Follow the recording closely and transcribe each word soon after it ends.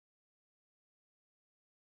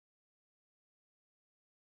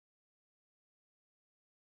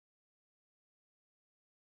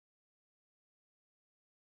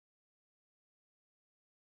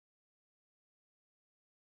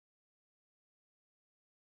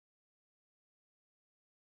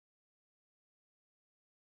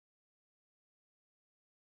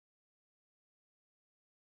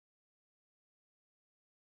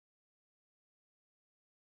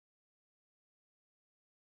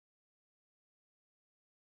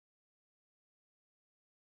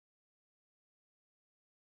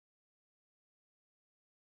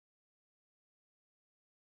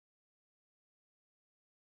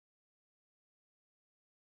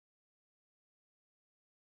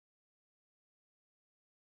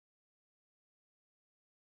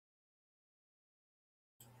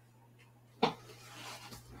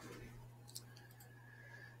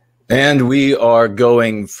And we are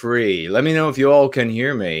going free. Let me know if you all can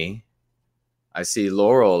hear me. I see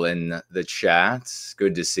Laurel in the chat.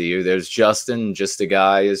 Good to see you. There's Justin, just a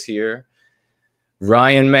guy, is here.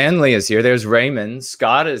 Ryan Manley is here. There's Raymond.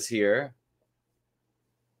 Scott is here.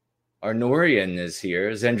 Arnorian is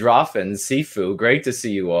here. Zendrofin, Sifu, great to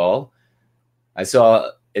see you all. I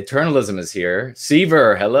saw Eternalism is here.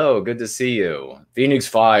 Seaver, hello, good to see you. Phoenix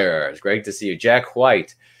Fire, it's great to see you. Jack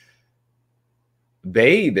White.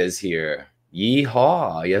 Babe is here.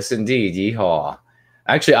 Yeehaw. Yes, indeed. Yeehaw.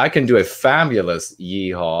 Actually, I can do a fabulous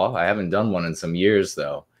yeehaw. I haven't done one in some years,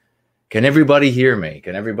 though. Can everybody hear me?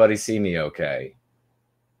 Can everybody see me okay?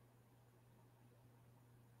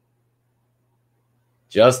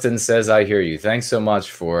 Justin says, I hear you. Thanks so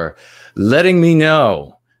much for letting me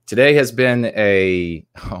know. Today has been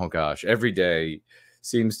oh gosh, every day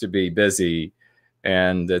seems to be busy.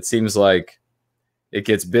 And it seems like it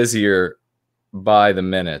gets busier by the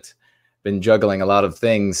minute. Been juggling a lot of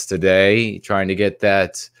things today, trying to get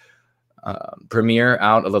that premiere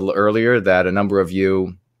out a little earlier, that a number of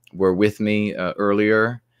you were with me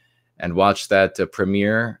earlier and watched that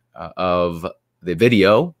premiere of the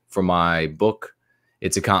video for my book,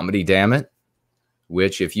 It's a Comedy, Damn It,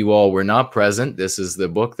 which if you all were not present, this is the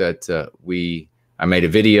book that I made a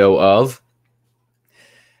video of.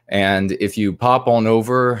 And if you pop on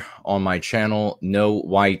over on my channel, No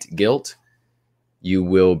White Guilt, you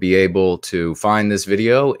will be able to find this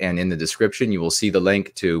video, and in the description, you will see the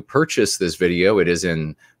link to purchase this video. It is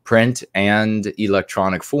in print and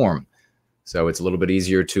electronic form, so it's a little bit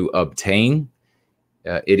easier to obtain.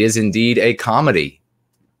 It is indeed a comedy,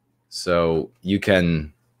 so you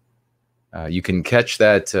can catch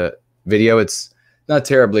that video. It's not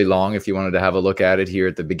terribly long if you wanted to have a look at it here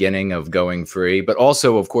at the beginning of Going Free, but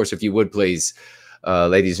also, of course, if you would please,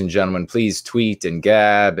 ladies and gentlemen, please tweet and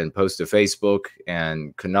gab and post to Facebook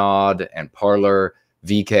and Canard and Parler,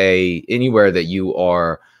 VK, anywhere that you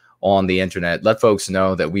are on the internet. Let folks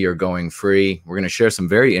know that we are going free. We're going to share some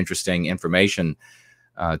very interesting information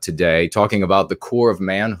today, talking about the core of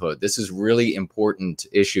manhood. This is really important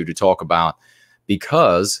issue to talk about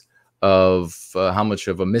because of how much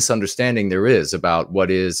of a misunderstanding there is about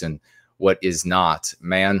what is and what is not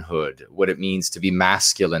manhood, what it means to be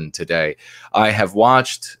masculine today. I have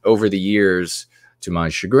watched over the years, to my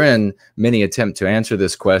chagrin, many attempt to answer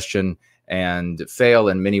this question and fail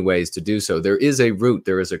in many ways to do so. There is a root,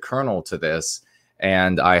 there is a kernel to this,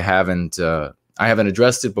 and I haven't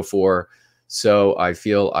addressed it before, so I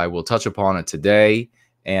feel I will touch upon it today,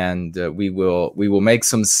 and we will make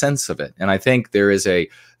some sense of it. And I think there is the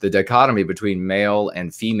dichotomy between male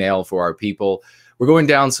and female for our people. We're going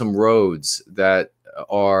down some roads that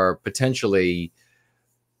are potentially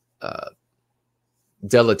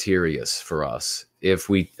deleterious for us if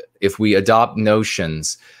we adopt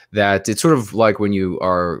notions that it's sort of like when you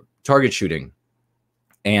are target shooting,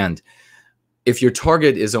 and if your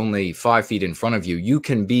target is only 5 feet in front of you, you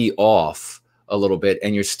can be off a little bit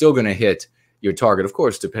and you're still going to hit your target, of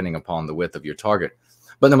course, depending upon the width of your target.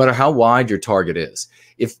 But no matter how wide your target is,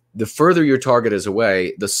 if the further your target is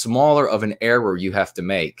away, the smaller of an error you have to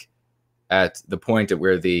make at the point at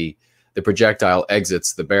where the projectile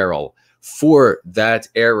exits the barrel for that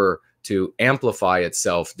error to amplify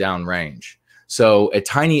itself downrange. So a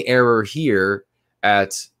tiny error here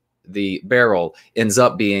at the barrel ends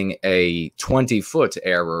up being a 20-foot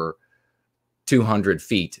error 200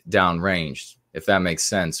 feet downrange, if that makes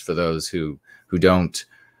sense for those who don't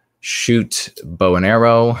shoot bow and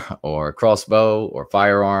arrow or crossbow or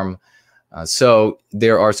firearm. So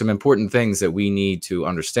there are some important things that we need to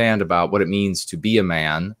understand about what it means to be a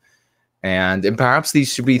man. And perhaps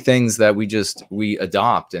these should be things that we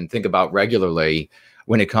adopt and think about regularly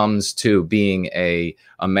when it comes to being a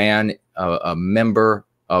man, a member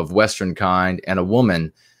of Western kind, and a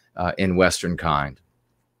woman in Western kind.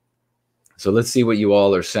 So let's see what you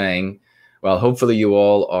all are saying. Well, hopefully you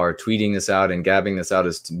all are tweeting this out and gabbing this out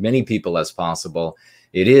as many people as possible.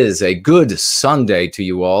 It is a good Sunday to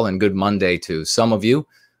you all, and good Monday to some of you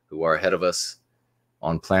who are ahead of us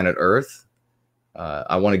on planet Earth.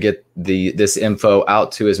 I want to get this info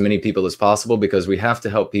out to as many people as possible because we have to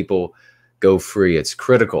help people go free. It's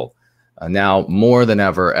critical now more than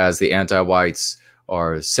ever, as the anti-whites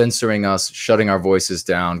are censoring us, shutting our voices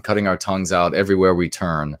down, cutting our tongues out everywhere we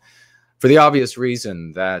turn. For the obvious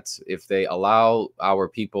reason that if they allow our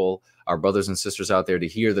people, our brothers and sisters out there, to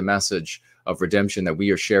hear the message of redemption that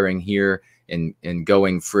we are sharing here in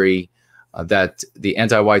Going Free, that the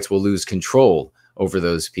anti-whites will lose control over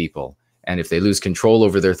those people. And if they lose control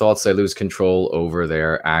over their thoughts, they lose control over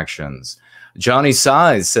their actions. Johnny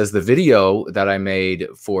Size says the video that I made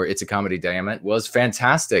for It's a Comedy Damn It was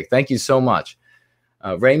fantastic. Thank you so much.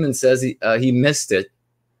 Raymond says he missed it,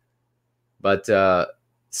 but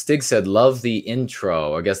Stig said, love the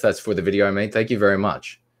intro. I guess that's for the video I made. Thank you very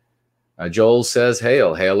much. Joel says,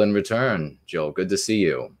 hail in return. Joel, good to see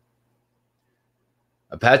you.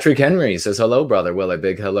 Patrick Henry says, hello, brother. Well, a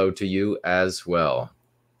big hello to you as well.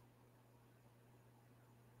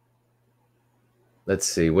 Let's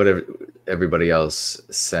see, what everybody else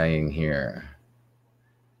saying here.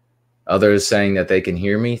 Others saying that they can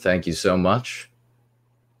hear me. Thank you so much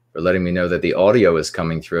for letting me know that the audio is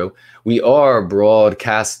coming through. We are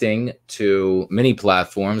broadcasting to many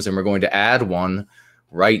platforms, and we're going to add one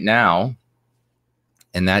right now,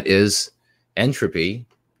 and that is Entropy.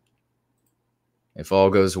 If all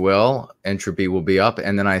goes well, Entropy will be up,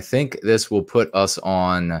 and then I think this will put us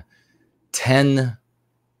on 10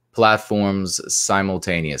 platforms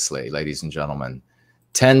simultaneously, ladies and gentlemen.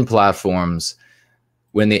 10 platforms.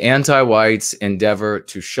 When the anti-whites endeavor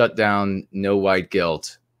to shut down No White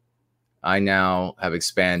Guilt, I now have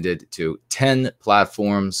expanded to 10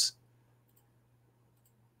 platforms.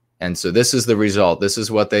 And so this is the result. This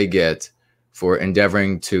is what they get for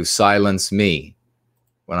endeavoring to silence me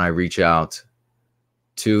when I reach out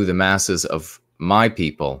to the masses of my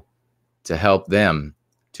people to help them,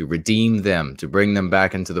 to redeem them, to bring them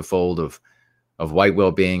back into the fold of white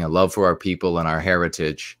well-being, a love for our people and our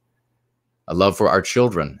heritage, a love for our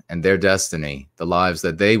children and their destiny, the lives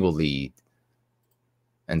that they will lead.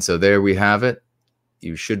 And so there we have it.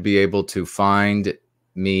 You should be able to find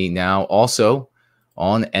me now also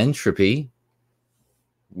on Entropy,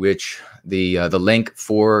 which the link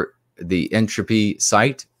for the Entropy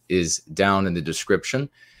site is down in the description.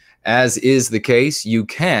 As is the case, you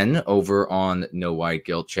can, over on No White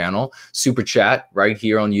Guilt channel, super chat right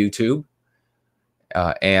here on YouTube.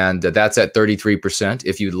 And that's at 33%.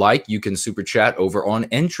 If you'd like, you can super chat over on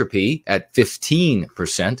Entropy at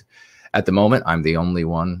 15%. At the moment, I'm the only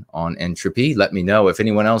one on Entropy. Let me know if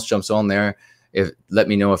anyone else jumps on there. Let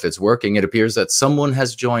me know if it's working. It appears that someone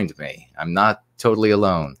has joined me. I'm not totally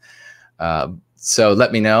alone. So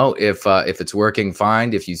let me know if it's working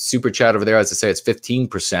fine. If you super chat over there, as I say, it's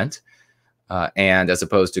 15%. And as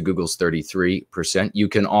opposed to Google's 33%. You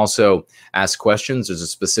can also ask questions. There's a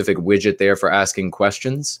specific widget there for asking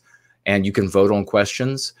questions, and you can vote on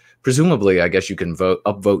questions. Presumably, I guess you can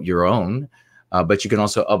upvote your own, but you can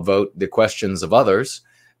also upvote the questions of others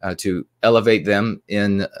to elevate them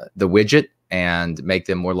in the widget and make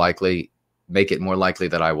it more likely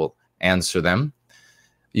that I will answer them.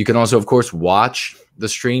 You can also, of course, watch the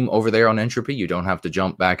stream over there on Entropy. You don't have to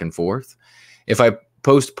jump back and forth. If I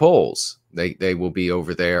post polls, they will be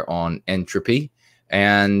over there on Entropy.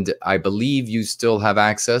 And I believe you still have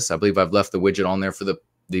access. I believe I've left the widget on there for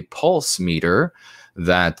the pulse meter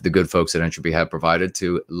that the good folks at Entropy have provided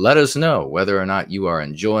to let us know whether or not you are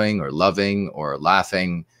enjoying or loving or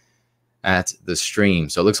laughing at the stream.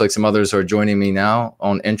 So it looks like some others are joining me now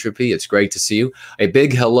on Entropy. It's great to see you. A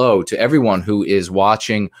big hello to everyone who is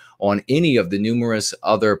watching on any of the numerous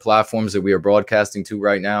other platforms that we are broadcasting to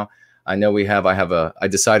right now. I know I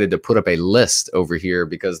decided to put up a list over here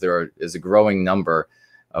because there is a growing number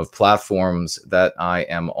of platforms that I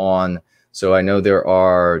am on. So I know there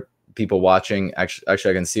are people watching.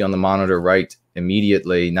 Actually, I can see on the monitor right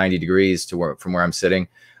immediately, 90 degrees from where I'm sitting.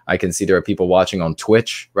 I can see there are people watching on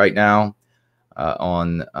Twitch right now,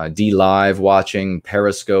 on D Live watching,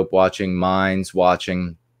 Periscope watching, Minds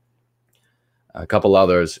watching, a couple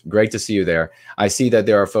others. Great to see you there. I see that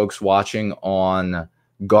there are folks watching on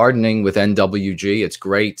Gardening with NWG. It's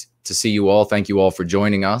great to see you all. Thank you all for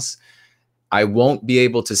joining us. I won't be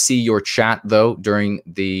able to see your chat, though, during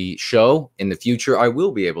the show. In the future, I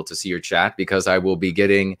will be able to see your chat because I will be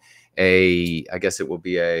getting I guess it will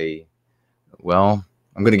be well,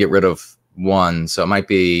 I'm going to get rid of one. So it might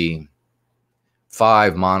be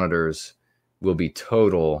 5 monitors will be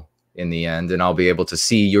total in the end. And I'll be able to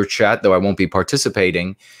see your chat, though I won't be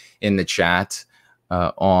participating in the chat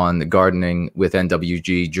on the Gardening with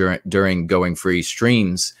NWG during Going Free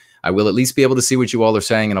streams. I will at least be able to see what you all are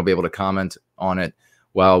saying, and I'll be able to comment on it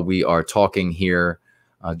while we are talking here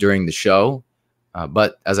during the show.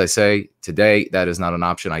 But as I say, today, that is not an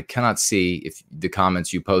option. I cannot see if the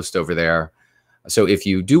comments you post over there. So if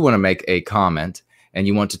you do want to make a comment and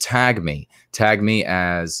you want to tag me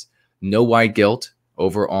as No White Guilt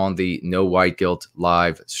over on the No White Guilt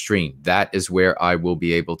live stream. That is where I will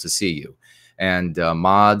be able to see you. And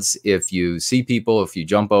mods, if you see people, if you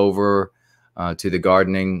jump over to the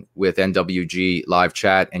Gardening with NWG live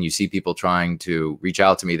chat and you see people trying to reach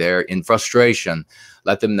out to me there in frustration,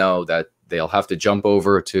 let them know that they'll have to jump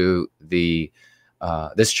over to the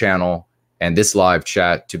this channel and this live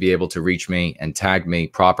chat to be able to reach me and tag me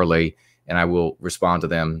properly, and I will respond to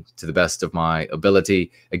them to the best of my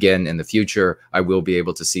ability. Again, in the future, I will be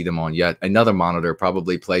able to see them on yet another monitor,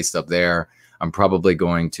 probably placed up there. I'm probably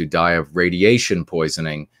going to die of radiation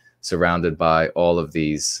poisoning surrounded by all of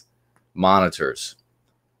these monitors.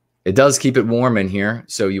 It does keep it warm in here,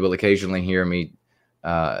 so you will occasionally hear me,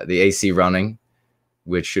 the AC running,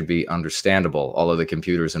 which should be understandable, all of the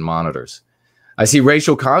computers and monitors. I see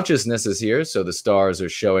racial consciousness is here, so the stars are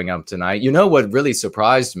showing up tonight. You know what really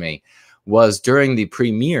surprised me was during the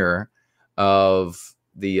premiere of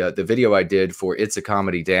the video I did for It's a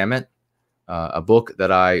Comedy, Damn It, a book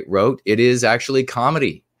that I wrote. It is actually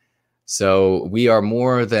comedy. So we are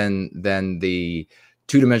more than the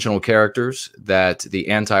two-dimensional characters that the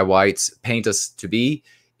anti-whites paint us to be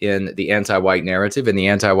in the anti-white narrative. In the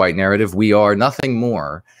anti-white narrative, we are nothing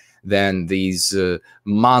more than these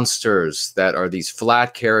monsters that are these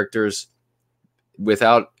flat characters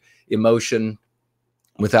without emotion,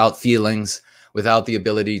 without feelings, without the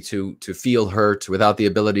ability to feel hurt, without the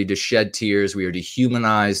ability to shed tears. We are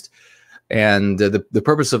dehumanized. And the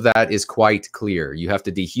purpose of that is quite clear. You have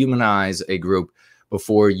to dehumanize a group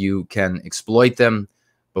before you can exploit them,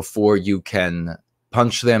 before you can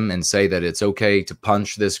punch them and say that it's okay to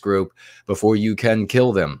punch this group, before you can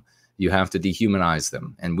kill them. You have to dehumanize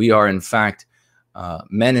them. And we are, in fact,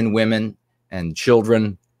 men and women and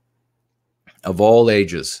children of all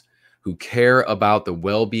ages who care about the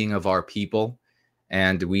well-being of our people,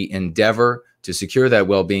 and we endeavor to secure that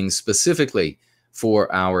well-being specifically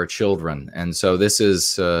for our children. And so this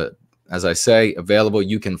is, as I say, available.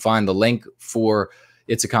 You can find the link for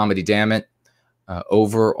It's a Comedy, Damn It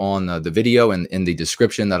over on the video and in the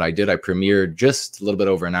description that I did. I premiered just a little bit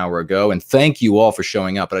over an hour ago. And thank you all for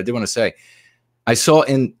showing up. But I did want to say, I saw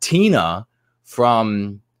in Tina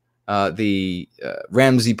from the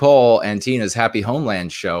Ramsey Paul and Tina's Happy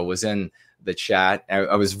Homeland show was in the chat.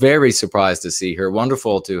 I was very surprised to see her.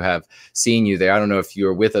 Wonderful to have seen you there. I don't know if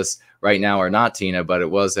you're with us right now or not, Tina, but it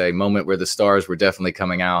was a moment where the stars were definitely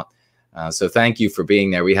coming out. So thank you for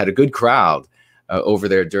being there. We had a good crowd over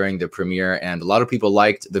there during the premiere, and a lot of people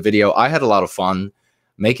liked the video. I had a lot of fun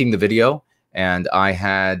making the video, and I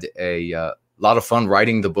had a lot of fun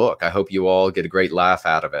writing the book. I hope you all get a great laugh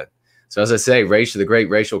out of it. So as I say, the great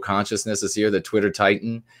racial consciousness is here, the Twitter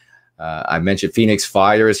Titan. I mentioned Phoenix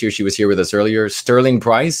Fire is here. She was here with us earlier. Sterling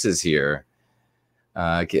Price is here.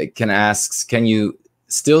 Asks, can you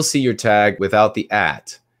still see your tag without the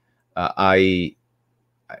 @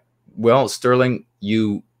 well, Sterling,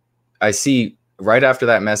 I see right after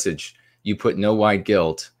that message, you put no white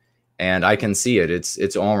guilt, and I can see it.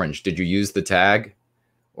 It's orange. Did you use the tag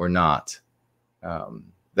or not?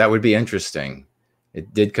 That would be interesting.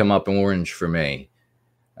 It did come up in orange for me.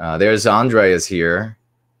 There's Andre is here.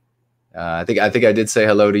 I think I did say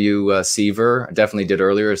hello to you, Seaver. I definitely did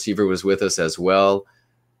earlier. Seaver was with us as well.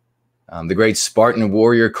 The great Spartan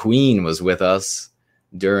Warrior Queen was with us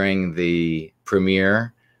during the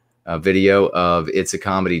premiere video of It's a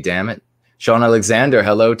Comedy, Damn It. Sean Alexander,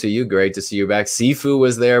 hello to you. Great to see you back. Sifu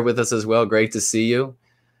was there with us as well. Great to see you.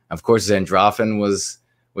 Of course, Zandrofen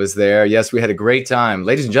was there. Yes, we had a great time.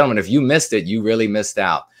 Ladies and gentlemen, if you missed it, you really missed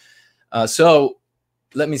out. So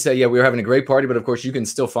let me say, yeah, we were having a great party, but of course, you can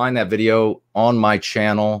still find that video on my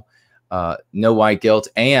channel, No White Guilt.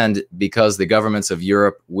 And because the governments of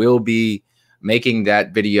Europe will be making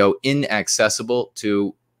that video inaccessible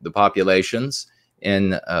to the populations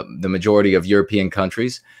in the majority of European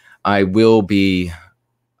countries, I will be,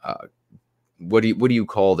 what do you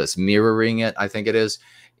call this? Mirroring it, I think it is,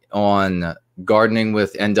 on Gardening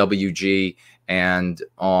with NWG and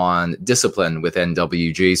on Discipline with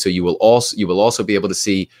NWG. So you will also be able to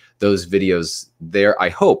see those videos there, I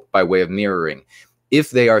hope, by way of mirroring.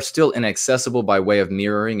 If they are still inaccessible by way of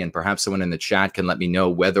mirroring, and perhaps someone in the chat can let me know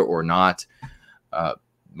whether or not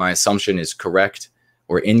my assumption is correct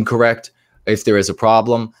or incorrect. If there is a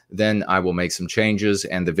problem, then I will make some changes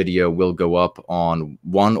and the video will go up on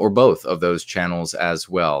one or both of those channels as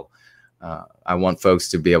well. I want folks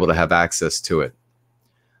to be able to have access to it.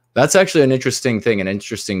 That's actually an interesting thing, an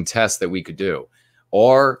interesting test that we could do.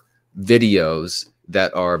 Are videos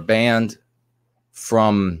that are banned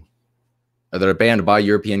by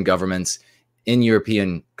European governments in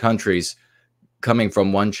European countries coming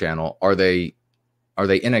from one channel, are they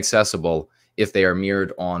inaccessible if they are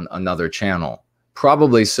mirrored on another channel?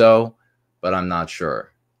 Probably so, but I'm not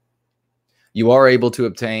sure. You are able to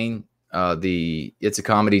obtain the It's a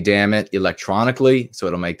Comedy, Damn It electronically, so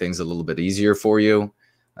it'll make things a little bit easier for you.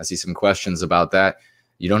 I see some questions about that.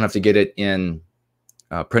 You don't have to get it in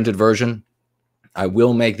printed version. I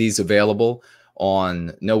will make these available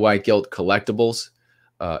on No White Guilt Collectibles,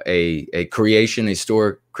 a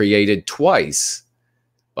store created twice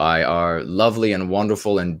by our lovely and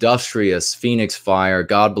wonderful, industrious Phoenix Fire.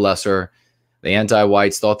 God bless her. The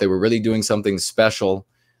anti-whites thought they were really doing something special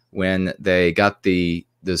when they got the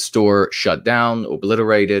store shut down,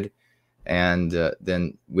 obliterated, and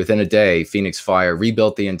then within a day, Phoenix Fire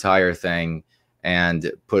rebuilt the entire thing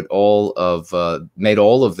and made all of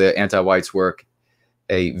the anti-whites work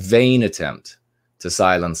a vain attempt to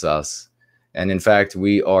silence us. And in fact,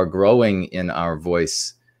 we are growing in our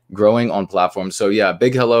voice, growing on platforms. So yeah,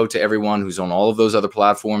 big hello to everyone who's on all of those other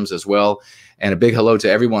platforms as well. And a big hello to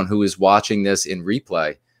everyone who is watching this in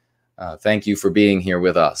replay. Thank you for being here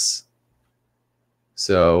with us.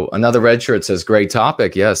 So another red shirt says, great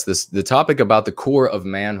topic. Yes, the topic about the core of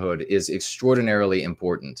manhood is extraordinarily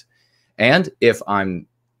important. And if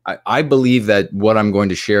I believe that what I'm going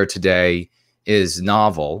to share today is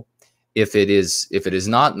novel. If it is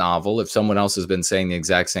not novel, if someone else has been saying the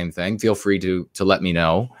exact same thing, feel free to let me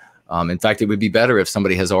know. In fact, it would be better if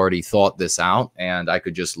somebody has already thought this out and I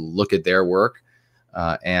could just look at their work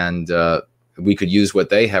and we could use what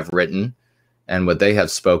they have written and what they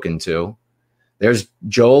have spoken to. There's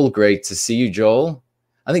Joel. Great to see you, Joel.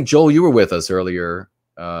 I think, Joel, you were with us earlier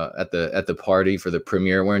at the party for the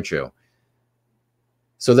premiere, weren't you?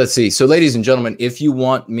 So let's see. So ladies and gentlemen, if you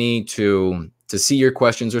want me to see your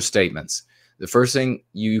questions or statements, the first thing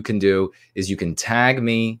you can do is you can tag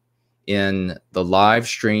me in the live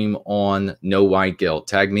stream on No White Guilt.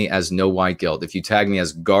 Tag me as No White Guilt. If you tag me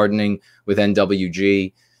as Gardening with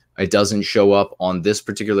NWG, it doesn't show up on this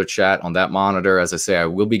particular chat on that monitor. As I say, I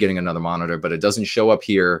will be getting another monitor, but it doesn't show up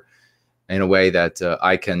here in a way that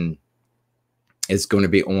it's going to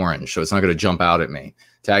be orange. So it's not going to jump out at me.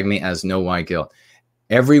 Tag me as No White Guilt.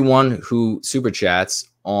 Everyone who super chats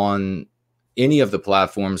on any of the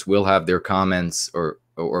platforms will have their comments or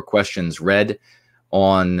questions read.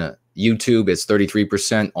 On YouTube, it's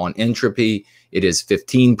 33%. On Entropy, it is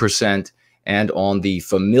 15%. And on the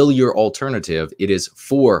familiar alternative, it is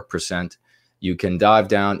 4%. You can dive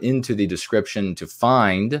down into the description to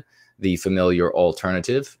find the familiar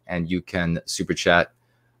alternative, and you can super chat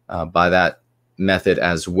by that method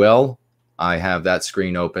as well. I have that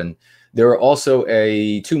screen open. There are also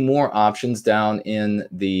two more options down in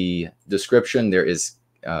the description. There is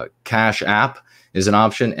Cash App is an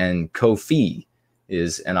option, and Ko-fi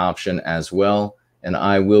is an option as well. And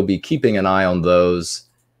I will be keeping an eye on those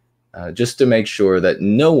just to make sure that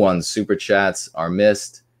no one's super chats are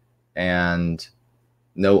missed and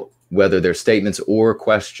know whether they're statements or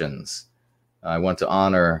questions. I want to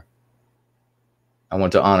honor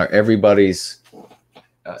everybody's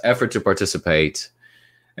effort to participate.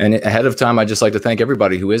 And ahead of time, I'd just like to thank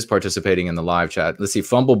everybody who is participating in the live chat. Let's see.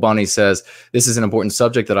 Fumble Bunny says, this is an important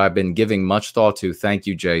subject that I've been giving much thought to. Thank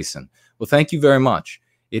you, Jason. Well, thank you very much.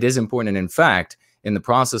 It is important. And in fact, in the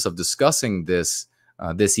process of discussing this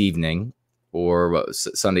this evening or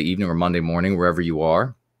Sunday evening or Monday morning, wherever you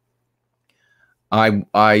are,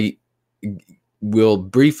 I will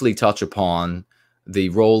briefly touch upon the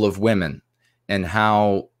role of women and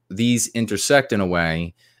how these intersect in a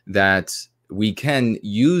way that we can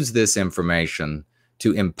use this information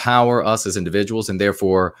to empower us as individuals and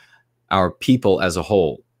therefore our people as a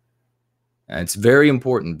whole. And it's very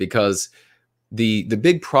important because the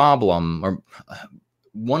big problem, or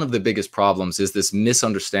one of the biggest problems, is this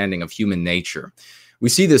misunderstanding of human nature. We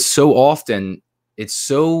see this so often. It's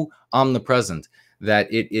so omnipresent that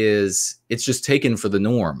it's just taken for the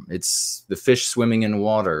norm. It's the fish swimming in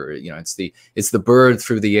water. You know, it's the bird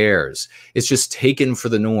through the airs. It's just taken for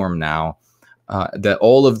the norm now. That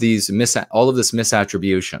all of this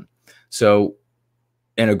misattribution. So,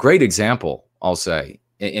 and a great example, I'll say,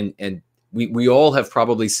 and we all have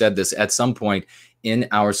probably said this at some point in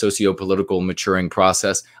our socio-political maturing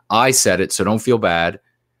process. I said it, so don't feel bad.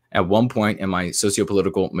 At one point in my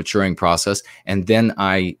socio-political maturing process, and then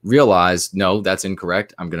I realized, no, that's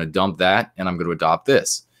incorrect. I'm going to dump that, and I'm going to adopt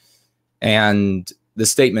this. And the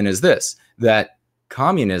statement is this, that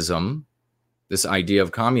communism, this idea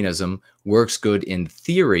of communism, works good in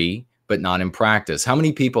theory, but not in practice. How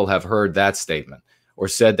many people have heard that statement or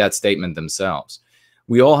said that statement themselves?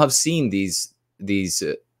 We all have seen these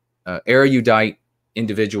erudite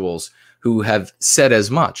individuals who have said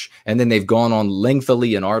as much, and then they've gone on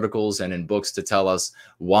lengthily in articles and in books to tell us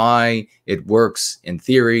why it works in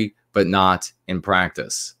theory, but not in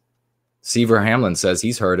practice. Seaver Hamlin says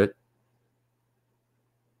he's heard it.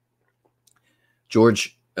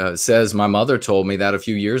 George says, my mother told me that a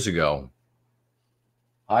few years ago.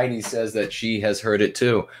 Heidi says that she has heard it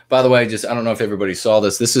too. By the way, just I don't know if everybody saw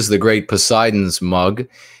this. This is the Great Poseidon's mug.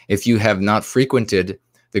 If you have not frequented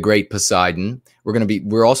the Great Poseidon,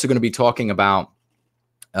 we're also going to be talking about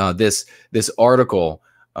this article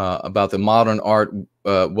about the modern art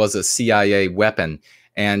was a CIA weapon,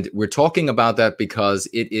 and we're talking about that because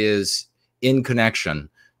it is in connection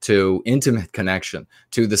to intimate connection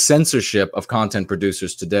to the censorship of content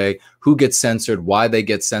producers today. Who gets censored? Why they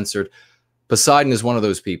get censored? Poseidon is one of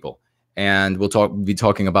those people, and we'll be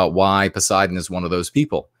talking about why Poseidon is one of those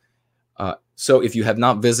people. So if you have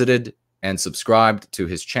not visited and subscribed to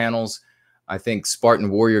his channels, I think Spartan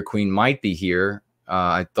Warrior Queen might be here.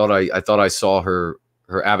 I thought I saw her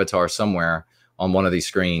avatar somewhere on one of these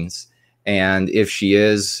screens, and if she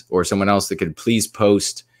is, or someone else that could please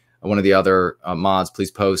post, one of the other mods,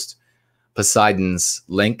 please post Poseidon's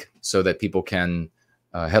link so that people can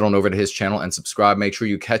head on over to his channel and subscribe. Make sure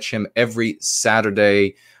you catch him every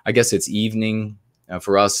Saturday. I guess it's evening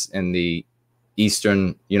for us in the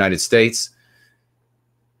Eastern United States.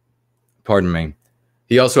 Pardon me.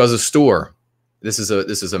 He also has a store. This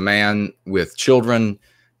is a man with children.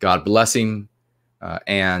 God bless him,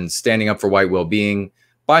 and standing up for white well-being.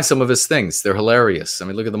 Buy some of his things. They're hilarious. I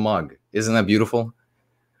mean, look at the mug. Isn't that beautiful?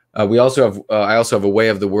 We also have I also have a Way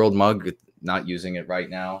of the World mug. Not using it right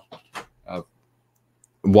now.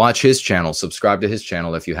 Watch his channel. Subscribe to his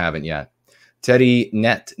channel if you haven't yet. Teddy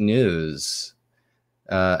Net News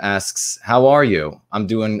asks, "How are you?" I'm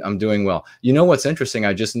doing well. You know what's interesting?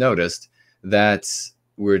 I just noticed that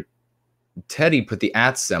Teddy put the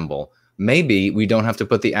 @ symbol. Maybe we don't have to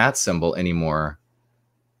put the @ symbol anymore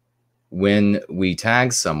when we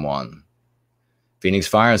tag someone. Phoenix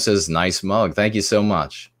Fire says, "Nice mug." Thank you so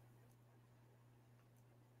much.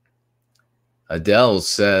 Adele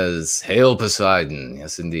says, "Hail Poseidon."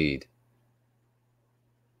 Yes, indeed.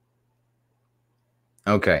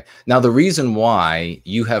 Okay. Now, the reason why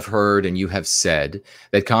you have heard and you have said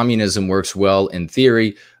that communism works well in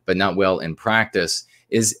theory, but not well in practice,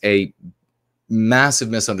 is a massive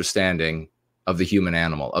misunderstanding of the human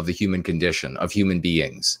animal, of the human condition, of human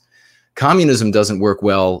beings. Communism doesn't work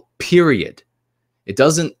well, period. It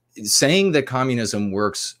doesn't. Saying that communism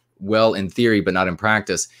works well in theory, but not in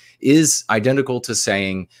practice, is identical to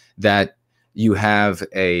saying that you have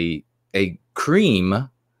a cream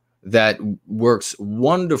that works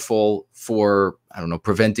wonderful for, I don't know,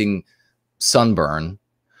 preventing sunburn,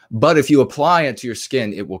 but if you apply it to your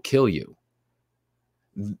skin, it will kill you.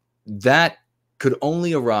 That could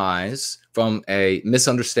only arise from a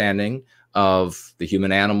misunderstanding of the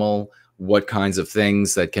human animal, what kinds of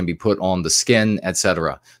things that can be put on the skin,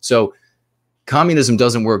 etc. So communism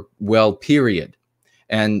doesn't work well, period.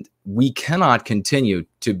 And we cannot continue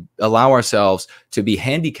to allow ourselves to be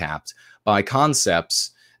handicapped by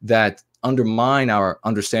concepts that undermine our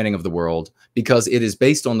understanding of the world, because it is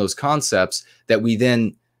based on those concepts that we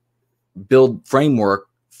then build framework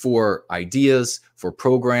for ideas, for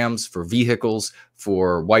programs, for vehicles,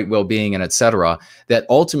 for white well-being, and etc., that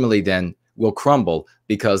ultimately then will crumble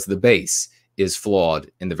because the base is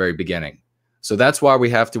flawed in the very beginning. So that's why we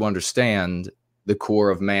have to understand the core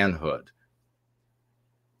of manhood,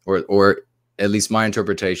 or at least my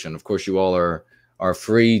interpretation. Of course, you all are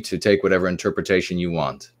free to take whatever interpretation you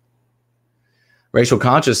want. Racial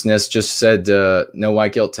consciousness just said no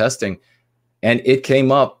white guilt testing, and it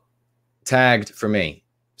came up tagged for me.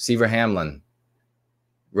 Seaver Hamlin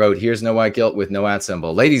wrote, "Here's no white guilt with no @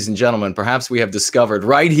 symbol." Ladies and gentlemen, perhaps we have discovered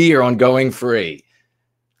right here on Going Free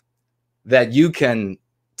that you can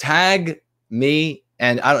tag me,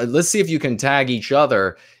 and let's see if you can tag each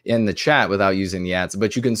other in the chat without using the @,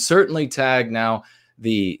 but you can certainly tag now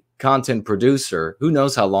the content producer. Who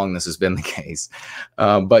knows how long this has been the case,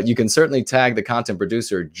 but you can certainly tag the content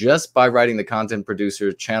producer just by writing the content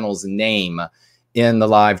producer channel's name in the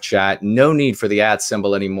live chat. No need for the @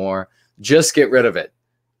 symbol anymore. Just get rid of it.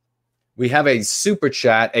 We have a super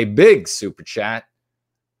chat, a big super chat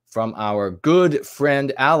from our good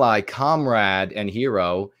friend, ally, comrade, and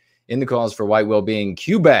hero in the cause for white well-being,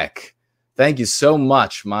 Quebec. Thank you so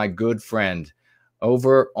much, my good friend,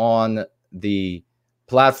 over on the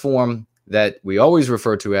platform that we always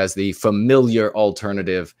refer to as the familiar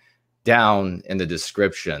alternative, down in the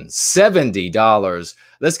description. $70.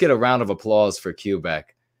 Let's get a round of applause for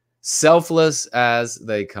Quebec. Selfless as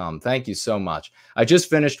they come. Thank you so much. I just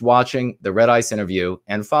finished watching the Red Ice interview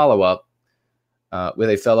and follow-up with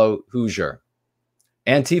a fellow Hoosier.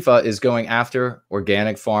 Antifa is going after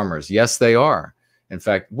organic farmers. Yes, they are. In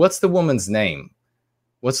fact, what's the woman's name?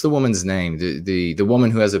 What's the woman's name? The woman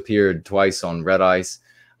who has appeared twice on Red Ice.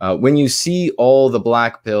 When you see all the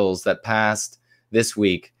black pills that passed this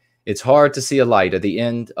week It's hard to see a light at the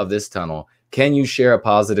end of this tunnel. Can you share a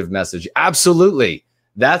positive message? Absolutely.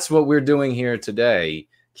 That's what we're doing here today,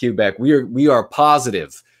 Quebec. We are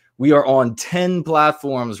positive. We are on 10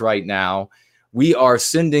 platforms right now. We are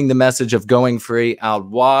sending the message of going free out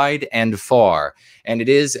wide and far. And it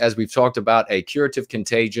is, as we've talked about, a curative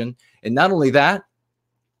contagion. And not only that,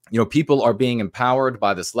 you know, people are being empowered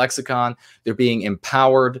by this lexicon. They're being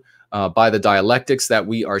empowered by the dialectics that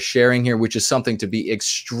we are sharing here, which is something to be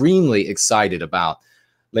extremely excited about,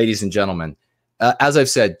 ladies and gentlemen. As I've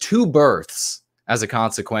said, 2 births as a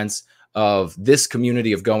consequence of this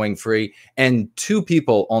community of going free, and 2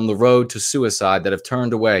 people on the road to suicide that have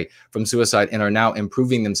turned away from suicide and are now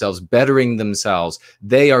improving themselves, bettering themselves.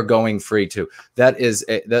 They are going free too. That is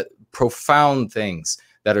that profound things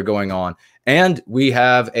that are going on. And we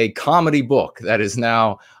have a comedy book that is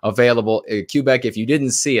now available. Quebec, if you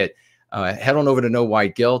didn't see it, head on over to No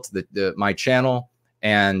White Guilt, my channel,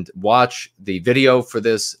 and watch the video for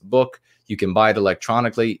this book. You can buy it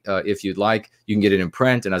electronically if you'd like. You can get it in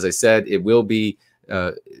print. And as I said, it will be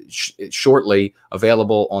shortly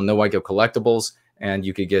available on No White Guilt Collectibles. And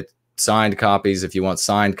you could get signed copies if you want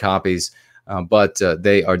signed copies. But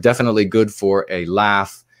they are definitely good for a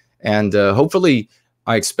laugh. And hopefully,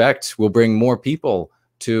 I expect we'll bring more people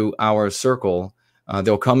to our circle.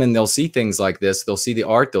 They'll come in, they'll see things like this. They'll see the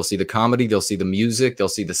art, they'll see the comedy, they'll see the music, they'll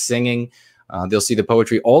see the singing, they'll see the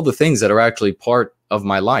poetry, all the things that are actually part of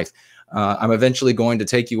my life. I'm eventually going to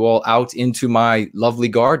take you all out into my lovely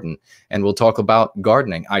garden, and we'll talk about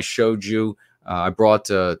gardening. I showed you, I brought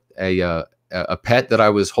a pet that I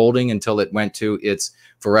was holding until it went to its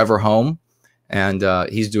forever home, and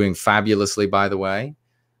he's doing fabulously, by the way,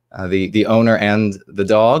 the owner and the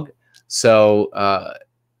dog. So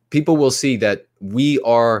people will see that we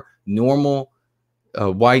are normal,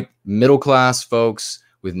 white, middle-class folks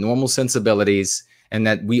with normal sensibilities, and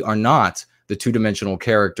that we are not the 2-dimensional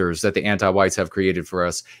characters that the anti-whites have created for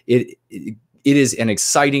us. It is an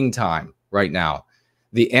exciting time right now.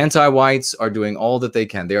 The anti-whites are doing all that they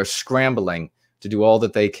can. They are scrambling to do all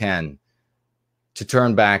that they can to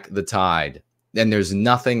turn back the tide. And there's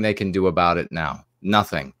nothing they can do about it now.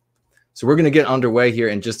 Nothing. So we're going to get underway here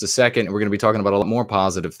in just a second. And we're going to be talking about a lot more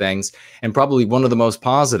positive things. And probably one of the most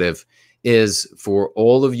positive is for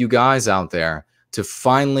all of you guys out there to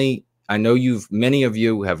finally, I know many of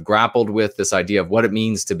you have grappled with this idea of what it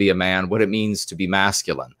means to be a man, what it means to be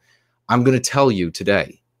masculine. I'm going to tell you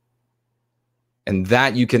today. And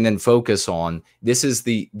that you can then focus on. This is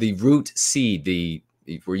the root seed,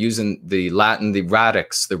 if we're using the Latin, the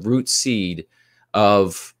radix, the root seed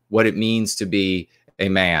of what it means to be a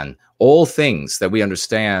man. All things that we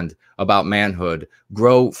understand about manhood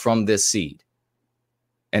grow from this seed.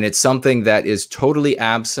 And it's something that is totally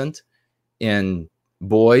absent in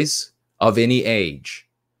boys of any age.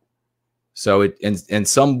 So in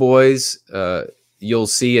some boys, you'll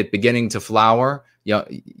see it beginning to flower,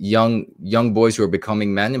 young boys who are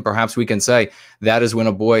becoming men. And perhaps we can say that is when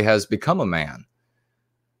a boy has become a man.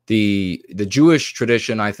 The Jewish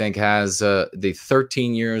tradition, I think, has the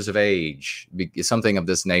 13 years of age, something of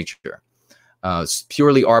this nature. It's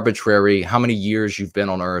purely arbitrary, how many years you've been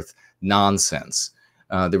on earth, nonsense.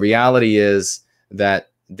 The reality is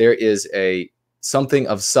that there is something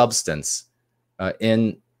of substance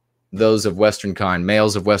in those of Western kind,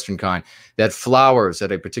 males of Western kind, that flowers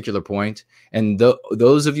at a particular point. And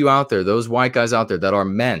those of you out there, those white guys out there that are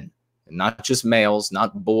men, not just males,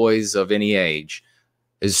 not boys of any age,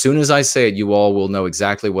 as soon as I say it, you all will know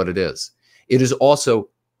exactly what it is. It is also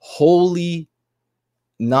wholly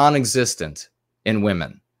non-existent in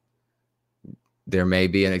women. There may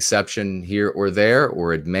be an exception here or there,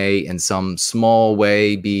 or it may in some small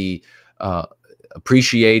way be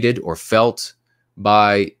appreciated or felt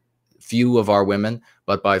by few of our women,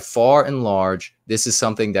 but by far and large, this is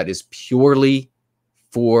something that is purely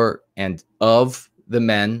for and of the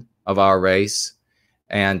men of our race.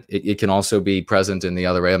 And it can also be present in the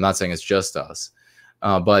other way. I'm not saying it's just us,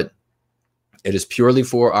 but it is purely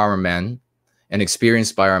for our men and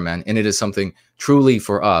experienced by our men. And it is something truly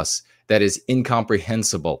for us that is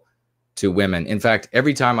incomprehensible to women. In fact,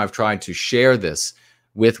 every time I've tried to share this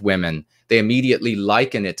with women, they immediately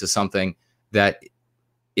liken it to something that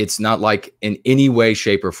it's not like in any way,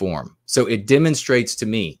 shape, or form. So it demonstrates to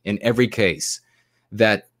me in every case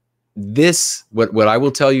that this, what I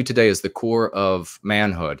will tell you today is the core of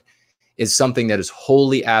manhood, is something that is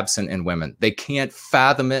wholly absent in women. They can't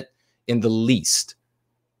fathom it in the least.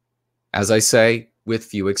 As I say, with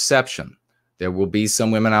few exception. There will be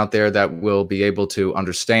some women out there that will be able to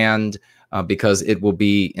understand because it will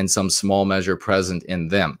be in some small measure present in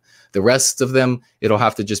them. The rest of them, it'll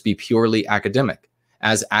have to just be purely academic.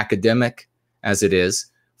 as academic as it is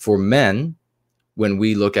for men when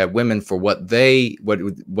we look at women for what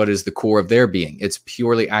is the core of their being. It's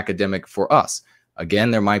purely academic for us.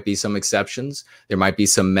 Again, there might be some exceptions. There might be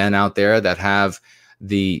some men out there that have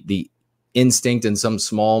the instinct in some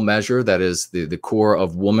small measure that is the core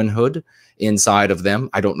of womanhood inside of them.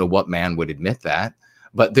 I don't know what man would admit that,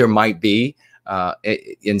 but there might be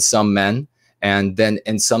in some men. And then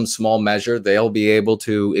in some small measure, they'll be able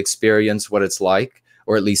to experience what it's like,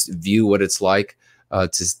 or at least view what it's like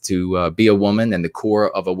to be a woman and the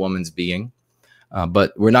core of a woman's being.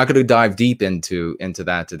 But we're not going to dive deep into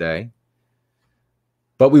that today.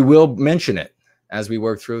 But we will mention it as we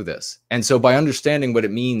work through this. And so by understanding what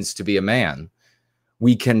it means to be a man,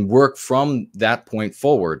 we can work from that point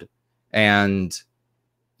forward and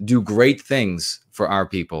do great things for our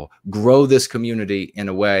people, grow this community in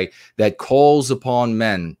a way that calls upon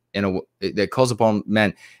men in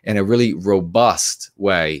a really robust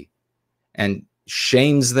way and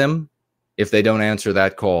shames them if they don't answer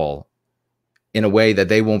that call in a way that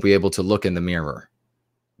they won't be able to look in the mirror.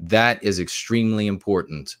 That is extremely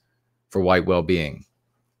important for white well-being.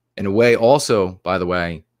 In a way also, by the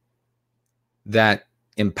way, that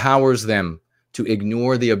empowers them to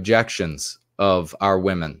ignore the objections of our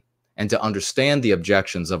women and to understand the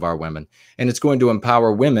objections of our women. And it's going to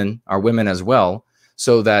empower women, our women as well,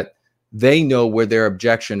 so that they know where their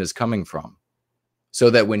objection is coming from. So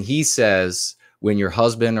that when he says, when your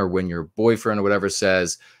husband or when your boyfriend or whatever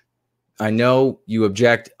says, I know you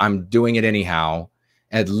object, I'm doing it anyhow,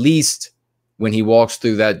 at least when he walks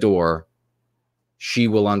through that door, she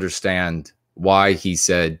will understand why he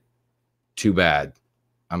said, too bad,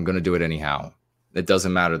 I'm going to do it anyhow. It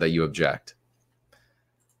doesn't matter that you object.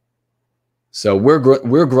 So we're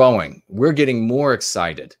growing. We're getting more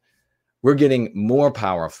excited. We're getting more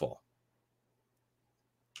powerful.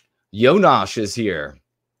 Yonash is here.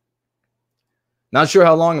 Not sure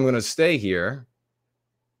how long I'm going to stay here.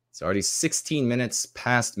 It's already 16 minutes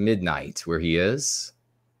past midnight where he is.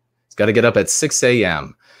 He's got to get up at 6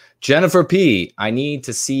 a.m. Jennifer P., I need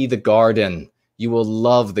to see the garden. You will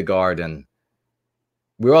love the garden.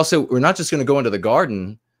 We're not just going to go into the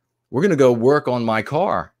garden. We're going to go work on my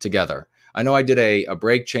car together. I know I did a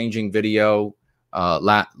brake changing video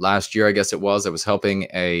last year, I guess it was. I was helping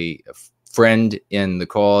a friend in the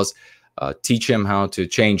cause teach him how to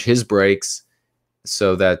change his brakes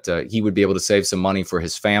so that he would be able to save some money for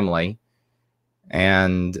his family.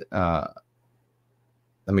 And let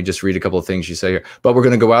me just read a couple of things you say here. But we're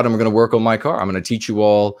going to go out and we're going to work on my car. I'm going to teach you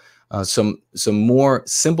all some more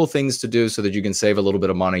simple things to do so that you can save a little bit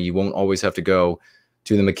of money. You won't always have to go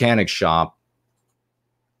to the mechanic shop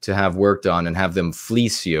to have work done and have them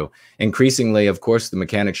fleece you. Increasingly, of course, the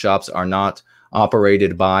mechanic shops are not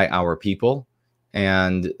operated by our people,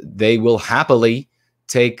 and they will happily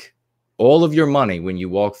take all of your money when you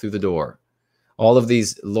walk through the door. All of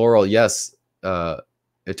these, Laurel, yes.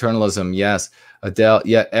 Eternalism, yes. Adele,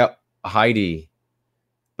 yeah. Heidi.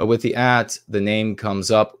 But with the the name comes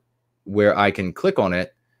up where I can click on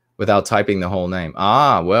it without typing the whole name.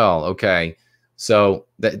 Ah, well, okay. So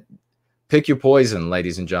that, pick your poison,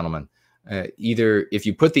 ladies and gentlemen. Either if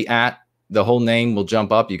you put the whole name will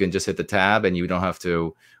jump up. You can just hit the tab and you don't have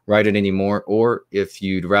to write it anymore. Or if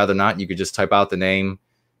you'd rather not, you could just type out the name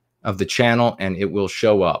of the channel and it will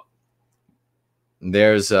show up.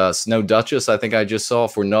 There's Snow Duchess, I think I just saw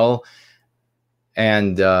for Null.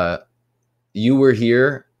 And you were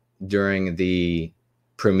here during the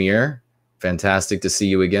premiere. Fantastic to see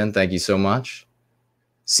you again. Thank you so much.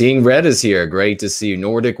 Seeing Red is here. Great to see you.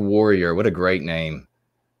 Nordic Warrior. What a great name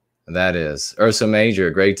that is. Ursa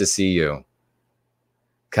Major. Great to see you.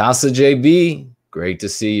 Casa JB. Great to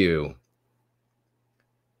see you.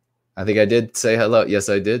 I think I did say hello. Yes,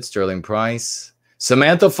 I did. Sterling Price.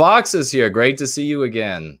 Samantha Fox is here. Great to see you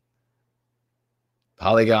again.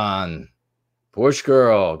 Polygon. Porsche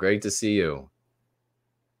Girl. Great to see you.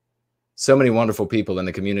 So many wonderful people in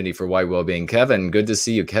the community for White Wellbeing. Kevin, good to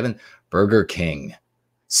see you. Kevin Burger King.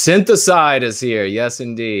 Syntheside is here. Yes,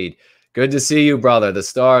 indeed. Good to see you, brother. The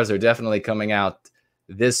stars are definitely coming out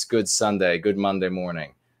this good Sunday, good Monday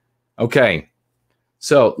morning. Okay.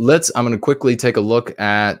 So I'm going to quickly take a look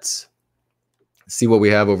at, see what we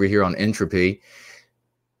have over here on entropy.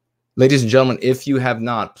 Ladies and gentlemen, if you have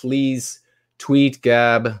not, please tweet,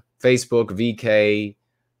 Gab, Facebook, VK,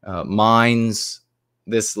 Minds,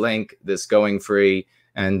 this link, this going free,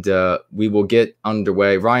 and we will get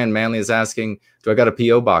underway. Ryan Manley is asking, do I got a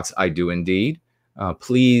P.O. box? I do indeed.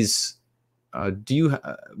 Please,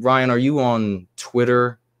 Ryan, are you on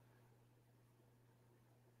Twitter?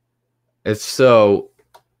 If so,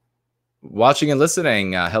 watching and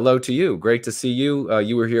listening, hello to you. Great to see you.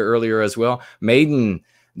 You were here earlier as well. Maiden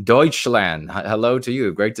Deutschland, hello to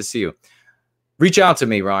you. Great to see you. Reach out to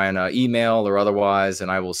me, Ryan, email or otherwise, and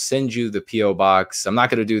I will send you the P.O. box. I'm not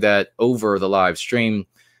going to do that over the live stream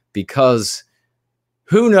because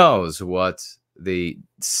who knows what the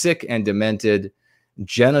sick and demented,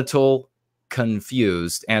 genital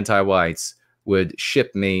confused anti-whites would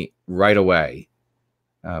ship me right away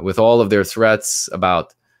with all of their threats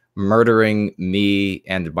about murdering me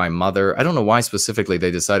and my mother. I don't know why specifically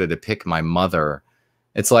they decided to pick my mother.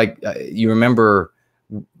 It's like, you remember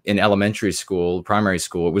in elementary school, primary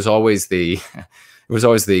school, it was always the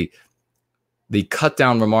cut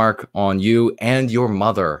down remark on you and your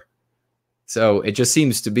mother. So it just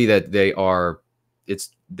seems to be that it's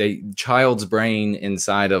child's brain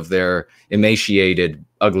inside of their emaciated,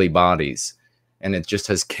 ugly bodies. And it just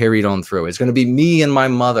has carried on through. It's going to be me and my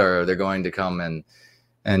mother. They're going to come and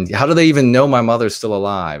how do they even know my mother's still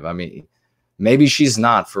alive? I mean, maybe she's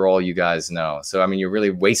not, for all you guys know. So, I mean, you're really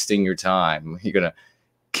wasting your time. You're going to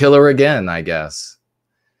kill her again, I guess.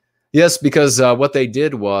 Yes, because what they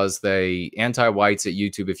did was anti-whites at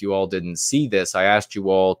YouTube, if you all didn't see this, I asked you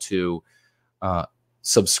all to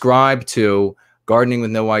subscribe to Gardening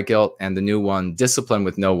with No White Guilt and the new one, Discipline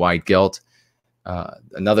with No White Guilt,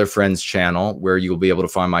 another friend's channel where you'll be able to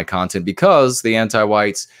find my content, because the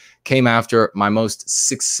anti-whites came after my most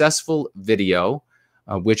successful video,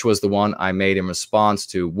 which was the one I made in response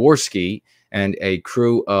to Warski and a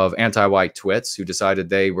crew of anti-white twits who decided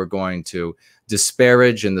they were going to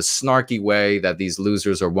disparage in the snarky way that these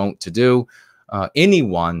losers are wont to do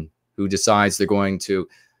anyone who decides they're going to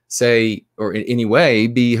say, or in any way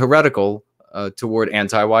be heretical toward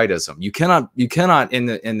anti-whiteism. You cannot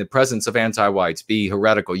in the presence of anti-whites be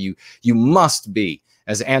heretical. You must be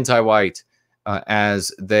as anti-white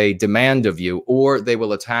as they demand of you, or they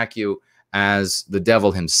will attack you as the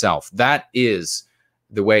devil himself. That is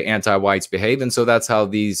the way anti-whites behave, and so that's how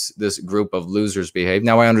this group of losers behave.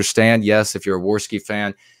 Now, I understand, yes, if you're a Warski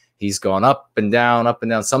fan, he's gone up and down, up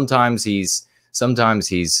and down. Sometimes he's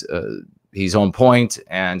on point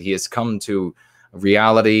and he has come to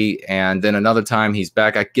reality, and then another time he's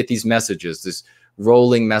back. I get these messages, this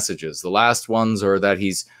rolling messages. The last ones are that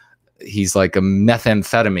he's like a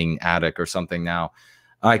methamphetamine addict or something now.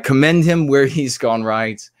 I commend him where he's gone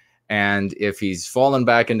right, and if he's fallen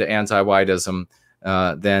back into anti-whiteism,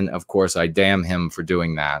 then of course I damn him for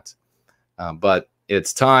doing that. But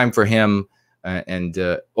it's time for him and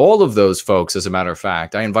all of those folks, as a matter of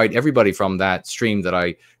fact, I invite everybody from that stream that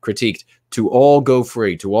I critiqued to all go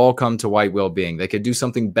free, to all come to White Wellbeing. They could do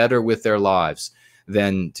something better with their lives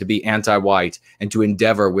than to be anti-white and to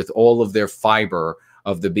endeavor with all of their fiber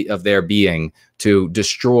of their being to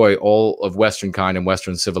destroy all of Western kind and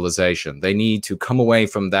Western civilization. They need to come away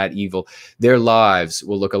from that evil. Their lives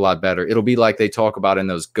will look a lot better. It'll be like they talk about in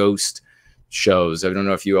those ghost shows. I don't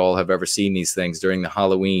know if you all have ever seen these things during the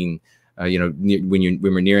Halloween. You know, when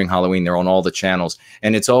we're nearing Halloween, they're on all the channels,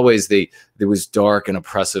 and it's always it was dark and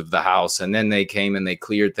oppressive, the house, and then they came and they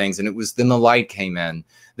cleared things, and then the light came in.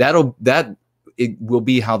 It will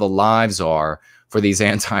be how the lives are for these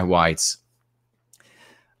anti-whites.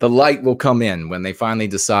 The light will come in when they finally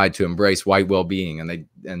decide to embrace white well-being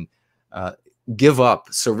and give up,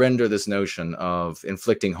 surrender this notion of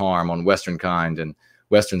inflicting harm on Western kind and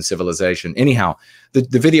Western civilization. Anyhow,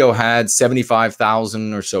 the video had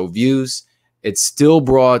 75,000 or so views. It still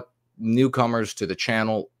brought newcomers to the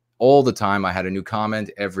channel all the time. I had a new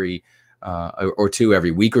comment every or two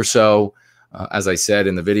every week or so. As I said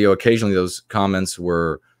in the video, occasionally those comments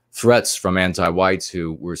were threats from anti-whites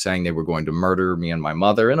who were saying they were going to murder me and my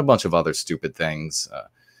mother and a bunch of other stupid things.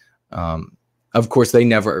 Of course,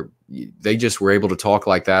 they just were able to talk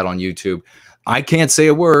like that on YouTube. I can't say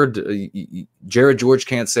a word. Jared George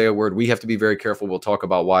can't say a word. We have to be very careful. We'll talk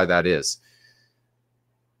about why that is.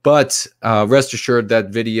 But rest assured that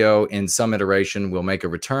video in some iteration will make a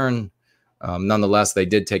return. Nonetheless, they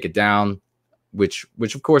did take it down, which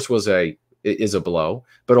of course is a blow.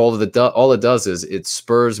 But all it does is it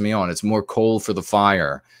spurs me on. It's more coal for the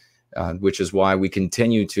fire, which is why we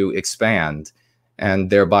continue to expand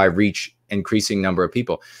and thereby reach increasing number of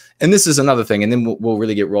people. And this is another thing, and then we'll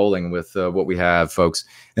really get rolling with what we have, folks.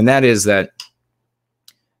 And that is that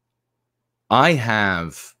I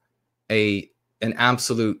have an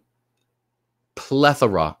absolute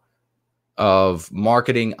plethora of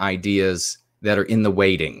marketing ideas that are in the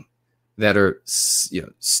waiting, that are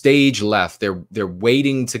stage left. They're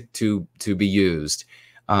waiting to be used.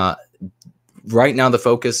 Right now, the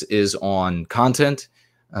focus is on content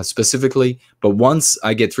specifically, but once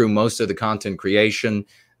I get through most of the content creation,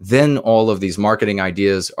 then all of these marketing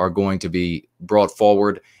ideas are going to be brought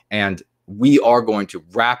forward, and we are going to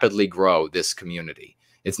rapidly grow this community.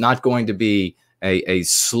 It's not going to be a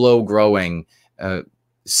slow growing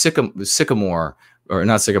sycamore, or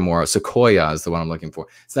not sycamore, sequoia is the one I'm looking for.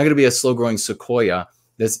 It's not going to be a slow growing sequoia.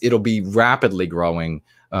 It'll be rapidly growing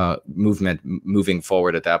movement moving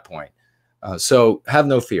forward at that point. So have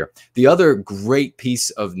no fear. The other great piece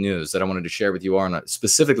of news that I wanted to share with you, and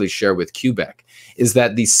specifically share with Quebec, is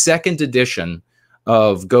that the second edition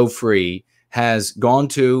of Go Free has gone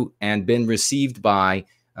to and been received by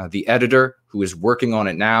the editor, who is working on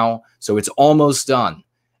it now. So it's almost done.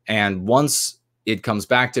 And once it comes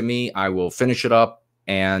back to me, I will finish it up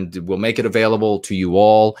and we'll make it available to you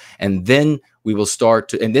all. And then we will start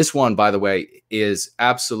to, and this one, by the way, is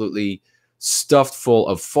absolutely stuffed full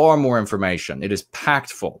of far more information. It is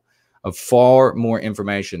packed full of far more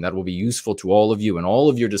information that will be useful to all of you and all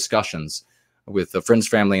of your discussions with friends,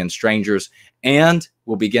 family, and strangers. And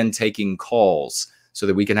we'll begin taking calls so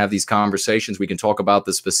that we can have these conversations. We can talk about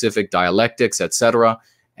the specific dialectics, etc.,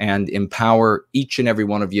 and empower each and every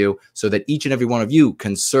one of you so that each and every one of you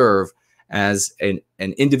can serve as an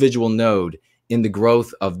individual node in the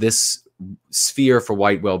growth of this sphere for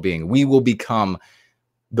white well-being. We will become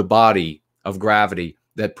the body of gravity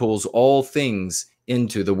that pulls all things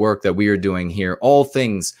into the work that we are doing here, all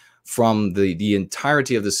things from the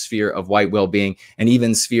entirety of the sphere of white well-being, and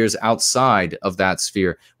even spheres outside of that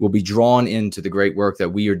sphere will be drawn into the great work that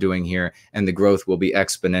we are doing here, and the growth will be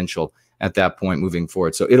exponential at that point moving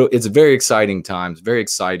forward. So it's very exciting times, very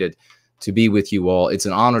excited to be with you all. It's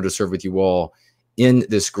an honor to serve with you all in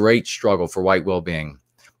this great struggle for white well-being.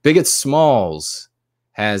 Bigot Smalls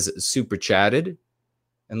has super chatted.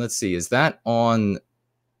 And let's see, is that on,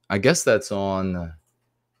 I guess that's on,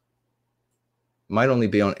 might only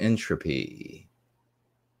be on Entropy.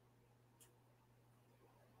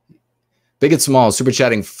 Bigot Smalls, super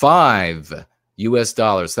chatting $5 US.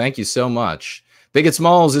 Thank you so much. Bigot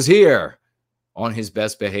Smalls is here on his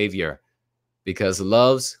best behavior because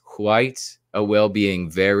loves white well-being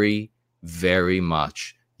very, very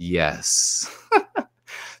much. Yes.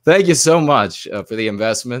 Thank you so much for the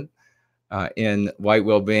investment in white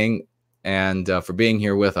well-being and for being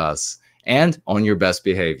here with us and on your best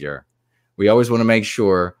behavior. We always want to make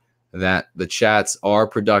sure that the chats are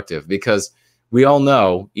productive because we all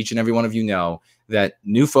know, each and every one of you know, that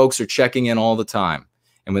new folks are checking in all the time.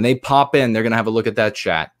 And when they pop in, they're going to have a look at that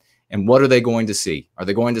chat. And what are they going to see? Are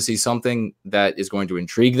they going to see something that is going to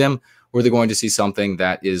intrigue them, or are they going to see something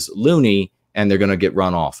that is loony and they're going to get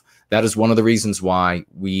run off? That is one of the reasons why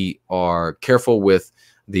we are careful with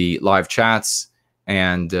the live chats,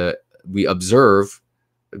 and we observe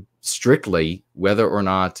strictly whether or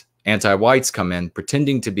not anti-whites come in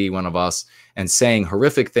pretending to be one of us and saying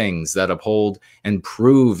horrific things that uphold and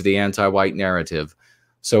prove the anti-white narrative,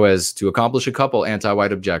 so as to accomplish a couple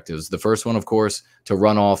anti-white objectives. The first one, of course, to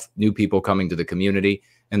run off new people coming to the community.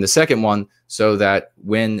 And the second one, so that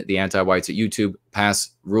when the anti-whites at YouTube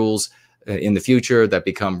pass rules in the future that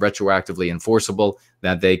become retroactively enforceable,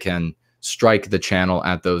 that they can strike the channel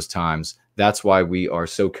at those times. That's why we are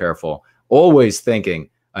so careful, always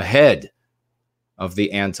thinking ahead of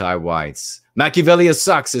the anti-whites. Machiavelli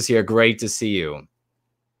Sucks is here. Great to see you.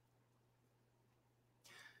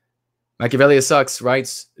 Machiavelli Sucks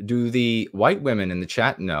writes, do the white women in the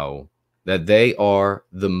chat know that they are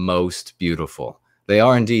the most beautiful? They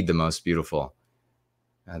are indeed the most beautiful.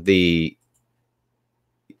 When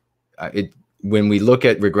we look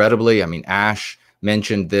at, regrettably, I mean, Ash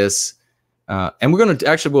mentioned this, and we're going to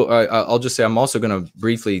actually, I'll just say, I'm also going to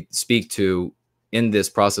briefly speak to, in this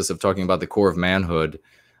process of talking about the core of manhood,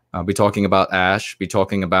 be talking about Ash, be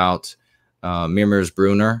talking about Mirmers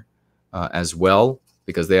Bruner as well,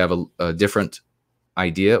 because they have a different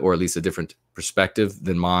idea, or at least a different perspective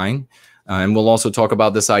than mine. And we'll also talk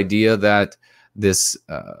about this idea that this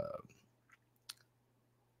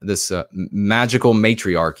magical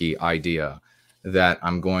matriarchy idea that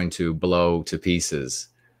I'm going to blow to pieces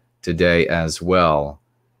today as well.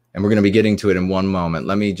 And we're going to be getting to it in one moment.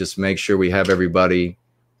 Let me just make sure we have everybody.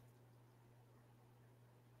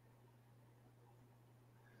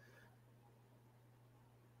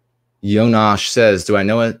 Yonash says, do I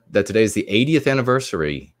know that today is the 80th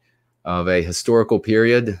anniversary of a historical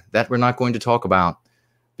period that we're not going to talk about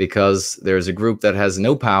because there's a group that has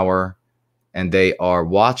no power and they are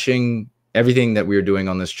watching everything that we're doing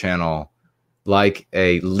on this channel like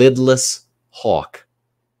a lidless hawk,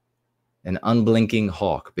 an unblinking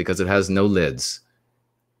hawk, because it has no lids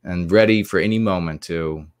and ready for any moment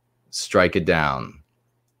to strike it down.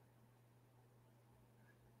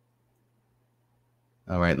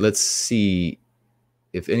 All right, let's see.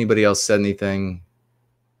 if anybody else said anything.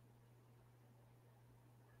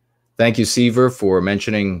 Thank you, Seaver, for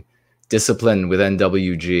mentioning discipline with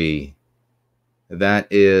NWG. That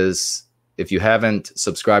is, if you haven't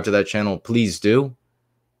subscribed to that channel, please do.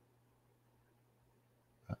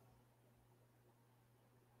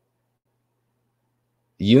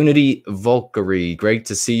 Unity Volkeri, great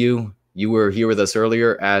to see you. You were here with us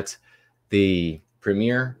earlier at the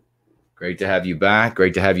premiere. Great to have you back.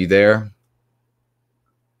 Great to have you there.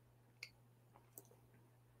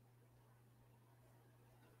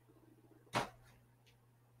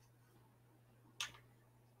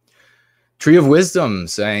 Tree of Wisdom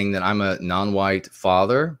saying that I'm a non-white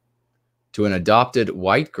father to an adopted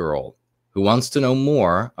white girl who wants to know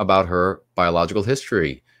more about her biological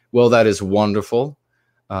history. Well, that is wonderful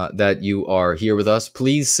that you are here with us.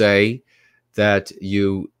 Please say that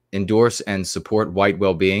you endorse and support white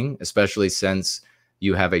well-being, especially since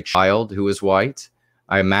you have a child who is white.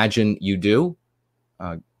 I imagine you do,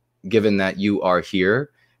 given that you are here.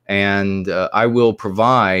 And I will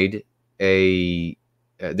provide a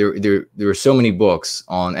there are so many books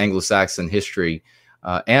on Anglo-Saxon history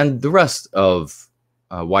and the rest of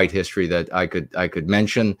white history that I could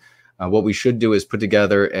mention. What we should do is put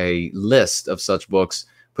together a list of such books,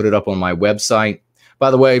 put it up on my website.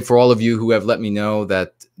 By the way, for all of you who have let me know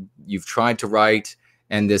that you've tried to write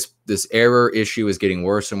and this error issue is getting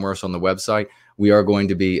worse and worse on the website, we are going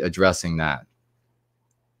to be addressing that.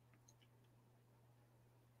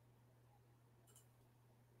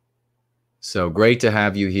 So great to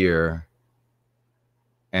have you here,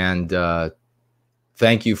 and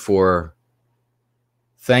thank you for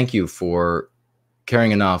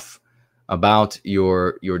caring enough about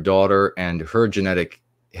your daughter and her genetic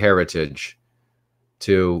heritage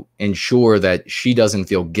to ensure that she doesn't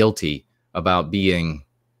feel guilty about being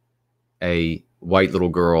a white little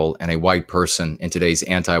girl and a white person in today's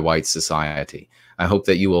anti-white society. I hope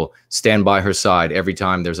that you will stand by her side every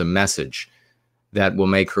time there's a message that will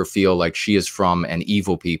make her feel like she is from an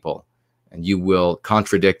evil people. And you will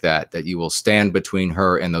contradict that you will stand between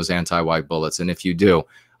her and those anti-white bullets. And if you do,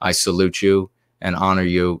 I salute you and honor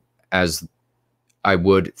you as I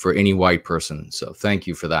would for any white person. So thank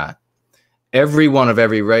you for that. Everyone of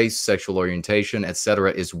every race, sexual orientation,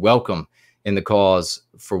 etc., is welcome in the cause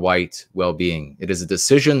for white well-being. It is a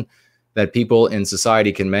decision that people in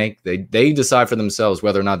society can make. They decide for themselves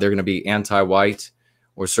whether or not they're going to be anti-white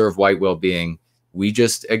or serve white well-being. We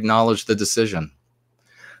just acknowledge the decision.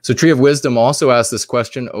 So Tree of Wisdom also asked this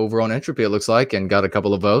question over on Entropy, it looks like, and got a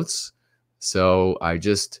couple of votes. So I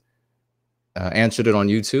just answered it on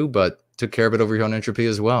YouTube, but took care of it over here on Entropy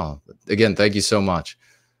as well. Again, thank you so much.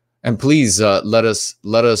 And please let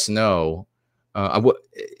us know,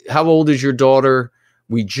 how old is your daughter?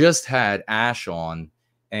 We just had Ash on,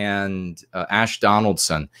 and Ash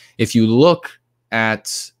Donaldson. If you look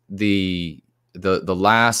at the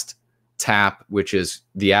last tap, which is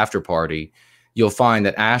the after party, you'll find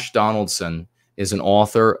that Ash Donaldson is an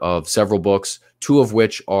author of several books, two of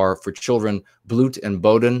which are for children. Blut and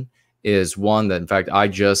Boden is one that, in fact, I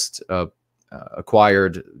just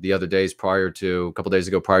acquired the other days a couple days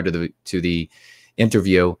ago prior to the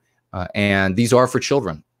interview, and these are for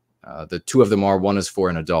children. The two of them are, one is for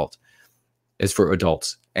adults,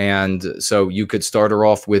 and so you could start her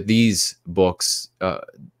off with these books.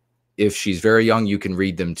 If she's very young, you can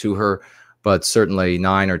read them to her, but certainly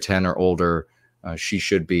 9 or 10 or older, she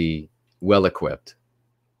should be well equipped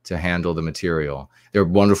to handle the material. There are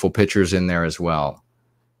wonderful pictures in there as well.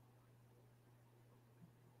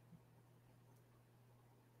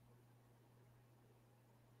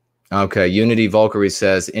 Okay, Unity Valkyrie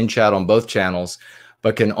says, in chat on both channels,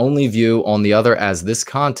 but can only view on the other as this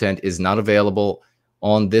content is not available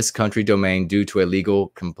on this country domain due to a legal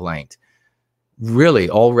complaint. Really,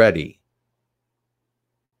 already?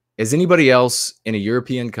 Is anybody else in a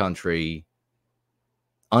European country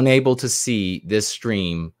unable to see this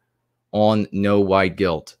stream on No White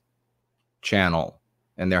Guilt channel,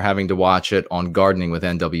 and they're having to watch it on Gardening with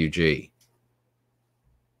NWG?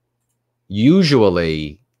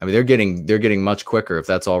 Usually, I mean, they're getting much quicker if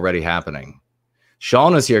that's already happening.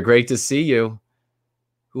 Sean is here. Great to see you.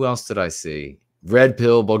 Who else did I see? Red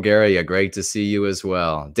Pill Bulgaria. Great to see you as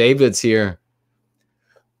well. David's here.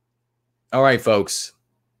 All right, folks.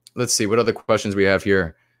 Let's see what other questions we have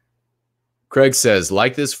here. Craig says,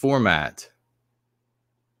 like this format.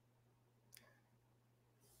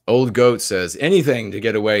 Old Goat says, anything to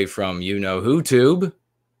get away from you-know-who tube.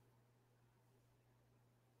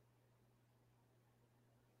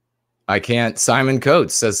 I can't. Simon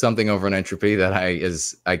Coates says something over on Entropy that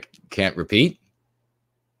I can't repeat.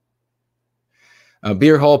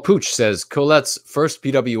 Beer Hall Pooch says, Colette's first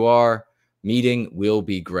PWR meeting will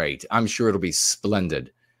be great. I'm sure it'll be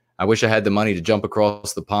splendid. I wish I had the money to jump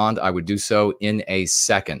across the pond. I would do so in a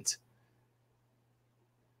second.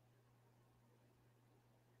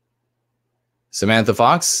 Samantha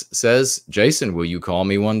Fox says, Jason, will you call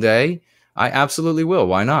me one day? I absolutely will.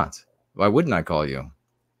 Why not? Why wouldn't I call you?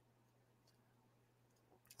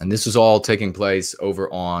 And this is all taking place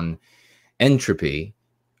over on Entropy.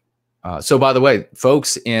 So by the way,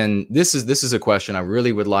 folks, this is a question I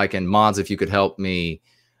really would like, and mods, if you could help me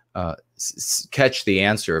catch the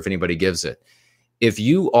answer if anybody gives it. If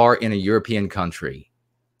you are in a European country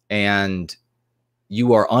and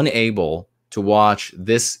you are unable to watch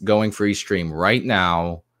this Going Free stream right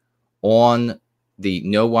now on the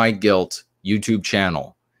No White Guilt YouTube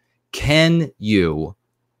channel,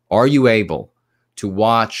 are you able to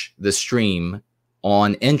watch the stream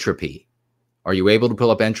on Entropy? Are you able to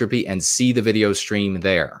pull up Entropy and see the video stream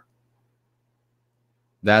there?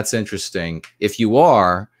 That's interesting. If you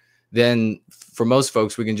are, then for most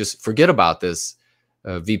folks, we can just forget about this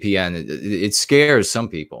VPN. It scares some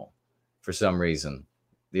people for some reason.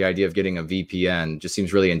 The idea of getting a VPN just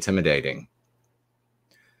seems really intimidating.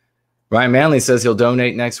 Ryan Manley says he'll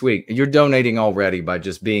donate next week. You're donating already by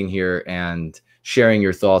just being here and sharing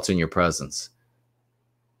your thoughts and your presence.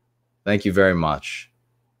 Thank you very much.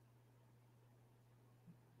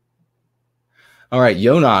 All right,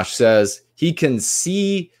 Yonash says he can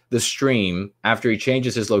see the stream after he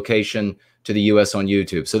changes his location to the US on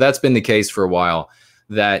YouTube. So that's been the case for a while,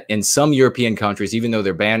 that in some European countries, even though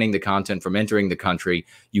they're banning the content from entering the country,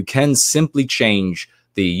 you can simply change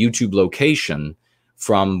the YouTube location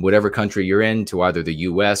from whatever country you're in to either the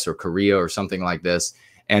US or Korea or something like this.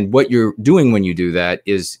 And what you're doing when you do that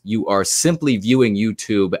is you are simply viewing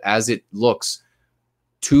YouTube as it looks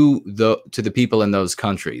to the people in those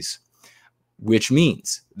countries, which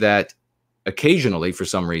means that occasionally, for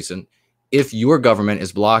some reason, if your government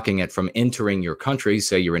is blocking it from entering your country,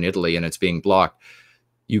 say you're in Italy and it's being blocked,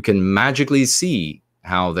 you can magically see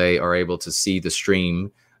how they are able to see the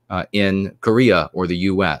stream in Korea or the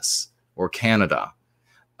US or Canada.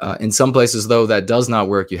 In some places, though, that does not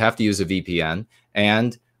work. You have to use a VPN.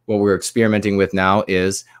 And what we're experimenting with now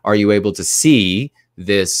is, are you able to see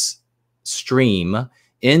this stream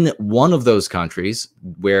in one of those countries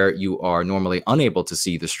where you are normally unable to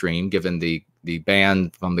see the stream, given the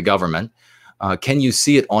ban from the government? Can you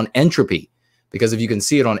see it on Entropy? Because if you can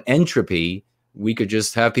see it on Entropy, we could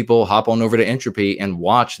just have people hop on over to Entropy and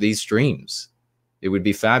watch these streams. It would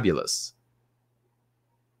be fabulous.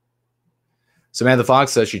 Samantha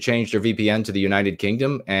Fox says she changed her VPN to the United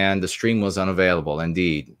Kingdom and the stream was unavailable.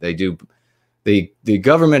 Indeed, they do. The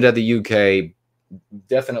government of the UK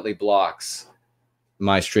definitely blocks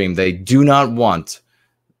my stream. They do not want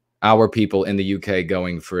our people in the UK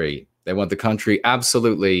going free. They want the country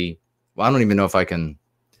absolutely, well, I don't even know if I can,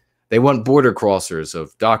 they want border crossers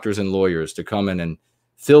of doctors and lawyers to come in and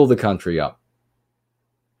fill the country up.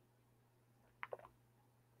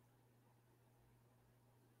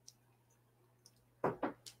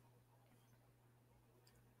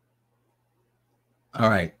 All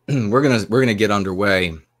right, we're gonna get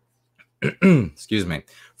underway. Excuse me.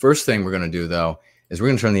 First thing we're gonna do, though, is we're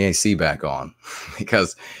gonna turn the AC back on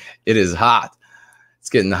because it is hot. It's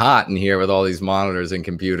getting hot in here with all these monitors and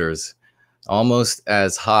computers. Almost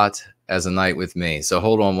as hot as a night with me. So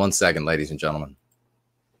hold on one second, ladies and gentlemen.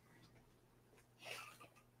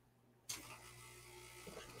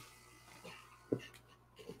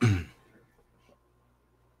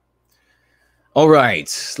 All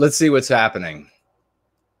right, let's see what's happening.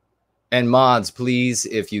 And mods, please,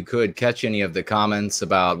 if you could catch any of the comments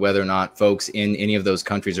about whether or not folks in any of those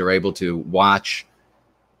countries are able to watch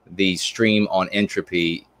the stream on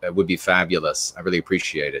Entropy, would be fabulous. I really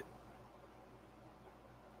appreciate it.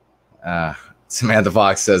 Samantha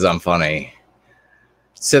Fox says I'm funny.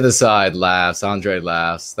 Sit aside laughs. Andre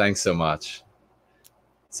laughs. Thanks so much.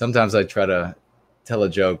 Sometimes I try to tell a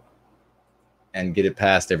joke and get it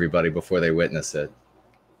past everybody before they witness it.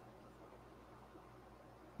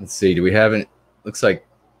 Let's see. Do we have it? Looks like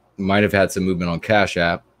might have had some movement on Cash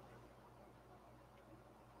App.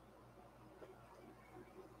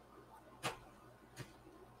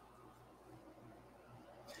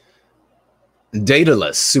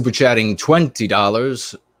 Dataless super chatting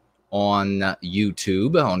 $20 on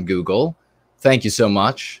YouTube, on Google. Thank you so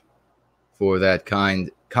much for that kind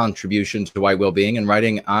contribution to White Wellbeing and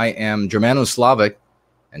writing, I am Germano-Slavic,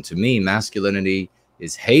 and to me, masculinity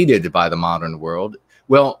is hated by the modern world.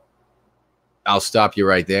 Well, I'll stop you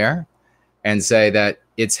right there and say that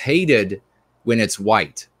it's hated when it's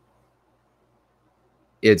white.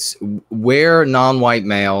 It's where non-white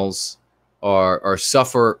males are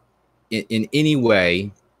suffer in any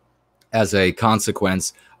way as a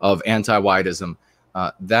consequence of anti-whiteism.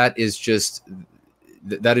 That is just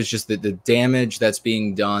the damage that's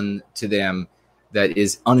being done to them that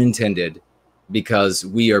is unintended, because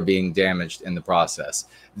we are being damaged in the process.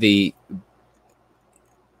 The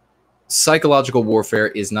psychological warfare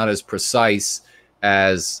is not as precise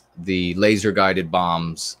as the laser guided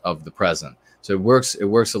bombs of the present. So it works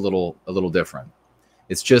a little different.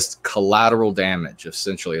 It's just collateral damage,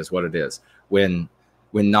 essentially, is what it is. When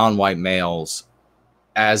non-white males,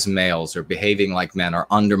 as males, are behaving like men, are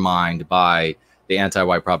undermined by the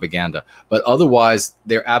anti-white propaganda. But otherwise,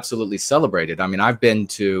 they're absolutely celebrated. I mean, I've been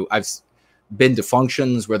to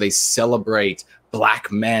functions where they celebrate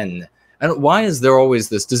black men. And why is there always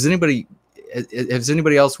this? Has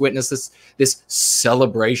anybody else witnessed this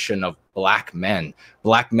celebration of black men,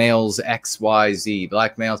 black males, XYZ,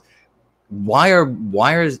 black males? Why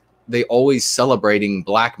are they always celebrating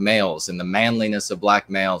black males and the manliness of black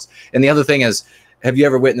males? And the other thing is, have you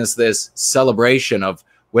ever witnessed this celebration of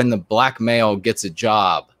when the black male gets a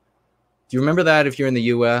job? Do you remember that if you're in the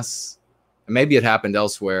US? And maybe it happened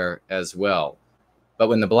elsewhere as well. But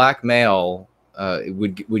when the black male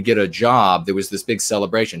would get a job, there was this big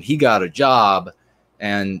celebration. He got a job,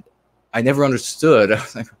 and I never understood. I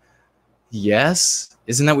was like, yes,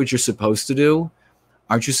 isn't that what you're supposed to do?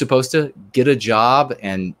 Aren't you supposed to get a job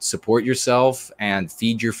and support yourself and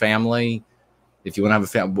feed your family if you want to have a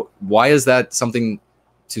family? Why is that something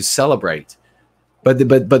to celebrate?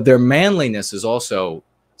 But their manliness is also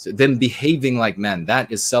them behaving like men.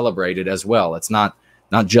 That is celebrated as well. It's not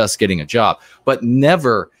just getting a job. But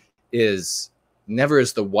never is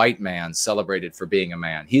the white man celebrated for being a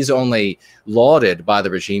man. He's only lauded by the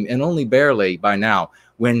regime, and only barely by now,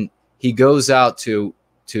 when he goes out to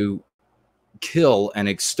kill and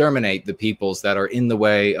exterminate the peoples that are in the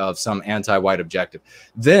way of some anti-white objective.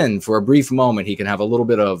 Then for a brief moment, he can have a little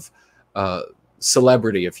bit of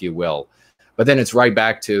celebrity, if you will. But then it's right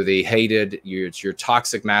back to the hated, it's your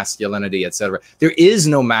toxic masculinity, etc. There is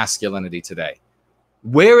no masculinity today.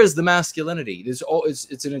 Where is the masculinity?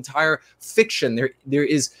 It's an entire fiction. There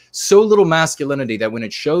is so little masculinity that when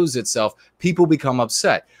it shows itself, people become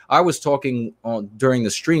upset. I was talking during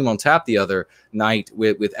the stream on Tap the other night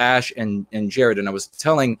with Ash and Jared, and I was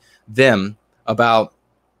telling them about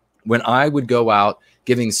when I would go out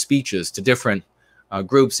giving speeches to different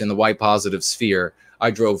groups in the white positive sphere. I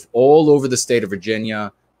drove all over the state of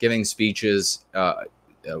Virginia giving speeches,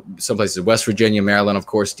 some places in West Virginia, Maryland, of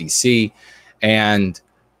course, DC. And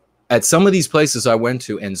at some of these places I went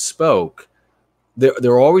to and spoke,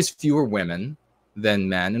 there are always fewer women than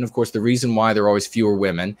men. And of course, the reason why there are always fewer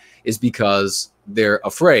women is because they're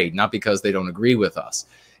afraid, not because they don't agree with us.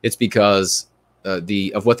 It's because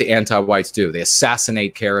of what the anti-whites do. They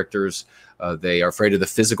assassinate characters. They are afraid of the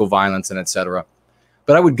physical violence and etc.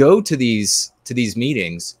 But I would go to these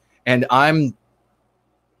meetings, and I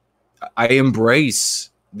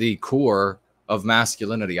embrace the core of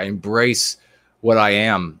masculinity. I embrace what I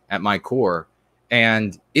am at my core.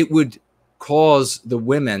 And it would cause the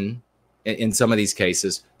women in some of these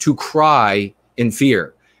cases to cry in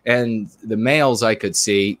fear. And the males I could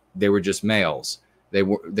see, they were just males.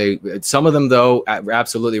 Some of them though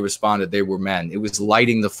absolutely responded. They were men. It was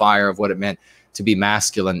lighting the fire of what it meant to be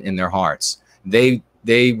masculine in their hearts. They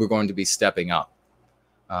were going to be stepping up.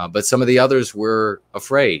 But some of the others were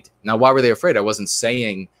afraid. Now, why were they afraid? I wasn't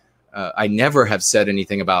saying, I never have said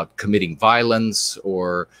anything about committing violence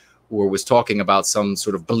or was talking about some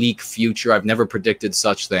sort of bleak future. I've never predicted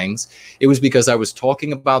such things. It was because I was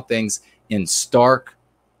talking about things in stark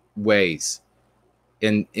ways,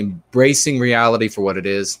 in embracing reality for what it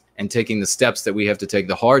is and taking the steps that we have to take,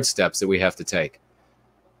 the hard steps that we have to take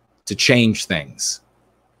to change things.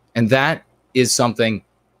 And that is something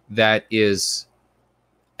that is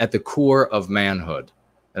at the core of manhood.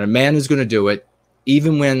 And a man is going to do it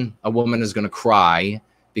even when a woman is going to cry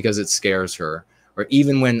because it scares her, or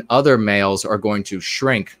even when other males are going to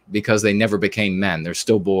shrink because they never became men. They're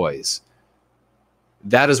still boys.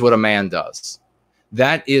 That is what a man does.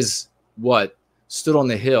 That is what stood on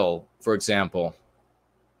the hill, for example,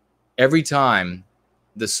 every time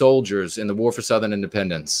the soldiers in the War for Southern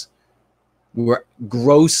Independence were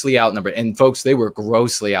grossly outnumbered. And folks, they were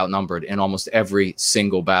grossly outnumbered in almost every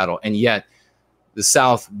single battle. And yet the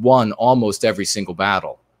South won almost every single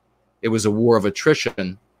battle. It was a war of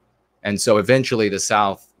attrition. And so eventually the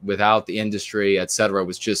South, without the industry, et cetera,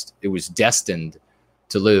 it was destined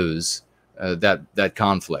to lose that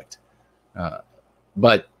conflict.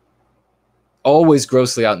 But always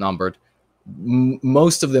grossly outnumbered,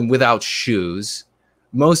 most of them without shoes,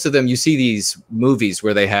 most of them, you see these movies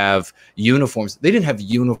where they have uniforms. They didn't have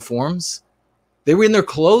uniforms. They were in their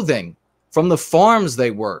clothing from the farms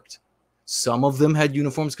they worked. Some of them had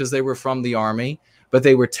uniforms because they were from the army, but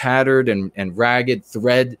they were tattered and ragged,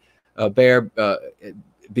 thread bare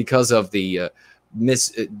because of the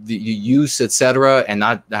use, etc., and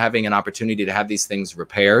not having an opportunity to have these things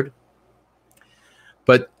repaired.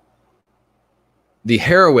 But the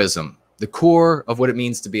heroism, the core of what it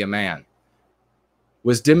means to be a man,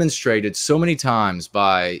 was demonstrated so many times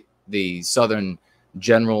by the Southern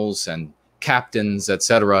generals and captains,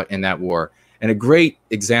 etc., in that war. And a great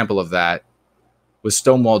example of that was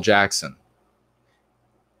Stonewall Jackson.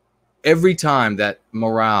 Every time that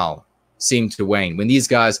morale seemed to wane, when these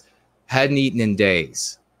guys hadn't eaten in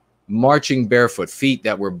days, marching barefoot, feet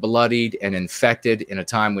that were bloodied and infected in a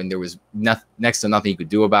time when there was next to nothing you could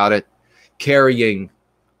do about it, carrying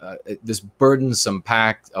this burdensome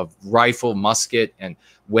pack of rifle, musket, and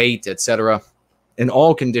weight, etc., in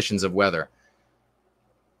all conditions of weather,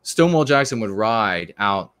 Stonewall Jackson would ride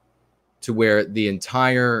out to where the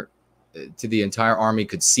entire army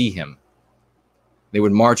could see him. They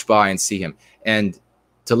would march by and see him, and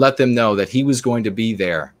to let them know that he was going to be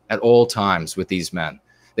there at all times with these men,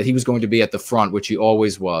 that he was going to be at the front, which he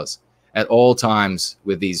always was, at all times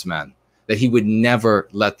with these men, that he would never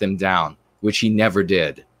let them down, which he never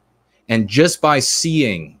did. And just by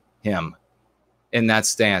seeing him in that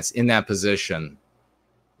stance, in that position,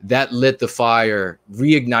 that lit the fire,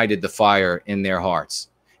 reignited the fire in their hearts.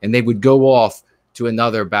 And they would go off to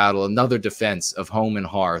another battle, another defense of home and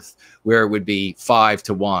hearth, where it would be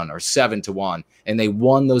 5-1 or 7-1. And they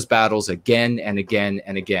won those battles again and again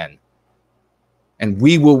and again. And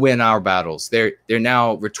we will win our battles. They're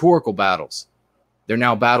now rhetorical battles. They're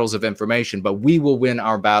now battles of information, but we will win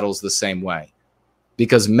our battles the same way,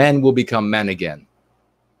 because men will become men again.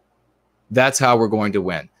 That's how we're going to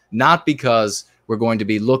win. Not because we're going to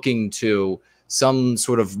be looking to some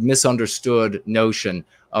sort of misunderstood notion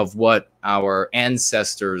of what our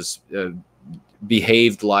ancestors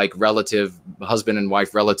behaved like, relative, husband and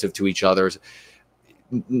wife relative to each other.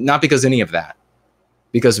 Not because any of that.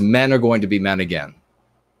 Because men are going to be men again.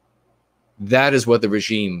 That is what the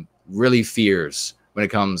regime really fears when it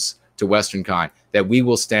comes to Western kind, that we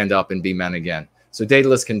will stand up and be men again. So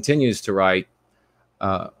Daedalus continues to write,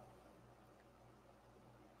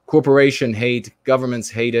 corporation hate, governments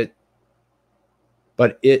hate it,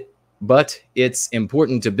 but it's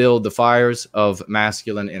important to build the fires of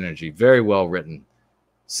masculine energy. Very well written.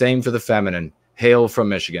 Same for the feminine. Hail from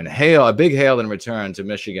Michigan. Hail, a big hail in return to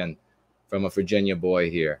Michigan from a Virginia boy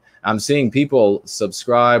here. I'm seeing people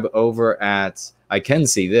subscribe over at, I can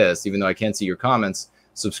see this, even though I can't see your comments,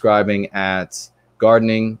 subscribing at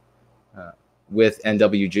Gardening with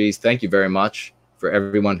NWGs. Thank you very much for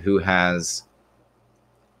everyone who has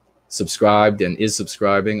subscribed and is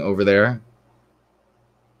subscribing over there.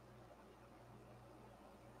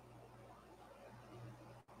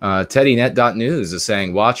 TeddyNet.news is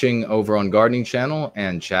saying, watching over on Gardening Channel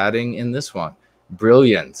and chatting in this one.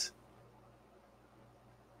 Brilliant.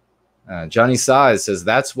 Johnny Size says,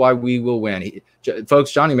 that's why we will win.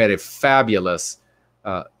 Folks, Johnny made a fabulous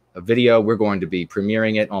video. We're going to be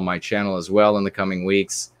premiering it on my channel as well in the coming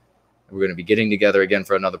weeks. We're going to be getting together again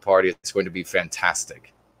for another party. It's going to be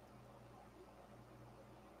fantastic.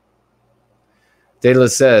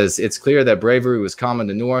 Daedalus says, it's clear that bravery was common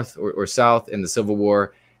to North or South in the Civil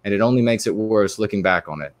War, and it only makes it worse looking back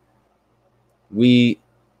on it. We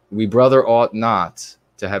brother ought not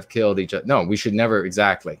to have killed each other. No, we should never,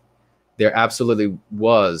 exactly. There absolutely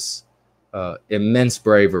was immense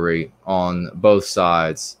bravery on both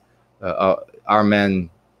sides. Our men,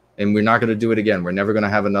 and we're not going to do it again. We're never going to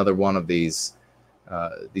have another one of these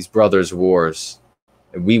brothers' wars.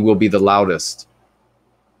 We will be the loudest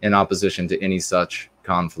in opposition to any such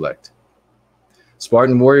conflict.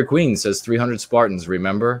 Spartan Warrior Queen says 300 Spartans,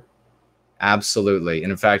 remember? Absolutely.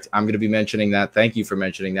 And in fact, I'm going to be mentioning that. Thank you for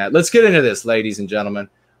mentioning that. Let's get into this, ladies and gentlemen.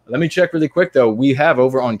 Let me check really quick, though. We have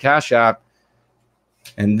over on Cash App,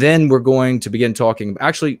 and then we're going to begin talking.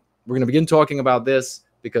 Actually, we're going to begin talking about this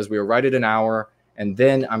because we are right at an hour, and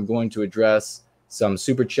then I'm going to address some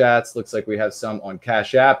super chats. Looks like we have some on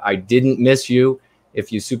Cash App. I didn't miss you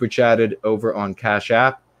if you super chatted over on Cash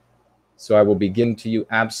App, so I will be getting to you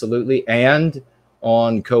absolutely. And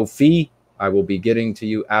on Ko-fi, I will be getting to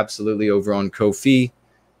you absolutely over on Ko-fi.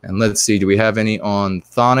 And let's see, do we have any on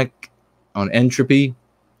Thonic, on Entropy?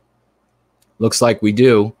 Looks like we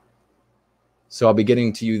do. So I'll be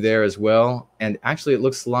getting to you there as well. And actually, it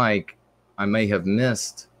looks like I may have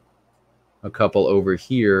missed a couple over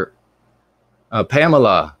here.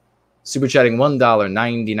 Pamela, Super chatting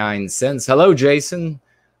 $1.99. Hello, Jason.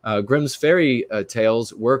 Grimm's Fairy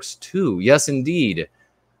Tales works too. Yes, indeed.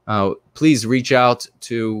 Please reach out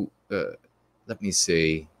to, let me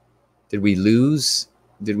see. Did we lose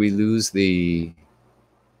the,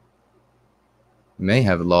 may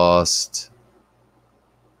have lost.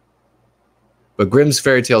 But Grimm's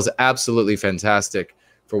Fairy Tales, absolutely fantastic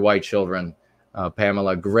for white children.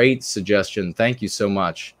 Pamela, great suggestion. Thank you so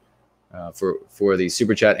much for the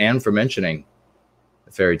super chat and for mentioning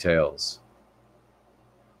the fairy tales.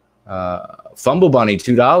 Fumble Bunny,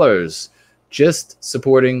 $2, just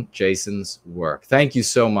supporting Jason's work. Thank you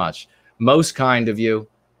so much. Most kind of you.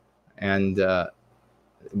 And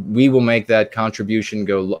we will make that contribution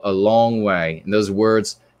go a long way. And those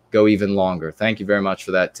words go even longer. Thank you very much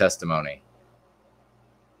for that testimony.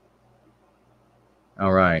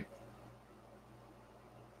 All right.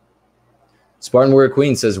 Spartan Warrior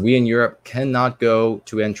Queen says, we in Europe cannot go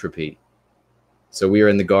to entropy. So we are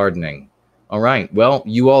in the gardening. All right. Well,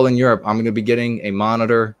 you all in Europe, I'm going to be getting a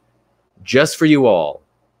monitor just for you all.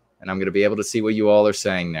 And I'm going to be able to see what you all are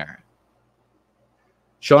saying there.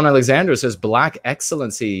 Sean Alexander says, Black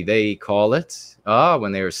Excellency, they call it. Ah,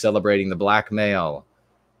 when they are celebrating the black male.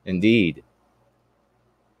 Indeed.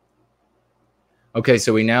 Okay,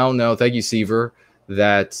 so we now know, thank you, Seaver,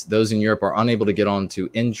 that those in Europe are unable to get on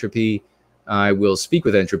to entropy. I will speak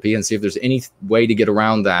with entropy and see if there's any way to get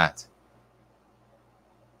around that.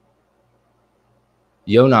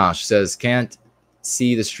 Yonash says, can't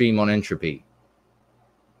see the stream on entropy.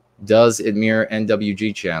 Does it mirror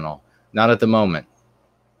NWG channel? Not at the moment.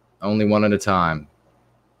 Only one at a time.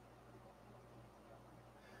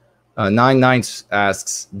 99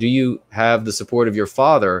 asks, do you have the support of your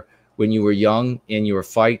father when you were young in your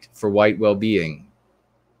fight for white well-being?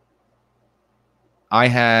 I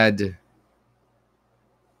had,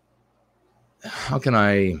 how can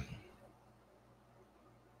I,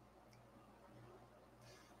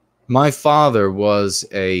 my father was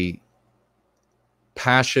a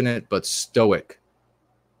passionate but stoic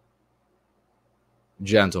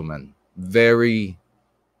gentleman, very,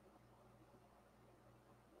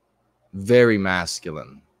 very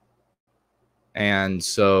masculine. And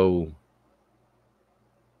so,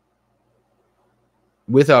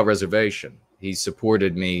 without reservation, he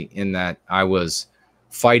supported me in that I was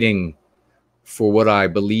fighting for what I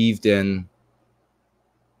believed in.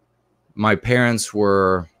 My parents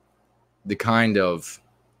were the kind of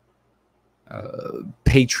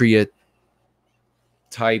patriot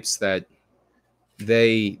types that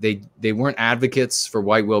they weren't advocates for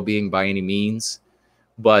white well-being by any means,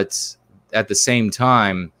 but at the same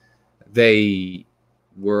time, they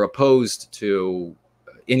were opposed to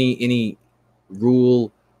any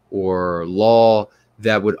rule or law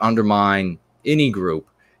that would undermine any group.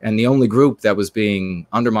 And the only group that was being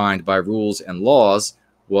undermined by rules and laws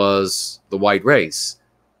was the white race.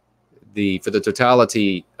 For the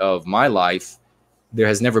totality of my life, there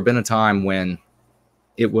has never been a time when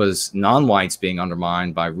it was non-whites being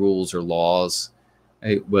undermined by rules or laws.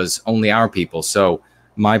 It was only our people. So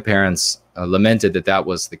my parents lamented that that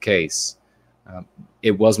was the case.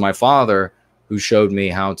 It was my father who showed me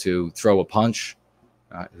how to throw a punch,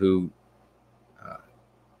 and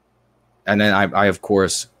then I of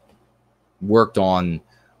course worked on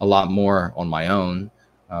a lot more on my own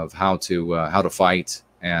of how to fight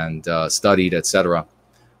and studied, etc.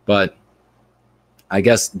 But I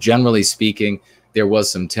guess generally speaking, there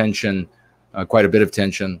was some tension, quite a bit of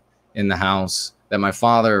tension in the house that my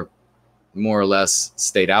father more or less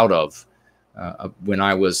stayed out of when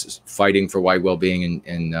I was fighting for white well-being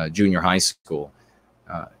in junior high school.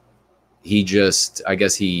 He just, I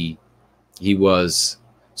guess he was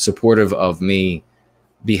supportive of me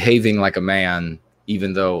behaving like a man,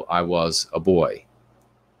 even though I was a boy.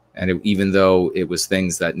 And even though it was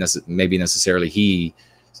things that maybe necessarily he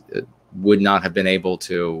would not have been able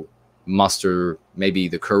to muster maybe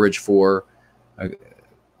the courage for,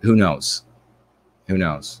 who knows? Who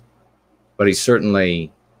knows? But he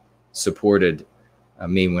certainly supported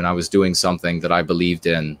me when I was doing something that I believed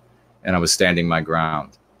in and I was standing my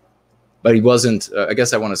ground. But he wasn't, I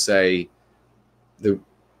guess I want to say,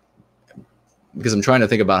 because I'm trying to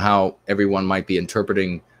think about how everyone might be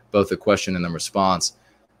interpreting both the question and the response.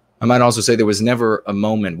 I might also say there was never a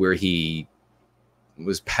moment where he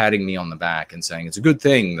was patting me on the back and saying, it's a good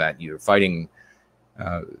thing that you're fighting.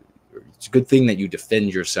 It's a good thing that you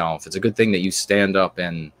defend yourself. It's a good thing that you stand up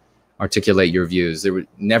and articulate your views.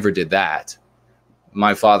 Never did that.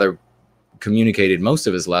 My father communicated most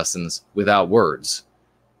of his lessons without words.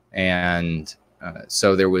 And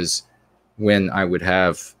so there was, when I would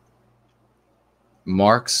have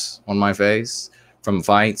marks on my face from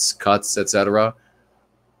fights, cuts, etc.,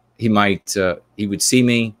 he would see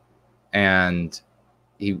me, and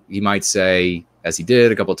he might say, as he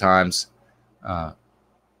did a couple of times,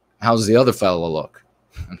 how's the other fellow look?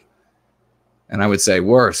 And I would say,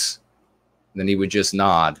 worse. Then he would just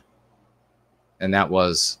nod. And that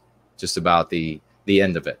was just about the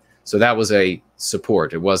end of it. So that was a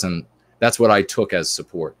support. It wasn't, that's what I took as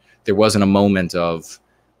support. There wasn't a moment of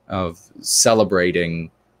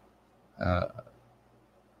celebrating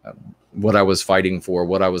what I was fighting for,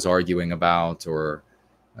 what I was arguing about, or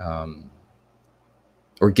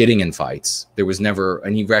getting in fights. There was never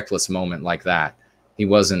any reckless moment like that. He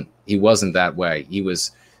wasn't that way. He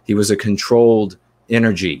was a controlled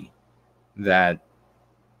energy that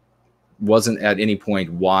wasn't at any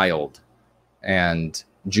point wild and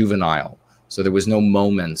juvenile. So there was no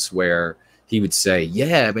moments where he would say,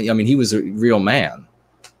 yeah, but I mean, he was a real man.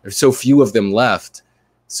 There's so few of them left.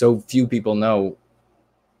 So few people know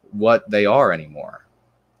what they are anymore.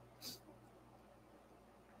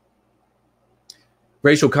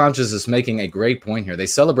 Racial consciousness is making a great point here. They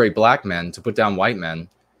celebrate black men to put down white men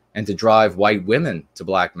and to drive white women to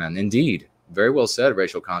black men. Indeed. Very well said,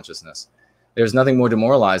 racial consciousness. There's nothing more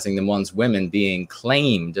demoralizing than one's women being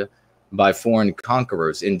claimed by foreign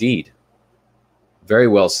conquerors. Indeed. Very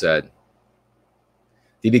well said.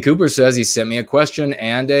 DB Cooper says he sent me a question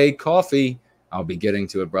and a coffee. I'll be getting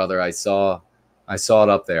to it, brother. I saw it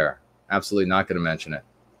up there. Absolutely not going to mention it.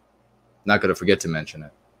 Not going to forget to mention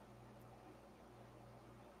it.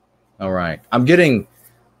 All right. I'm getting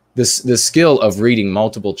the skill of reading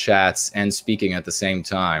multiple chats and speaking at the same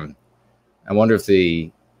time. I wonder if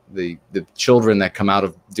the children that come out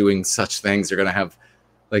of doing such things are going to have,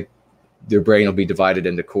 like, their brain will be divided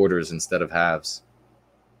into quarters instead of halves.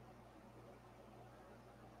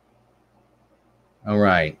 All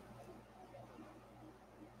right.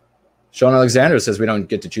 Sean Alexander says we don't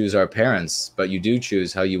get to choose our parents, but you do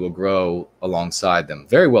choose how you will grow alongside them.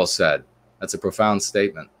 Very well said. That's a profound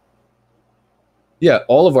statement. Yeah,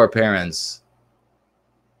 all of our parents.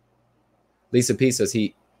 Lisa P says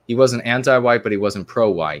he wasn't anti-white, but he wasn't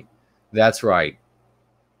pro-white. That's right.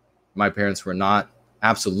 My parents were not,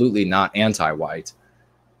 absolutely not anti-white.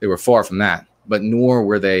 They were far from that, but nor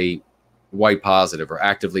were they white positive or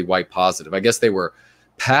actively white positive. I guess they were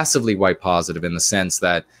passively white positive in the sense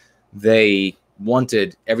that they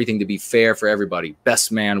wanted everything to be fair for everybody.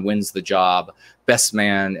 Best man wins the job, best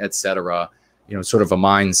man, etc. You know, sort of a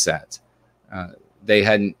mindset.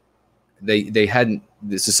 The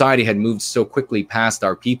society had moved so quickly past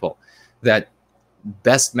our people that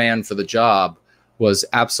best man for the job was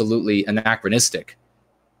absolutely anachronistic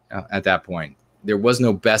at that point. There was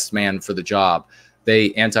no best man for the job.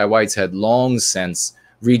 Anti-whites had long since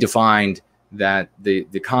redefined that the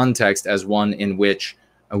context as one in which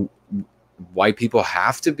white people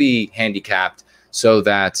have to be handicapped so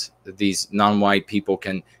that these non-white people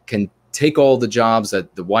can take all the jobs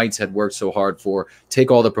that the whites had worked so hard for,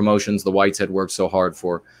 take all the promotions the whites had worked so hard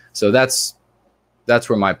for. So that's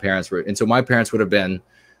where my parents were. And so my parents would have been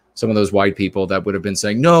some of those white people that would have been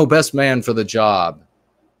saying, no, best man for the job,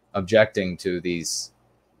 objecting to these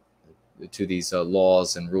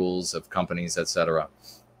laws and rules of companies, etc.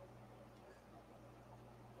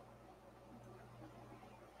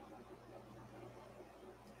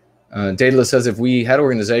 Daedalus says, if we had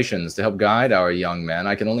organizations to help guide our young men,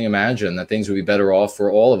 I can only imagine that things would be better off for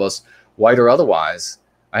all of us, white or otherwise.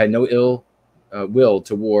 I had no ill will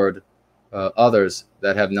toward others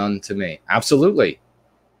that have none to me. Absolutely.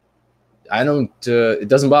 I don't, it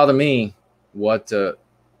doesn't bother me what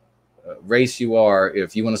race you are.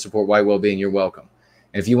 If you want to support white well-being, you're welcome.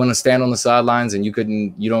 If you want to stand on the sidelines and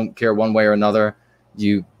you don't care one way or another,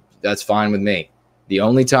 that's fine with me. The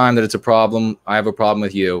only time that it's a problem, I have a problem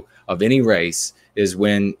with you of any race, is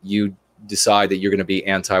when you decide that you're going to be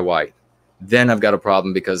anti-white. Then I've got a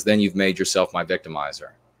problem, because then you've made yourself my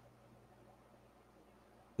victimizer.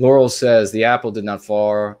 Laurel says the apple did not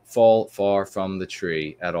fall far from the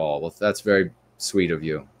tree at all. Well, that's very sweet of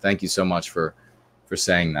you. Thank you so much for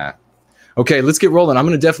saying that. Okay, let's get rolling. I'm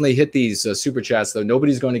going to definitely hit these super chats, though.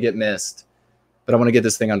 Nobody's going to get missed, but I want to get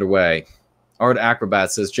this thing underway. Art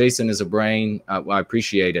Acrobat says, Jason is a brain. Well, I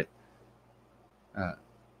appreciate it.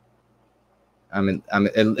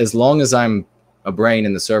 As long as I'm a brain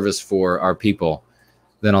in the service for our people,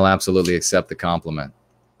 then I'll absolutely accept the compliment.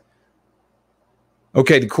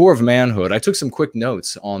 Okay, the core of manhood. I took some quick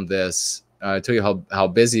notes on this. I tell you how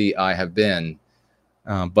busy I have been,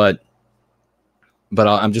 but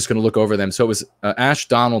I'm just going to look over them. So it was Ash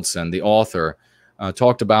Donaldson, the author,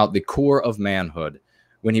 talked about the core of manhood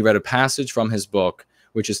when he read a passage from his book,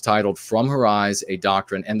 which is titled From Her Eyes, A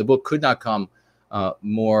Doctrine. And the book could not come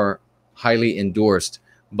more highly endorsed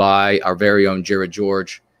by our very own Jared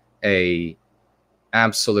George, a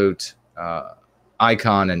absolute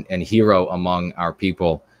icon and hero among our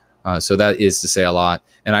people. So that is to say a lot.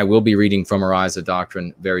 And I will be reading From Arise the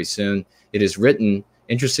Doctrine very soon. It is written,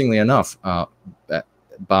 interestingly enough,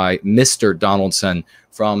 by Mr. Donaldson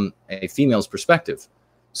from a female's perspective.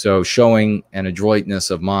 So showing an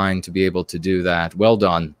adroitness of mind to be able to do that. Well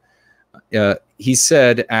done. He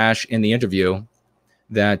said, Ash, in the interview,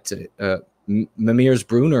 that Mamirs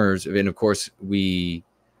Brunner's, and of course we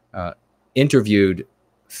interviewed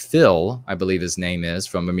Phil, I believe his name is,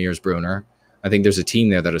 from Mamirs Brunner. I think there's a team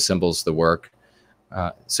there that assembles the work.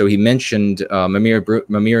 So he mentioned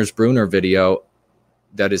Mamirs Brunner video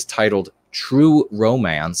that is titled True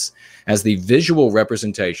Romance as the visual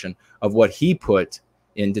representation of what he put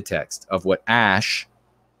into text, of what Ash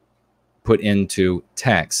put into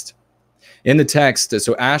text. In the text,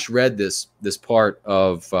 so Ash read this part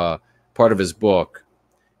of his book,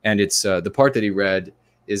 and it's the part that he read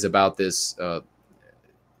is about this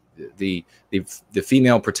the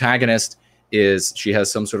female protagonist is, she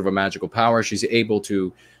has some sort of a magical power. She's able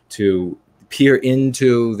to peer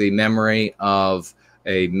into the memory of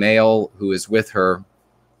a male who is with her,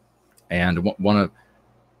 and one of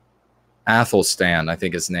Athelstan, I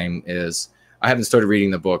think his name is. I haven't started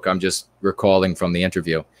reading the book. I'm just recalling from the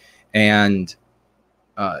interview, and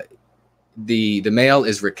the male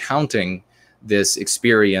is recounting this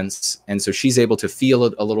experience, and so she's able to feel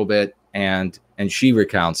it a little bit, and she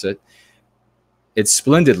recounts it. It's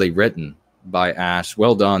splendidly written by Ash.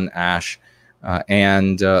 Well done, Ash.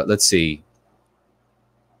 Let's see.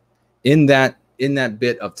 In that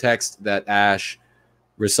bit of text that Ash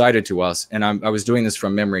recited to us, and I was doing this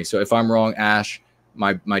from memory, so if I'm wrong, Ash,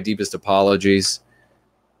 my deepest apologies.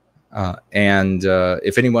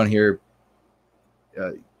 If anyone here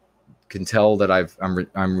can tell that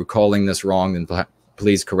I'm recalling this wrong, then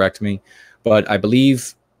please correct me. But I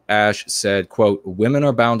believe Ash said, quote, "Women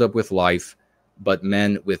are bound up with life, but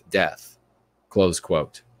men with death," close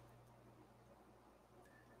quote.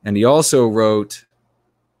 And he also wrote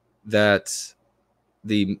that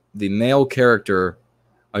the male character,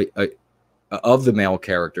 of the male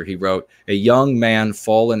character, he wrote, "A young man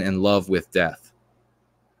fallen in love with death."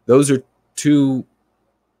 Those are two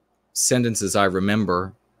sentences I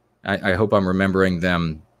remember. I hope I'm remembering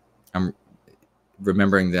them. I'm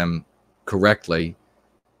remembering them correctly.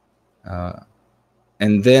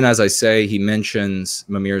 And then, as I say, he mentions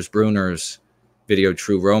Mamirs Brunner's video,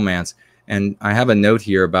 True Romance. And I have a note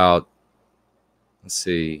here about, let's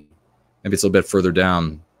see, maybe it's a little bit further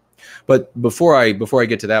down. But before I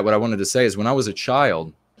get to that, what I wanted to say is, when I was a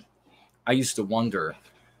child, I used to wonder,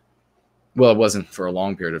 well, it wasn't for a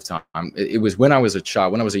long period of time. It was when I was a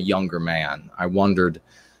child, when I was a younger man, I wondered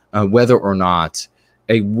whether or not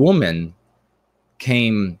a woman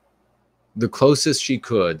came the closest she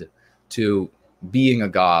could to being a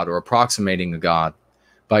god or approximating a god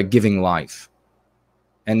by giving life.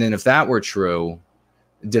 And then if that were true,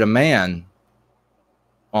 did a man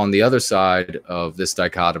on the other side of this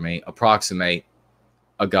dichotomy approximate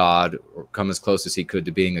a god or come as close as he could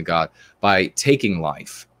to being a god by taking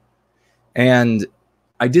life? And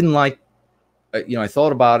I didn't like, I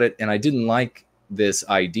thought about it, and I didn't like this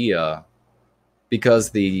idea because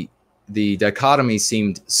the dichotomy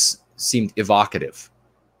seemed evocative.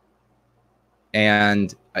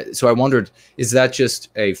 And so I wondered, is that just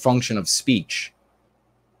a function of speech?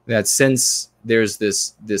 That since there's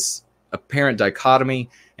this apparent dichotomy,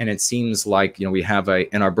 and it seems like, we have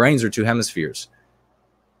and our brains are two hemispheres.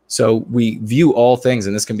 So we view all things,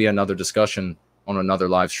 and this can be another discussion on another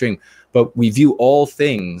live stream, but we view all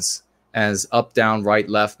things as up, down, right,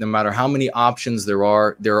 left. No matter how many options there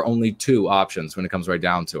are only two options when it comes right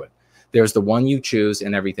down to it. There's the one you choose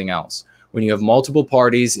and everything else. When you have multiple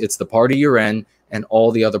parties, it's the party you're in and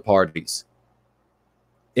all the other parties.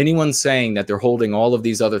 Anyone saying that they're holding all of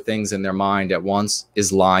these other things in their mind at once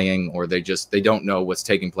is lying, or they don't know what's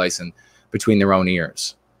taking place between their own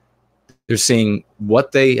ears. They're seeing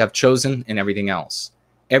what they have chosen and everything else.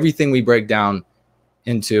 Everything we break down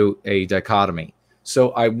into a dichotomy.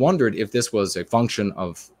 So I wondered if this was a function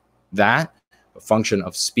of that, a function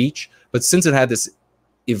of speech. But since it had this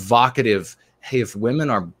evocative, hey, if women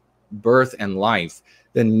are birth and life,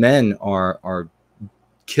 then men are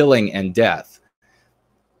killing and death.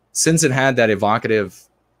 Since it had that evocative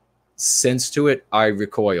sense to it, I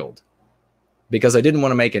recoiled, because I didn't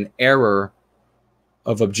want to make an error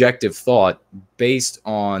of objective thought based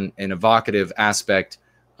on an evocative aspect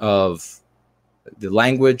of the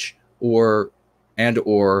language or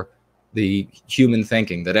the human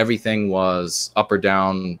thinking, that everything was up or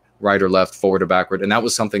down, right or left, forward or backward. And that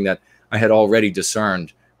was something that I had already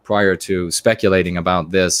discerned prior to speculating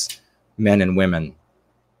about this, men and women.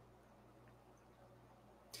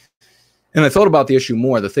 And I thought about the issue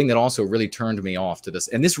more. The thing that also really turned me off to this,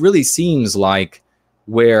 and this really seems like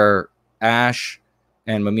where Ash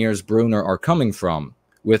and Mimir's Brunner are coming from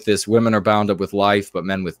with this: women are bound up with life, but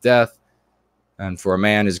men with death. And for a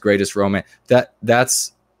man, his greatest romance.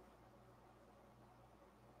 That's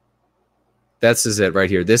is it right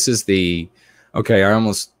here. This is the, okay, I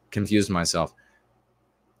almost confused myself.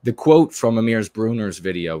 The quote from Mimir's Brunner's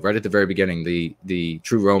video right at the very beginning, the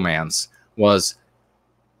true romance, was,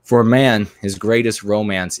 for a man, his greatest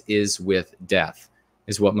romance is with death,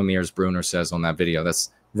 is what Mimir's Brunner says on that video. That's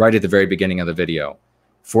right at the very beginning of the video.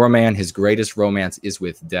 For a man, his greatest romance is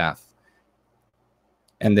with death.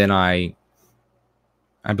 And then I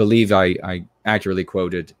believe I accurately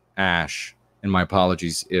quoted Ash, and my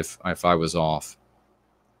apologies if I was off.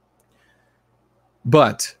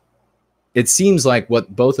 But it seems like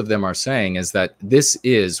what both of them are saying is that this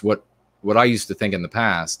is what I used to think in the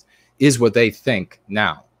past is what they think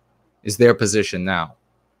now, is their position now.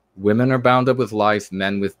 Women are bound up with life,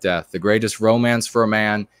 men with death. The greatest romance for a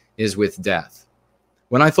man is with death.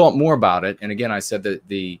 When I thought more about it, and again, I said that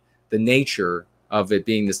the nature of it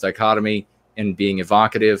being this dichotomy and being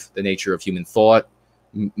evocative, the nature of human thought,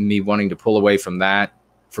 me wanting to pull away from that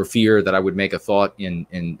for fear that I would make a thought in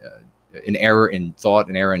error in thought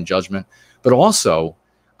and error in judgment. But also,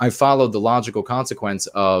 I followed the logical consequence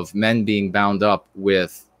of men being bound up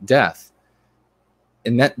with death.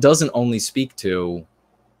 And that doesn't only speak to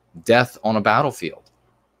death on a battlefield.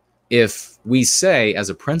 If we say as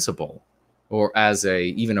a principle, or as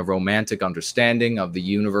even a romantic understanding of the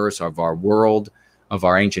universe, of our world, of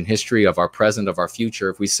our ancient history, of our present, of our future,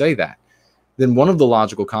 if we say that, then one of the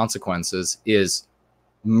logical consequences is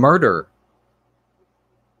murder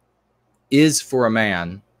is for a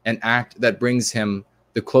man an act that brings him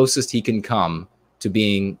the closest he can come to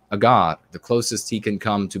being a god, the closest he can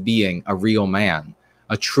come to being a real man,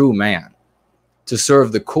 a true man. To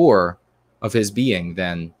serve the core of his being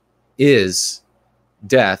then is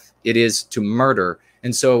death. It is to murder.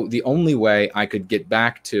 And so the only way I could get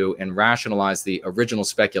back to and rationalize the original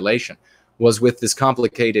speculation was with this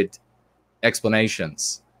complicated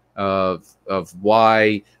explanations of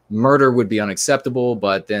why murder would be unacceptable,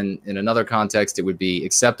 but then in another context it would be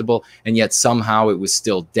acceptable, and yet somehow it was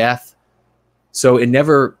still death. So it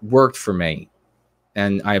never worked for me,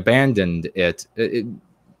 and I abandoned it.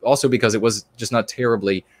 Also because it was just not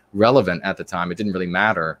terribly relevant at the time. It didn't really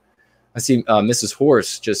matter. I see Mrs.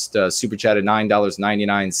 Horse just super chatted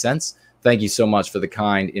 $9.99. Thank you so much for the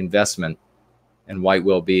kind investment in White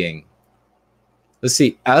Wellbeing. Let's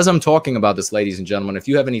see. As I'm talking about this, ladies and gentlemen, if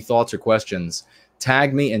you have any thoughts or questions,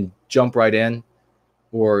 tag me and jump right in,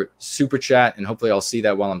 or super chat, and hopefully I'll see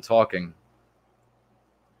that while I'm talking.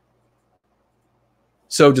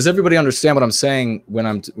 So does everybody understand what I'm saying when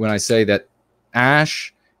I say that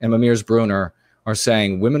Ash and Mimir's Brunner are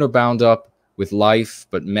saying women are bound up with life,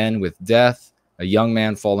 but men with death, a young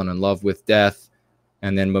man fallen in love with death,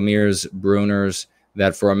 and then Mimir's Brunner's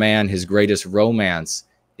that for a man, his greatest romance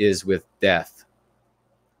is with death,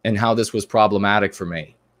 and how this was problematic for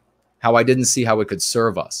me, how I didn't see how it could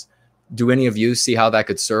serve us. Do any of you see how that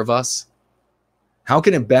could serve us? How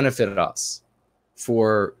can it benefit us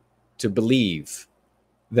to believe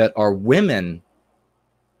that our women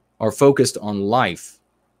are focused on life,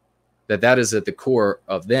 that is at the core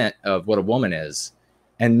of what a woman is,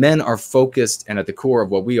 and men are focused and at the core of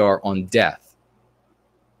what we are on death?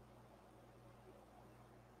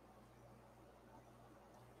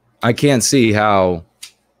 I can't see how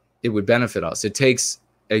it would benefit us. It takes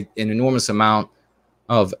an enormous amount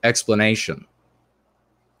of explanation,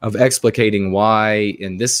 of explicating why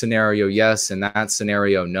in this scenario yes, in that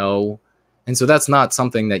scenario no. And so that's not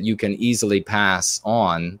something that you can easily pass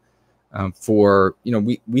on.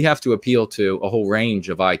 We have to appeal to a whole range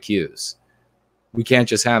of IQs. We can't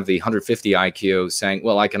just have the 150 IQ saying,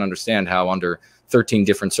 well, I can understand how under 13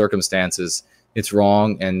 different circumstances it's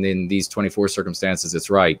wrong, and in these 24 circumstances it's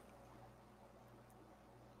right.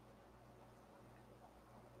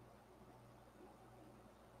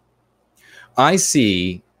 I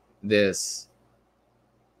see this.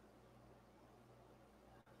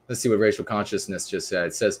 Let's see what racial consciousness just said.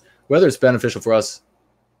 It says, whether it's beneficial for us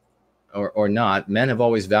or not, men have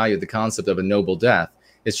always valued the concept of a noble death.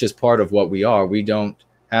 It's just part of what we are. We don't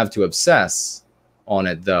have to obsess on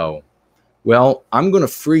it, though. Well, I'm going to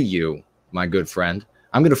free you, my good friend.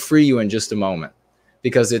 I'm going to free you in just a moment,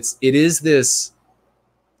 because it is this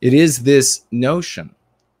notion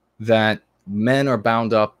that men are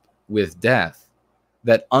bound up with death,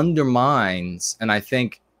 that undermines, and I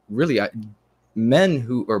think really men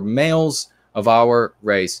who are males of our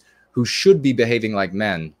race who should be behaving like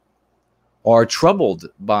men are troubled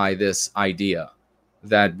by this idea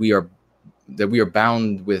that we are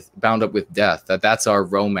bound up with death, that's our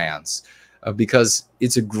romance, because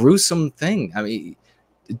it's a gruesome thing. I mean,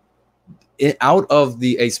 out of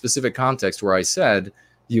a specific context where I said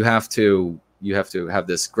you have to have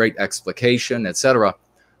this great explication, etc.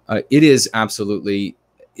 It is absolutely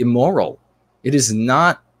immoral. It is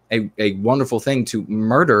not a wonderful thing to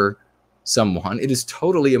murder someone. It is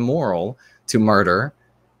totally immoral to murder,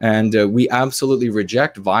 and we absolutely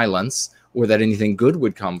reject violence, or that anything good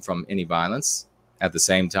would come from any violence. At the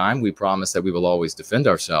same time, we promise that we will always defend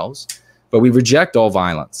ourselves, but we reject all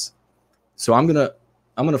violence. So I'm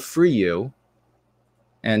gonna free you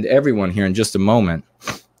and everyone here in just a moment.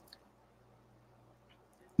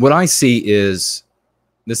 What I see is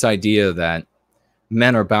this idea that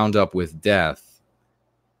men are bound up with death.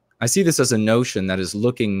 I see this as a notion that is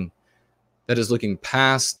looking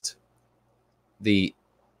past the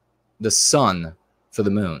sun for the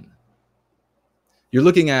moon. You're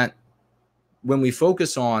looking at, when we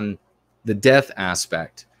focus on the death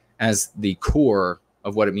aspect as the core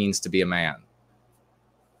of what it means to be a man,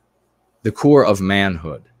 the core of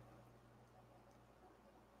manhood,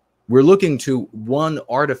 we're looking to one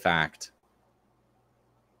artifact,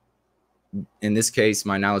 in this case,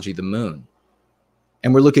 my analogy, the moon,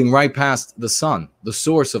 and we're looking right past the sun, the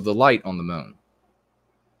source of the light on the moon.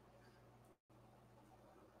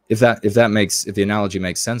 If the analogy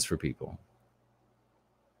makes sense for people.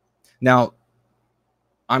 Now,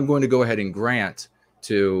 I'm going to go ahead and grant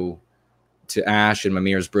to Ash and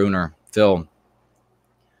Mamirs Bruner, Phil,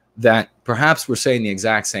 that perhaps we're saying the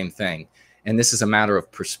exact same thing, and this is a matter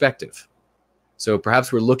of perspective. So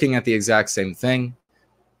perhaps we're looking at the exact same thing.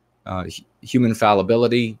 Human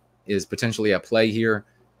fallibility is potentially at play here.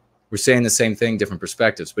 We're saying the same thing, different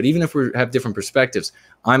perspectives. But even if we have different perspectives,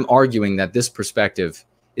 I'm arguing that this perspective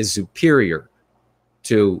is superior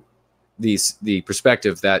to the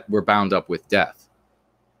perspective that we're bound up with death.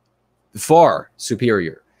 Far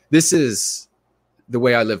superior. This is the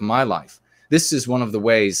way I live my life. This is one of the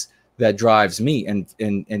ways that drives me and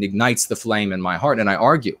ignites the flame in my heart. And I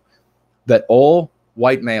argue that all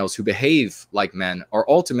white males who behave like men are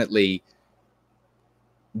ultimately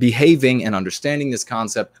behaving and understanding this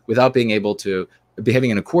concept without being able to,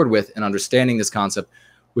 behaving in accord with and understanding this concept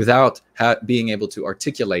without being able to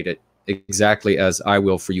articulate it exactly as I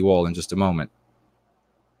will for you all in just a moment.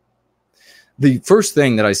 The first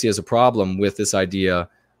thing that I see as a problem with this idea,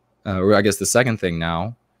 or I guess the second thing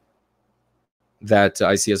now, that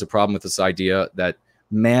I see as a problem with this idea that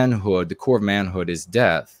manhood, the core of manhood, is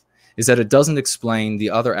death, is that it doesn't explain the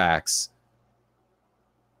other acts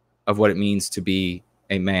of what it means to be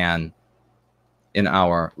a man in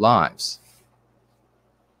our lives,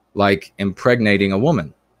 like impregnating a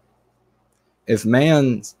woman. If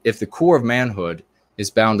the core of manhood is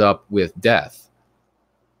bound up with death,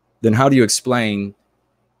 then how do you explain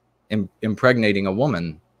impregnating a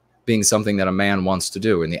woman being something that a man wants to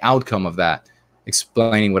do, and the outcome of that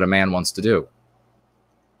explaining what a man wants to do?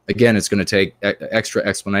 Again, it's going to take extra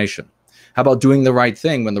explanation. How about doing the right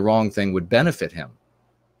thing when the wrong thing would benefit him?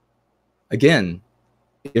 Again,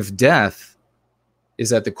 if death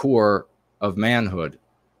is at the core of manhood,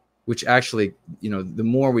 which actually, the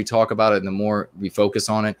more we talk about it and the more we focus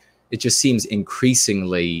on it, it just seems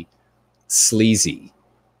increasingly sleazy,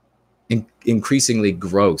 increasingly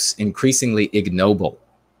gross, increasingly ignoble.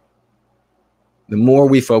 The more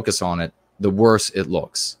we focus on it, the worse it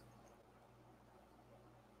looks.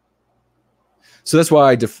 So that's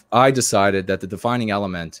why I decided that the defining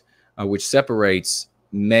element which separates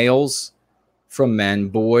males from men,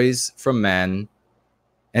 boys from men,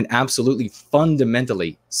 and absolutely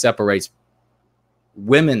fundamentally separates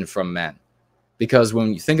women from men. Because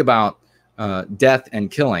when you think about death and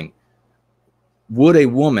killing, would a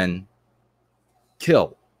woman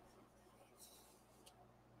kill?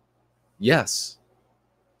 Yes.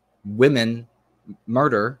 Women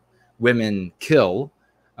murder, women kill.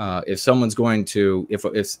 If someone's going to, if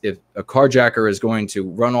a carjacker is going to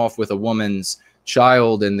run off with a woman's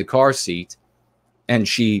child in the car seat and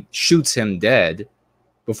she shoots him dead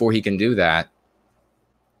before he can do that,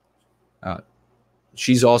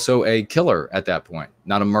 she's also a killer at that point,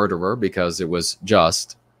 not a murderer, because it was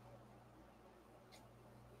just.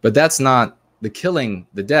 But that's not the killing,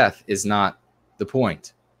 the death is not the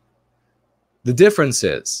point. The difference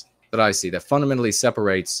is that I see that fundamentally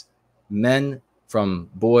separates men from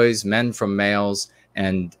boys, men from males,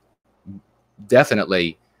 and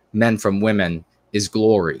definitely men from women is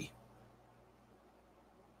glory.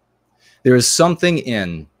 There is something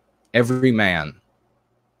in every man.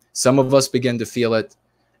 Some of us begin to feel it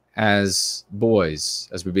as boys,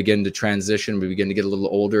 as we begin to transition, we begin to get a little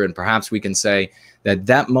older, and perhaps we can say that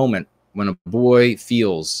that moment when a boy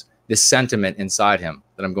feels this sentiment inside him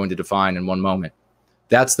that I'm going to define in one moment,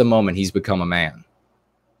 that's the moment he's become a man.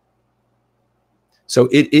 So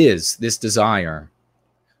it is this desire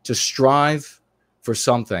to strive for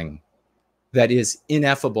something that is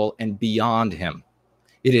ineffable and beyond him.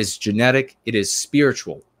 It is genetic, it is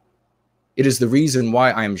spiritual. It is the reason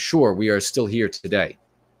why I am sure we are still here today,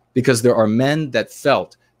 because there are men that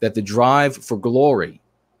felt that the drive for glory,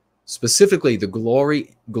 specifically the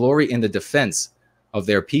glory in the defense of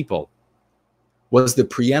their people, was the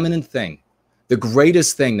preeminent thing, the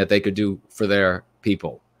greatest thing that they could do for their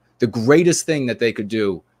people, the greatest thing that they could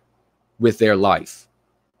do with their life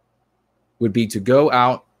would be to go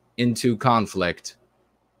out into conflict,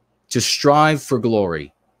 to strive for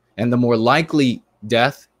glory. And the more likely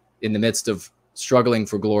death in the midst of struggling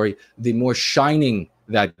for glory, the more shining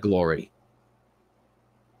that glory.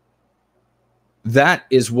 That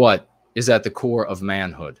is what is at the core of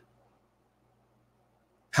manhood.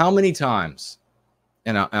 How many times,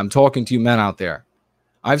 and I'm talking to you men out there,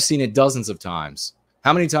 I've seen it dozens of times.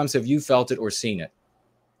 How many times have you felt it or seen it?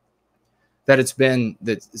 That it's been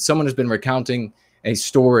that someone has been recounting a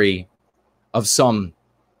story of some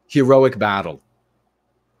heroic battle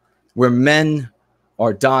where men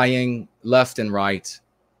are dying left and right,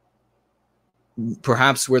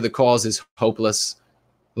 perhaps where the cause is hopeless,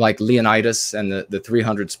 like Leonidas and the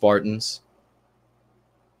 300 Spartans,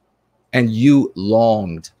 and you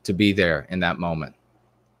longed to be there in that moment.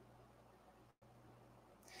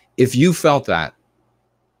 If you felt that,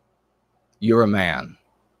 you're a man.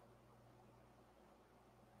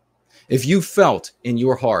 If you felt in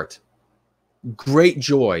your heart great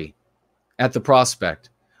joy at the prospect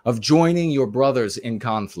of joining your brothers in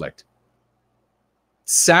conflict,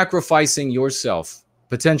 sacrificing yourself,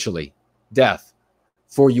 potentially death,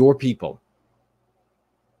 for your people,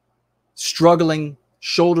 struggling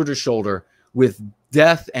shoulder to shoulder with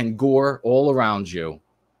death and gore all around you,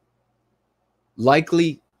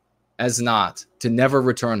 likely as not to never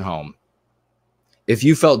return home, if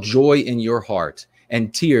you felt joy in your heart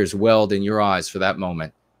and tears welled in your eyes for that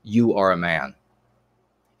moment, you are a man.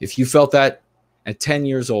 If you felt that at 10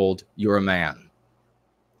 years old, you're a man.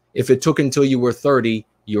 If it took until you were 30,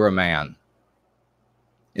 you're a man.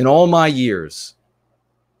 In all my years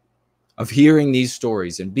of hearing these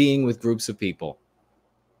stories and being with groups of people,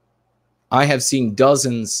 I have seen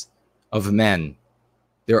dozens of men,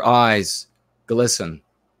 their eyes glisten,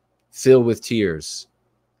 fill with tears,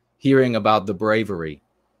 hearing about the bravery,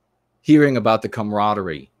 hearing about the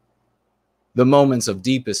camaraderie, the moments of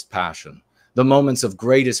deepest passion, the moments of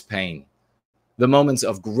greatest pain, the moments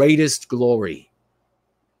of greatest glory.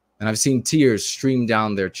 And I've seen tears stream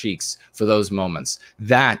down their cheeks for those moments.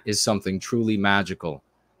 That is something truly magical.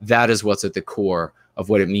 That is what's at the core of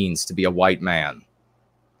what it means to be a white man.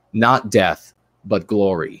 Not death, but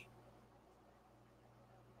glory.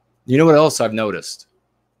 You know what else I've noticed?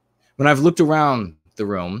 When I've looked around the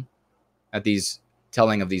room at these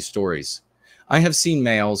telling of these stories, I have seen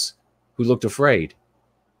males who looked afraid.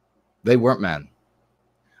 They weren't men.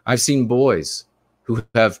 I've seen boys who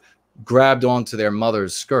have grabbed onto their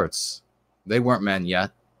mother's skirts. They weren't men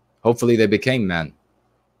yet. Hopefully they became men.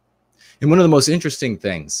 And one of the most interesting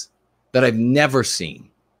things that I've never seen,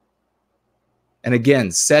 and again,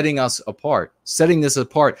 setting this apart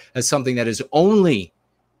as something that is only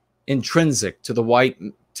intrinsic to the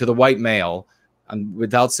white male,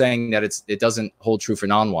 without saying that it doesn't hold true for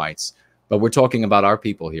non-whites, but we're talking about our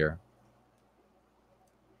people here,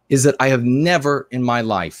 is that I have never in my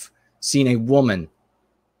life seen a woman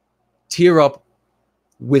tear up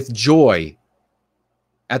with joy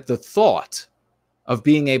at the thought of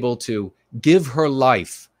being able to give her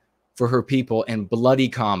life for her people in bloody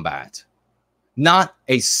combat. Not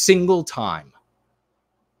a single time.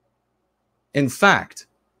 In fact,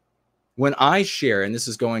 when I share, and this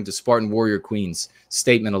is going to Spartan Warrior Queen's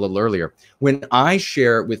statement a little earlier, when I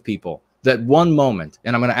share with people that one moment,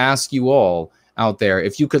 and I'm going to ask you all out there,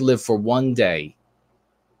 if you could live for one day,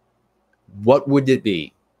 what would it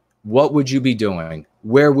be? What would you be doing?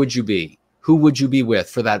 Where would you be? Who would you be with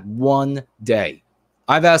for that one day?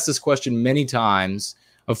 I've asked this question many times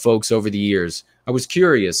of folks over the years. I was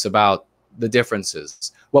curious about the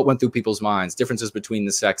differences, what went through people's minds, differences between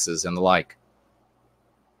the sexes and the like.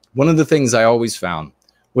 One of the things I always found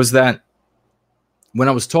was that when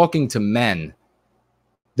I was talking to men,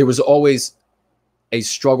 there was always a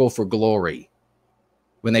struggle for glory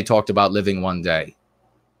when they talked about living one day.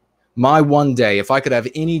 My one day, if I could have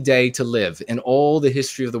any day to live in all the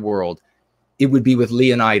history of the world, it would be with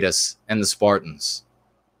Leonidas and the Spartans.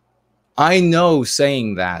 I know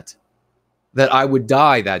saying that I would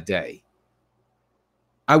die that day.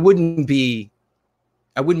 I wouldn't be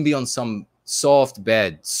on some soft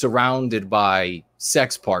bed surrounded by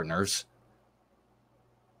sex partners.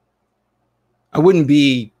 I wouldn't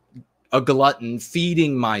be a glutton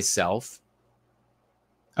feeding myself.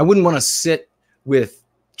 I wouldn't want to sit with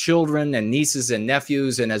children and nieces and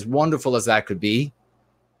nephews, and as wonderful as that could be,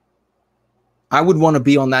 I would want to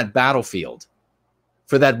be on that battlefield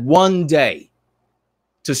for that one day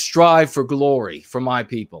to strive for glory for my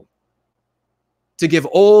people, to give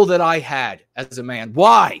all that I had as a man.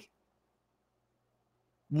 Why?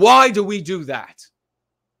 Why do we do that?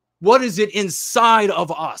 What is it inside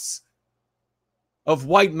of us, of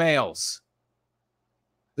white males,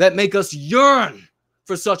 that make us yearn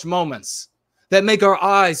for such moments, that make our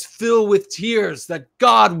eyes fill with tears, that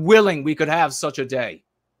God willing we could have such a day?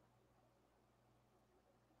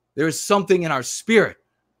 There is something in our spirit,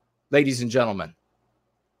 ladies and gentlemen.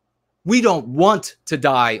 We don't want to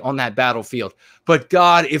die on that battlefield, but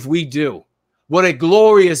God, if we do, what a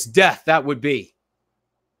glorious death that would be.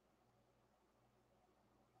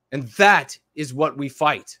 And that is what we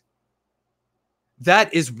fight.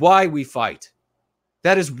 That is why we fight.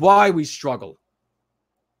 That is why we struggle.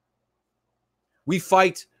 We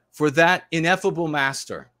fight for that ineffable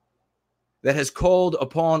master that has called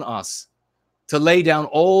upon us to lay down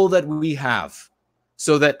all that we have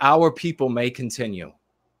so that our people may continue.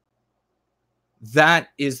 That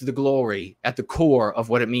is the glory at the core of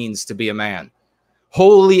what it means to be a man.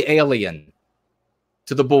 Wholly alien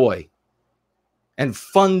to the boy and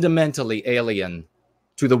fundamentally alien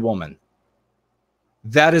to the woman.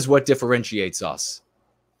 That is what differentiates us.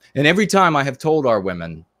 And every time I have told our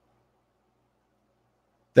women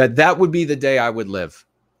that that would be the day I would live,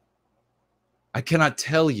 I cannot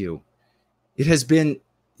tell you, it has been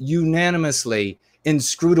unanimously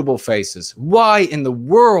inscrutable faces. Why in the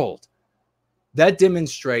world? That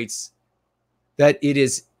demonstrates that it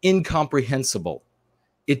is incomprehensible.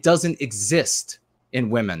 It doesn't exist in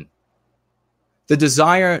women. The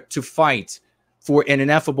desire to fight for an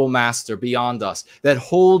ineffable master beyond us that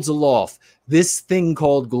holds aloft this thing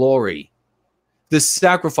called glory, the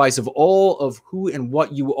sacrifice of all of who and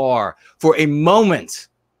what you are for a moment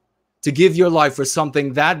to give your life for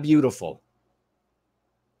something that beautiful,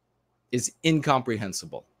 is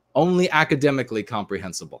incomprehensible, only academically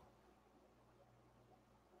comprehensible.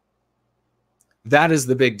 That is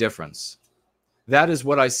the big difference. That is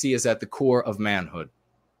what I see as at the core of manhood.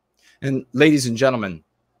 And ladies and gentlemen,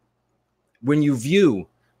 when you view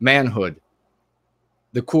manhood,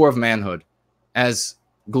 the core of manhood, as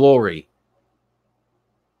glory,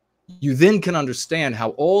 you then can understand how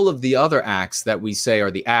all of the other acts that we say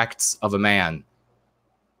are the acts of a man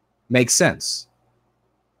make sense.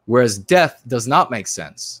 Whereas death does not make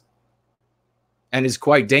sense and is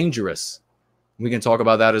quite dangerous. We can talk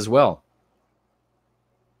about that as well.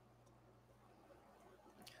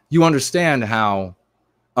 You understand how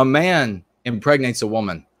a man impregnates a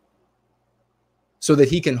woman so that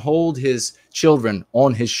he can hold his children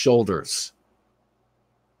on his shoulders.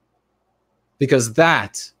 Because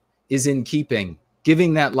that is in keeping,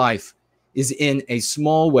 giving that life is in a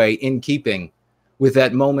small way in keeping with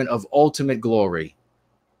that moment of ultimate glory,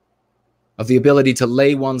 of the ability to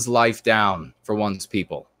lay one's life down for one's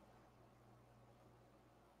people.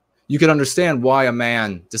 You can understand why a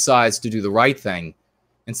man decides to do the right thing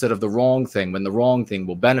instead of the wrong thing when the wrong thing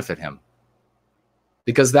will benefit him.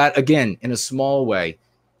 Because that, again, in a small way,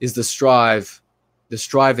 is the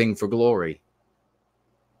striving for glory.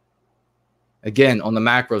 Again, on the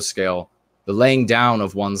macro scale, the laying down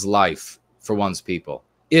of one's life for one's people,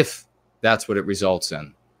 if that's what it results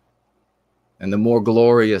in. And the more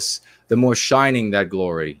glorious, the more shining that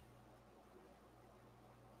glory.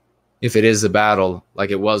 If it is a battle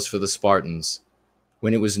like it was for the Spartans,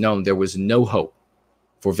 when it was known there was no hope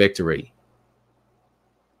for victory.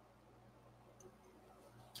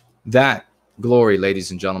 That glory,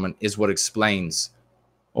 ladies and gentlemen, is what explains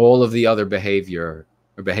all of the other behavior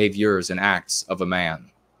or behaviors and acts of a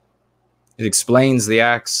man. It explains the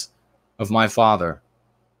acts of my father.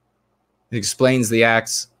 It explains the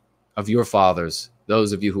acts of your fathers,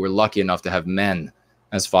 those of you who are lucky enough to have men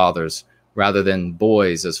as fathers rather than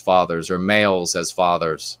boys as fathers or males as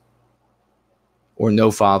fathers or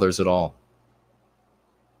no fathers at all.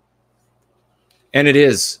 And it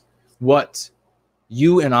is what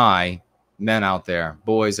you and I, men out there,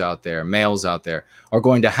 boys out there, males out there, are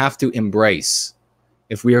going to have to embrace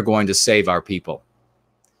if we are going to save our people.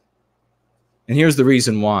 And here's the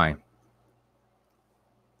reason why.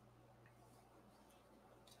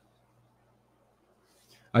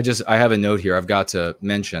 I have a note here I've got to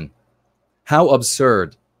mention. How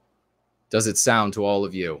absurd does it sound to all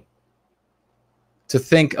of you to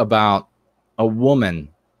think about a woman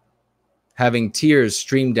having tears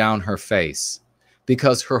stream down her face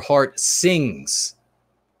because her heart sings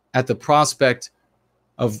at the prospect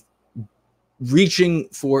of reaching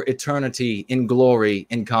for eternity in glory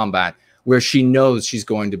in combat, where she knows she's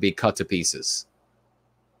going to be cut to pieces?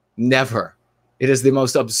 Never. It is the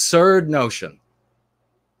most absurd notion.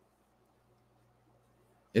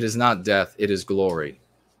 It is not death, it is glory.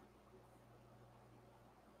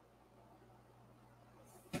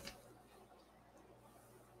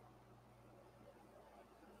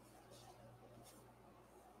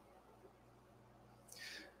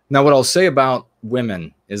 Now, what I'll say about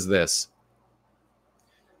women is this.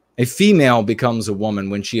 A female becomes a woman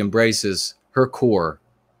when she embraces her core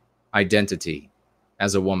identity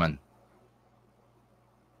as a woman.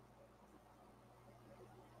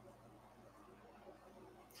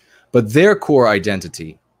 But their core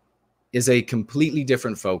identity is a completely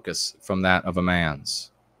different focus from that of a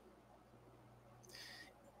man's.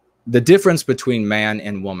 The difference between man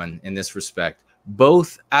and woman in this respect,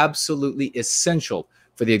 both absolutely essential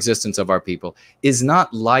for the existence of our people, is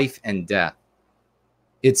not life and death.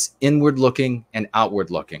 It's inward looking and outward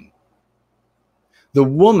looking. The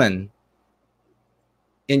woman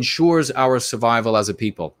ensures our survival as a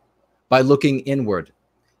people by looking inward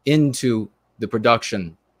into the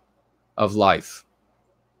production of life,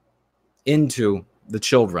 into the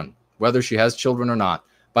children, whether she has children or not,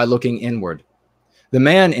 by looking inward. The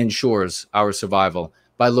man ensures our survival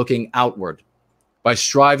by looking outward, by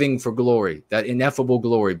striving for glory, that ineffable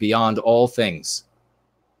glory beyond all things.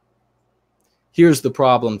 Here's the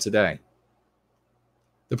problem today.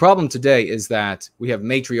 The problem today is that we have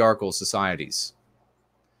matriarchal societies.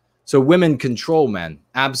 So women control men,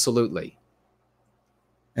 absolutely.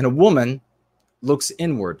 And a woman looks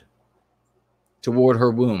inward toward her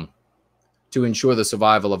womb to ensure the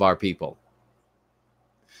survival of our people.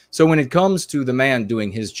 So when it comes to the man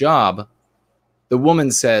doing his job, the woman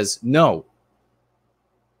says, no,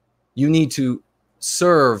 you need to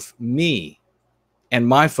serve me and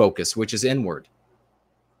my focus, which is inward.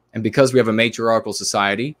 And because we have a matriarchal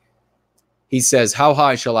society, he says, how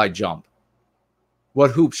high shall I jump?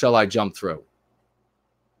 What hoop shall I jump through?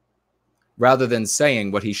 Rather than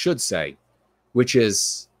saying what he should say, which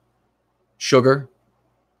is, sugar,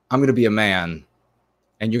 I'm going to be a man,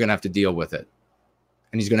 and you're going to have to deal with it.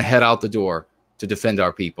 And he's going to head out the door to defend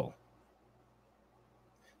our people.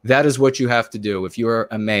 That is what you have to do if you're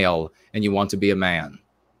a male and you want to be a man.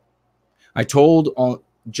 I told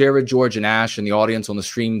Jared, George, and Ash in the audience on the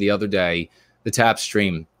stream the other day, the tap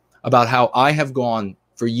stream, about how I have gone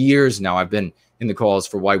for years now. I've been in the calls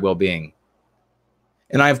for White Wellbeing.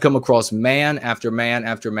 And I have come across man after man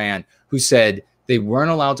after man who said they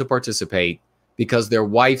weren't allowed to participate because their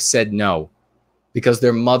wife said no, because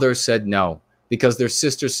their mother said no, because their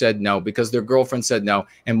sister said no, because their girlfriend said no,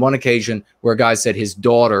 and one occasion where a guy said his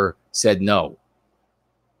daughter said no.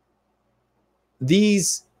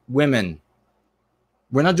 These women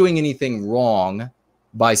were not doing anything wrong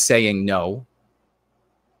by saying no.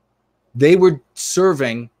 They were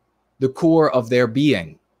serving the core of their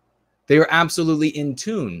being. They are absolutely in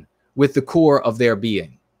tune with the core of their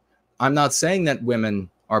being. I'm not saying that women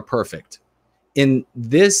are perfect. In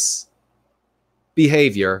this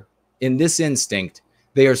behavior, in this instinct,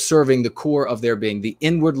 they are serving the core of their being, the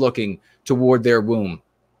inward looking toward their womb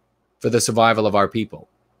for the survival of our people.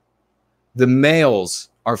 The males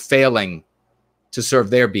are failing to serve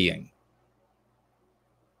their being.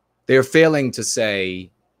 They are failing to say,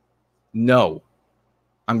 no,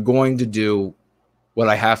 I'm going to do what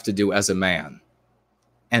I have to do as a man,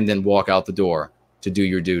 and then walk out the door to do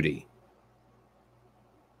your duty.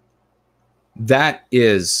 That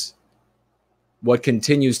is what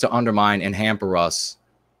continues to undermine and hamper us,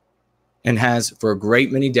 and has for a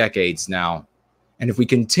great many decades now. And if we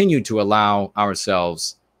continue to allow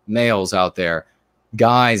ourselves, males out there,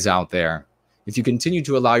 guys out there, if you continue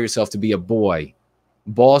to allow yourself to be a boy,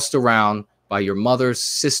 bossed around by your mother,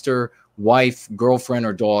 sister, wife, girlfriend,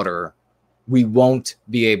 or daughter, we won't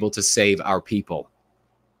be able to save our people.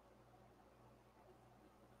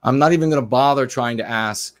 I'm not even going to bother trying to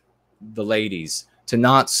ask the ladies to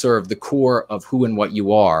not serve the core of who and what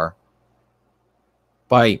you are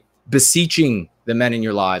by beseeching the men in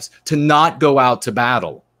your lives to not go out to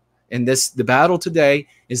battle. And the battle today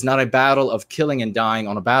is not a battle of killing and dying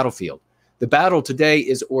on a battlefield. The battle today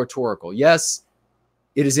is oratorical. Yes,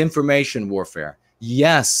 it is information warfare.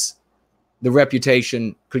 Yes, the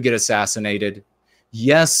reputation could get assassinated.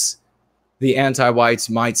 Yes, the anti-whites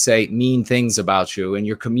might say mean things about you, and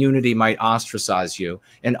your community might ostracize you.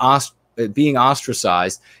 And being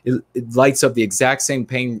ostracized, it lights up the exact same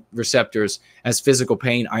pain receptors as physical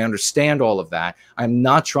pain. I understand all of that. I'm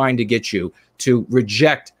not trying to get you to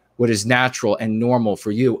reject what is natural and normal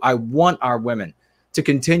for you. I want our women to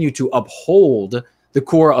continue to uphold the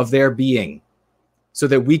core of their being so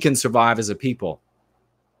that we can survive as a people.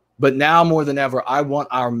 But now more than ever, I want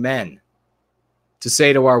our men to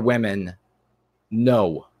say to our women,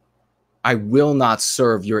 no, I will not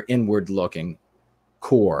serve your inward-looking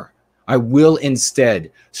core. I will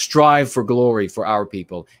instead strive for glory for our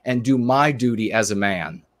people and do my duty as a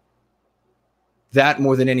man. That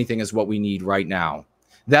more than anything is what we need right now.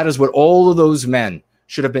 That is what all of those men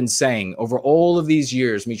should have been saying over all of these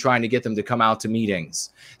years, me trying to get them to come out to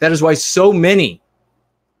meetings. That is why so many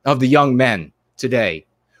of the young men today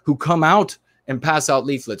who come out and pass out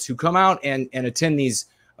leaflets, who come out and attend these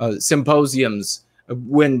symposiums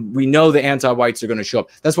when we know the anti-whites are going to show up.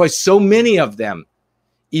 That's why so many of them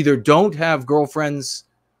either don't have girlfriends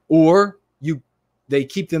or they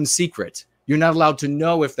keep them secret. You're not allowed to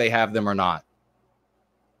know if they have them or not,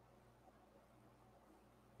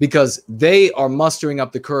 because they are mustering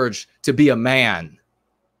up the courage to be a man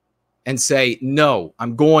and say, no,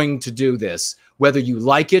 I'm going to do this, whether you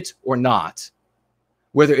like it or not,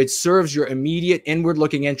 whether it serves your immediate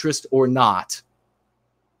inward-looking interest or not.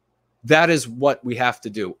 That is what we have to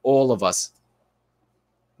do, all of us.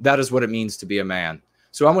 That is what it means to be a man.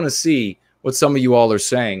 So I want to see what some of you all are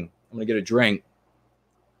saying. I'm going to get a drink.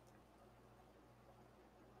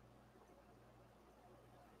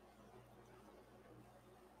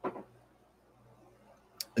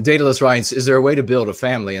 Daedalus writes, is there a way to build a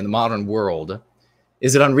family in the modern world?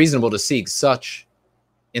 Is it unreasonable to seek such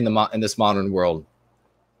in this modern world?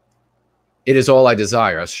 It is all I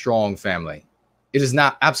desire, a strong family. It is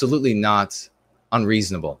not, absolutely not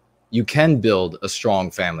unreasonable. You can build a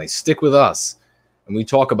strong family. Stick with us. And we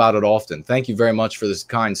talk about it often. Thank you very much for this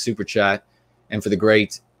kind super chat and for the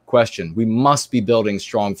great question. We must be building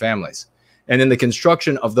strong families. And in the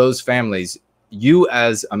construction of those families, you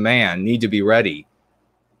as a man need to be ready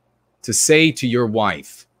to say to your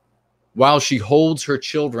wife, while she holds her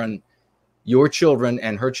children, your children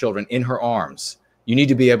and her children in her arms, you need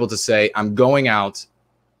to be able to say, I'm going out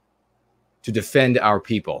to defend our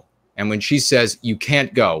people. And when she says, you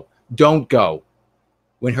can't go, don't go.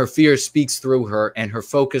 When her fear speaks through her and her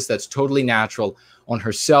focus that's totally natural on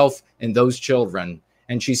herself and those children,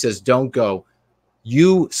 and she says, don't go,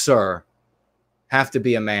 you, sir, have to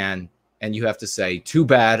be a man, and you have to say, too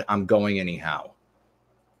bad, I'm going anyhow.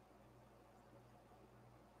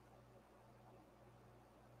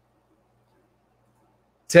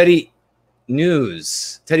 Teddy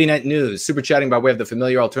Net News, super chatting by way of the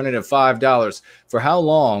familiar alternative, $5. For how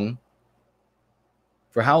long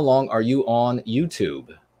are you on YouTube?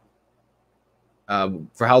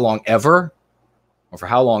 For how long ever? Or for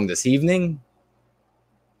how long this evening?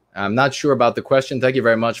 I'm not sure about the question. Thank you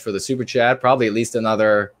very much for the super chat. Probably at least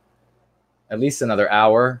another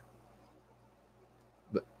hour.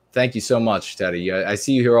 But thank you so much, Teddy. I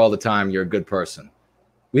see you here all the time. You're a good person.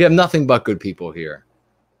 We have nothing but good people here.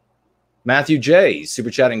 Matthew J,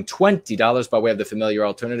 super chatting $20 by way of the familiar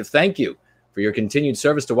alternative. Thank you for your continued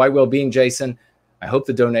service to White Wellbeing, Jason. I hope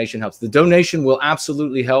the donation helps. The donation will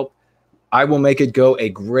absolutely help. I will make it go a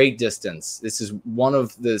great distance. This is one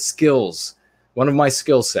of the skills, one of my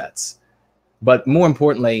skill sets. But more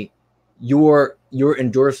importantly, your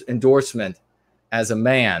endorsement as a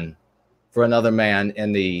man for another man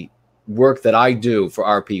and the work that I do for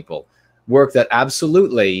our people, work that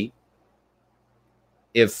absolutely,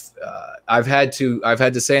 if I've had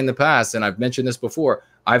to say in the past, and I've mentioned this before,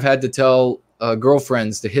 I've had to tell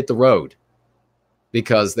girlfriends to hit the road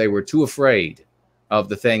because they were too afraid of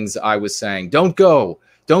the things I was saying. Don't go.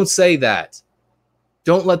 Don't say that.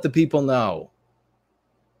 Don't let the people know.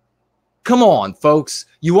 Come on, folks.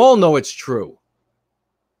 You all know it's true.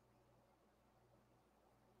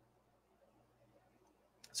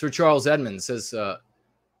 Sir Charles Edmonds says,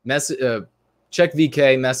 check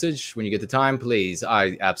VK message when you get the time, please.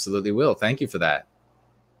 I absolutely will. Thank you for that.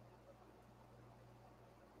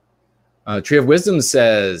 Tree of Wisdom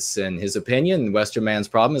says, in his opinion, Western man's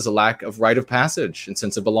problem is a lack of rite of passage and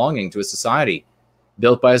sense of belonging to a society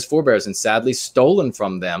built by his forebears and sadly stolen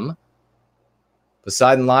from them.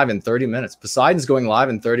 Poseidon live in 30 minutes. Poseidon's going live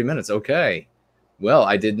in 30 minutes. Okay. Well,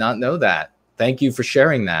 I did not know that. Thank you for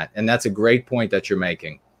sharing that. And that's a great point that you're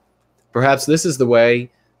making. Perhaps this is the way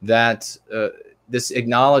that this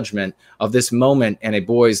acknowledgement of this moment in a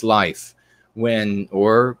boy's life when,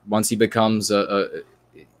 or once he becomes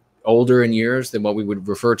older in years than what we would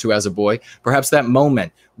refer to as a boy, perhaps that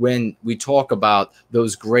moment when we talk about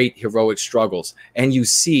those great heroic struggles and you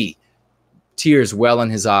see tears well in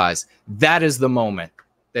his eyes, that is the moment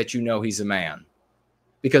that you know he's a man.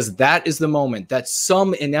 Because that is the moment that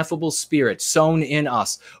some ineffable spirit sown in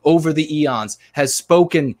us over the eons has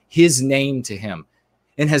spoken his name to him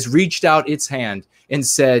and has reached out its hand and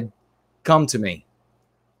said, come to me,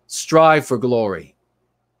 strive for glory,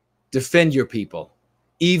 defend your people,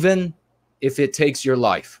 even if it takes your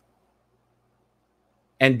life.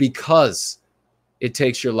 And because it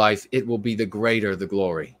takes your life, it will be the greater the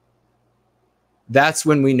glory. That's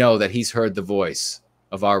when we know that he's heard the voice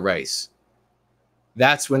of our race.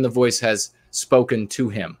 That's when the voice has spoken to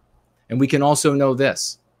him. And we can also know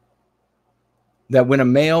this, that when a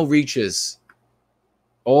male reaches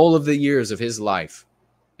all of the years of his life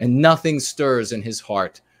and nothing stirs in his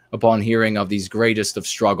heart upon hearing of these greatest of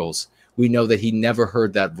struggles, we know that he never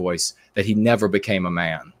heard that voice, that he never became a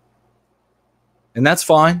man. And that's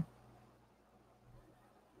fine.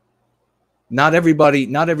 Not every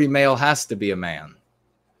male has to be a man.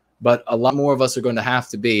 But a lot more of us are going to have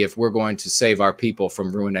to be if we're going to save our people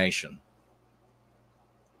from ruination.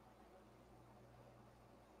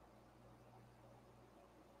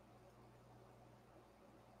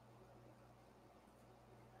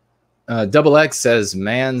 Double X says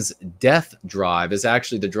man's death drive is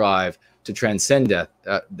actually the drive to transcend death.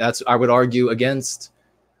 That's, I would argue, against.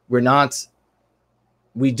 The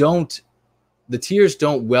tears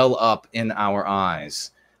don't well up in our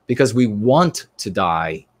eyes because we want to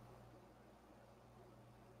die.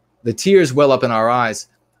 The tears well up in our eyes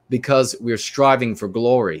because we're striving for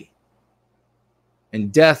glory.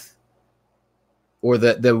 And death, or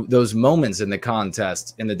those moments in the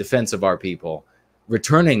contest, in the defense of our people,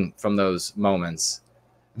 returning from those moments,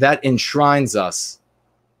 that enshrines us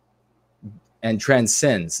and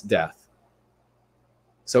transcends death.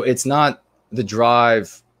 So it's not the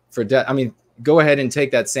drive for death. I mean, go ahead and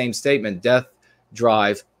take that same statement, death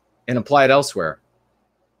drive, and apply it elsewhere.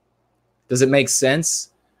 Does it make sense?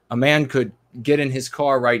 A man could get in his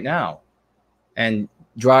car right now and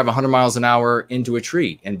drive 100 miles an hour into a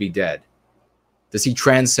tree and be dead. Does he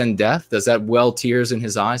transcend death? Does that well tears in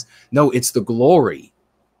his eyes? No, it's the glory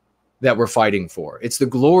that we're fighting for. It's the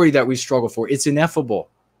glory that we struggle for. It's ineffable.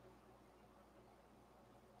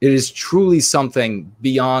 It is truly something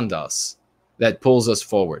beyond us that pulls us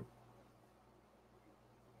forward.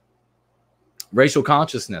 Racial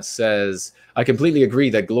consciousness says, I completely agree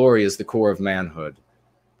that glory is the core of manhood.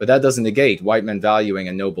 But that doesn't negate white men valuing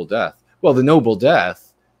a noble death. Well, the noble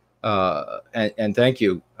death, and thank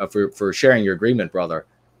you for sharing your agreement, brother.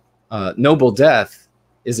 Noble death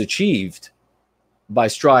is achieved by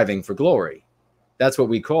striving for glory. That's what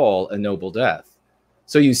we call a noble death.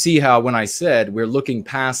 So you see how when I said we're looking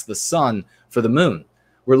past the sun for the moon,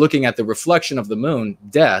 we're looking at the reflection of the moon,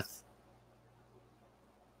 death,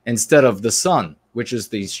 instead of the sun, which is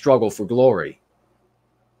the struggle for glory.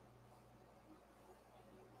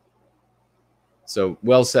 So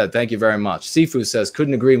well said. Thank you very much. Sifu says,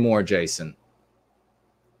 couldn't agree more, Jason.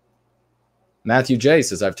 Matthew J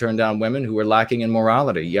says, I've turned down women who are lacking in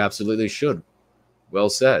morality. You absolutely should. Well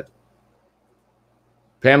said.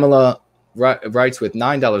 Pamela writes with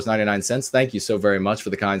 $9.99. Thank you so very much for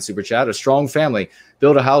the kind super chat. A strong family.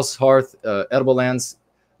 Build a house, hearth, edible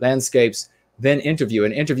landscapes, then interview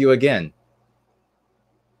and interview again.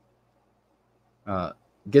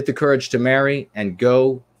 Get the courage to marry and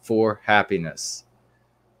go for happiness.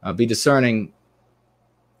 Be discerning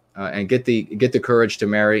and get the courage to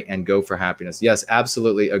marry and go for happiness. Yes,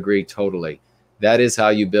 absolutely agree totally. That is how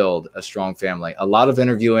you build a strong family. A lot of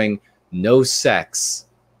interviewing, no sex.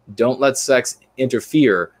 Don't let sex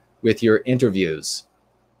interfere with your interviews.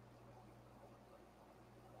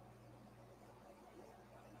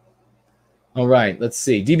 All right, let's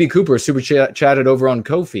see. DB Cooper super chatted over on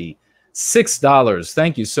Ko-fi. $6.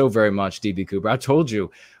 Thank you so very much, DB Cooper. I told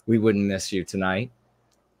you we wouldn't miss you tonight.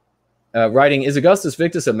 Writing, is Augustus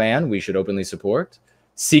Victus a man we should openly support,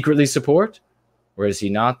 secretly support, or is he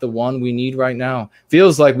not the one we need right now?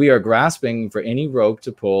 Feels like we are grasping for any rope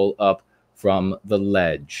to pull up from the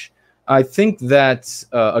ledge. I think that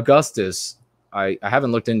Augustus, I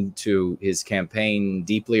haven't looked into his campaign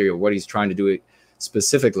deeply or what he's trying to do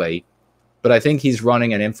specifically, but I think he's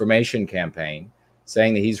running an information campaign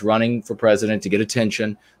saying that he's running for president to get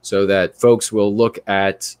attention so that folks will look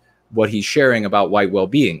at what he's sharing about white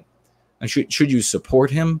well-being. And should you support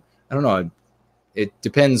him? I don't know. It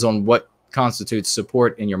depends on what constitutes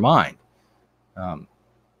support in your mind.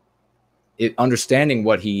 Understanding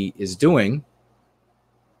what he is doing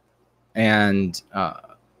and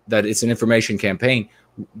that it's an information campaign,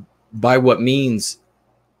 by what means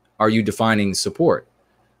are you defining support?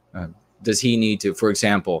 Does he need to, for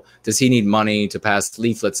example, does he need money to pass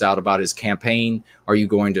leaflets out about his campaign? Are you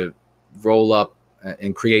going to roll up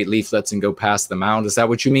and create leaflets and go pass them out? Is that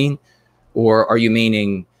what you mean? Or are you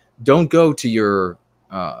meaning, don't go to your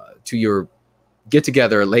get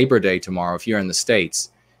together Labor Day tomorrow if you're in the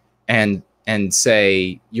States and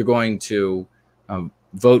say you're going to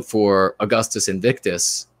vote for Augustus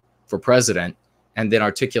Invictus for president, and then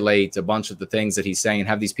articulate a bunch of the things that he's saying and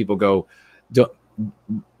have these people go,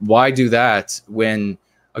 why do that when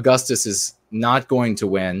Augustus is not going to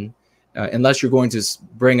win unless you're going to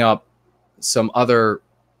bring up some other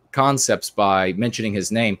concepts by mentioning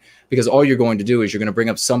his name? Because all you're going to do is you're going to bring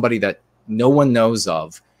up somebody that no one knows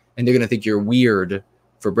of, and they're going to think you're weird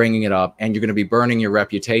for bringing it up, and you're going to be burning your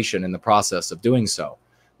reputation in the process of doing so.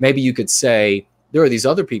 Maybe you could say, there are these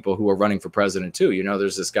other people who are running for president too. You know,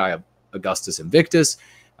 there's this guy, Augustus Invictus,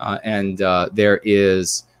 and there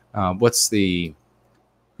is, what's the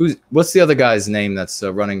other guy's name that's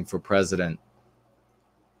running for president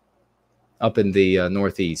up in the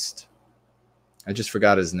Northeast? I just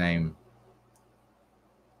forgot his name.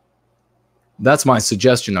 That's my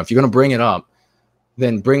suggestion. If you're going to bring it up,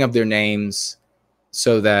 then bring up their names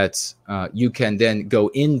so that you can then go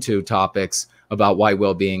into topics about white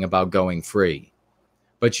well-being, about going free.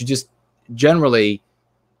 But you just generally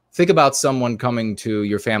think about someone coming to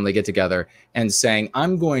your family get-together and saying,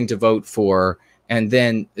 I'm going to vote for, and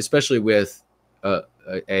then especially with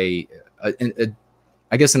I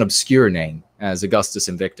guess an obscure name as Augustus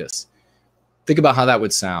Invictus. Think about how that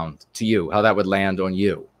would sound to you, how that would land on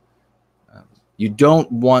you. You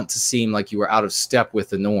don't want to seem like you are out of step with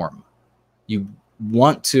the norm. You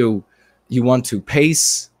want to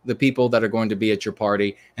pace the people that are going to be at your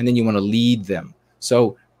party, and then you want to lead them.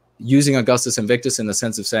 So using Augustus Invictus in the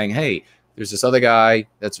sense of saying, hey, there's this other guy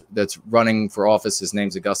that's running for office. His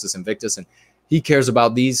name's Augustus Invictus, and he cares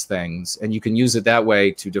about these things. And you can use it that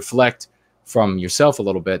way to deflect from yourself a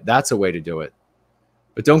little bit. That's a way to do it.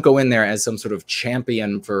 But don't go in there as some sort of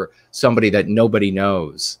champion for somebody that nobody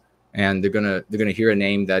knows. And they're gonna hear a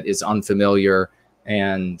name that is unfamiliar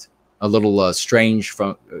and a little strange,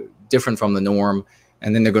 different from the norm.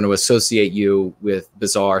 And then they're going to associate you with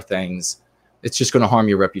bizarre things. It's just going to harm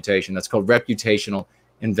your reputation. That's called reputational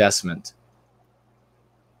investment.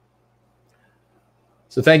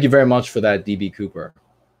 So thank you very much for that, DB Cooper.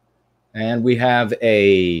 And we have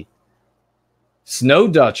a Snow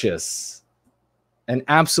Duchess. And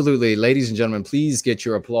absolutely, ladies and gentlemen, please get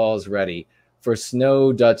your applause ready for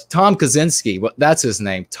Snow Dutch. Tom Kaczynski, well, that's his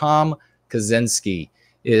name. Tom Kaczynski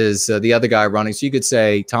is the other guy running. So you could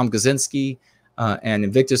say Tom Kaczynski and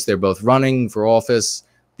Invictus, they're both running for office.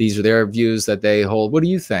 These are their views that they hold. What do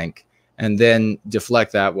you think? And then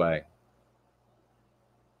deflect that way.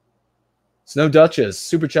 Snow Duchess,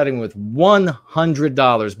 super chatting with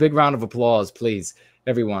 $100. Big round of applause, please,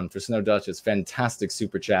 everyone, for Snow Duchess. Fantastic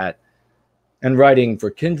super chat. And writing for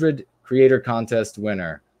Kindred Creator Contest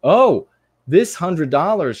winner. Oh, this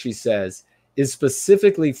 $100, she says, is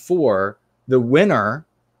specifically for the winner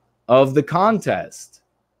of the contest.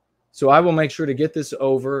 So I will make sure to get this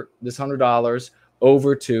 $100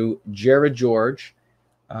 over to Jared George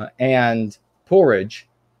and Porridge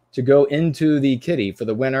to go into the kitty for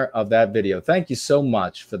the winner of that video. Thank you so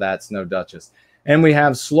much for that, Snow Duchess. And we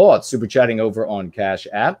have Sloth super chatting over on Cash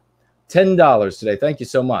App. $10 today. Thank you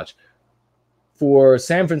so much. For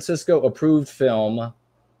San Francisco approved film. Let's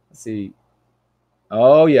see.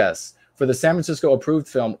 Oh, yes. For the San Francisco approved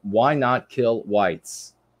film, Why Not Kill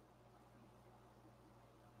Whites?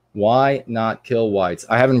 Why Not Kill Whites?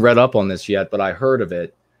 I haven't read up on this yet, but I heard of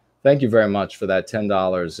it. Thank you very much for that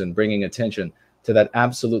 $10 and bringing attention to that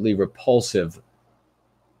absolutely repulsive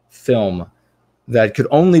film that could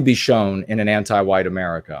only be shown in an anti-white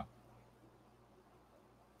America.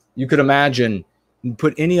 You could imagine,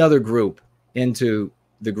 put any other group into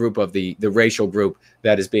the group of the racial group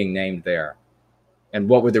that is being named there. And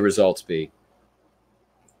what would the results be?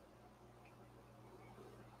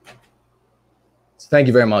 So thank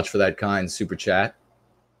you very much for that kind super chat.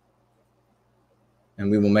 And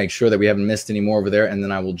we will make sure that we haven't missed any more over there. And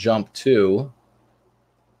then I will jump to,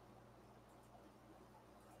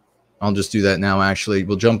 I'll just do that now, actually.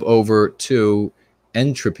 We'll jump over to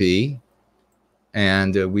Entropy,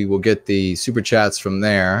 and we will get the super chats from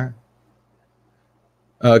there.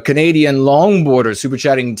 Canadian Longboarder super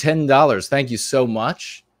chatting $10. Thank you so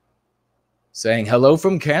much. Saying hello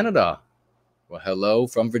from Canada. Well, hello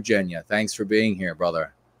from Virginia. Thanks for being here,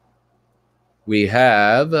 brother. We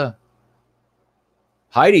have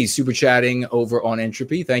Heidi super chatting over on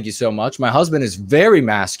Entropy. Thank you so much. My husband is very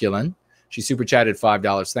masculine. She super chatted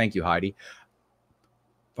 $5. Thank you, Heidi.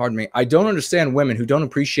 Pardon me. I don't understand women who don't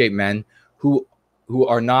appreciate men who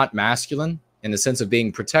are not masculine in the sense of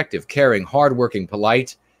being protective, caring, hardworking,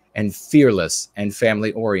 polite, and fearless and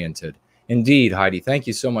family oriented. Indeed, Heidi. Thank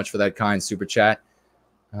you so much for that kind super chat.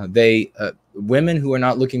 Women who are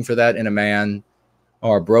not looking for that in a man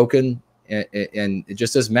are broken, and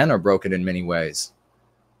just as men are broken in many ways.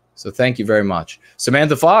 So thank you very much.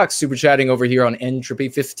 Samantha Fox, super chatting over here on Entropy,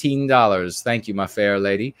 $15. Thank you, my fair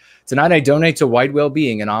lady. Tonight I donate to White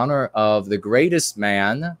Wellbeing in honor of the greatest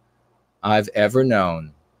man I've ever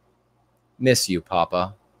known. Miss you,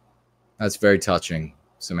 Papa. That's very touching,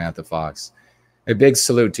 Samantha Fox. A big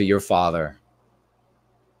salute to your father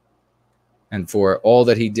and for all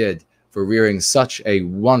that he did for rearing such a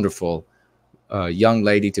wonderful young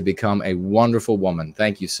lady to become a wonderful woman.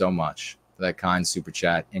 Thank you so much for that kind super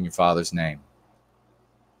chat in your father's name.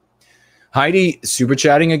 Heidi super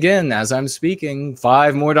chatting again as I'm speaking.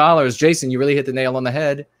 $5 more. Jason, you really hit the nail on the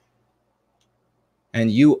head. And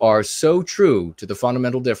you are so true to the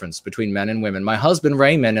fundamental difference between men and women. My husband,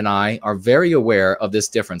 Raymond, and I are very aware of this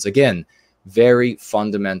difference. Again, very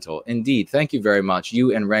fundamental. Indeed, thank you very much.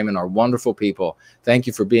 You and Raymond are wonderful people. Thank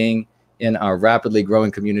you for being in our rapidly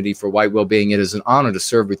growing community for White Wellbeing. It is an honor to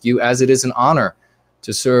serve with you, as it is an honor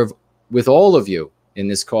to serve with all of you in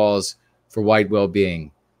this cause for White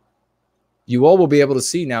Wellbeing. You all will be able to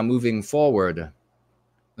see now moving forward. Let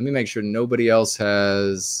me make sure nobody else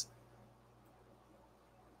has...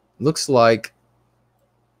 Looks like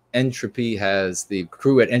Entropy has, the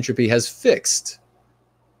crew at Entropy has fixed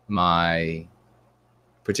my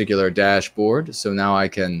particular dashboard. So now I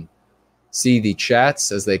can see the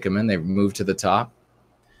chats as they come in. They've moved to the top.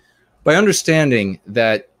 By understanding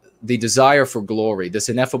that the desire for glory, this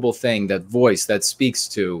ineffable thing, that voice that speaks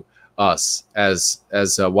to us as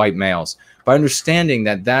white males, by understanding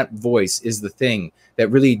that that voice is the thing that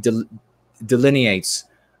really delineates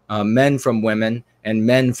men from women and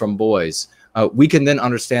men from boys, we can then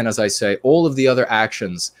understand, as I say, all of the other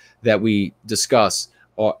actions that we discuss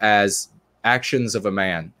as actions of a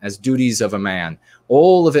man, as duties of a man.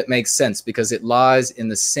 All of it makes sense because it lies in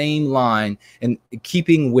the same line in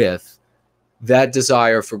keeping with that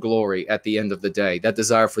desire for glory at the end of the day, that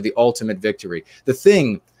desire for the ultimate victory. The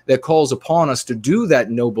thing that calls upon us to do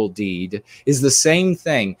that noble deed is the same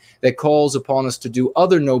thing that calls upon us to do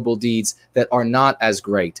other noble deeds that are not as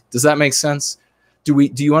great. Does that make sense? Do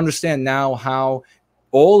you understand now how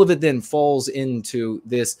all of it then falls into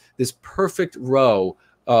this perfect row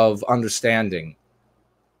of understanding?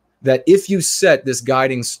 That if you set this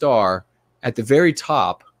guiding star at the very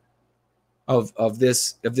top of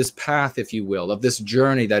this path, if you will, of this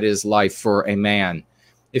journey that is life for a man,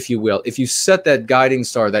 if you will, if you set that guiding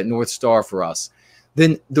star, that North Star for us,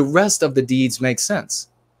 then the rest of the deeds make sense.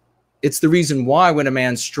 It's the reason why when a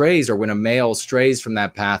man strays, or when a male strays from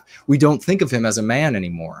that path, we don't think of him as a man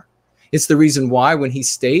anymore. It's the reason why when he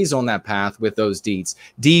stays on that path with those deeds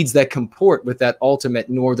that comport with that ultimate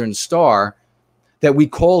Northern Star, that we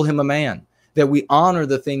call him a man, that we honor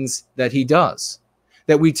the things that he does,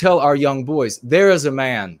 that we tell our young boys, there is a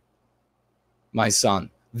man, my son.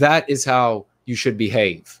 That is how you should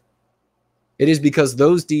behave. It is because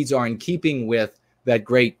those deeds are in keeping with that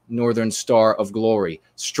great Northern Star of glory,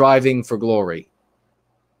 striving for glory.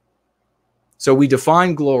 So we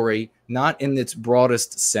define glory not in its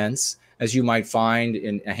broadest sense, as you might find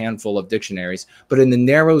in a handful of dictionaries, but in the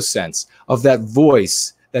narrow sense of that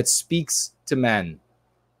voice that speaks to men,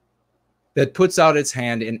 that puts out its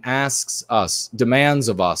hand and asks us, demands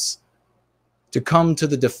of us, to come to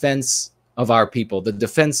the defense of our people, the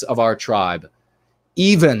defense of our tribe,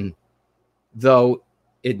 even though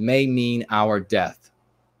it may mean our death.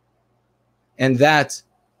 And that,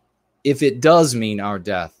 if it does mean our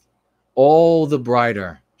death, all the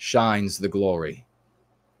brighter shines the glory.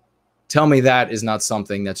 Tell me that is not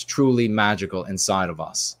something that's truly magical inside of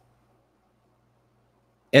us.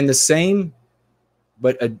 And the same,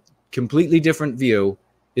 but a completely different view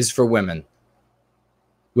is for women.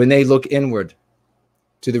 When they look inward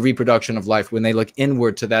to the reproduction of life, when they look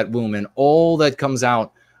inward to that womb and all that comes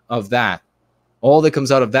out of that, all that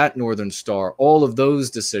comes out of that Northern Star, all of those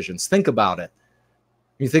decisions. Think about it.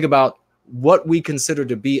 You think about what we consider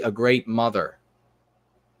to be a great mother.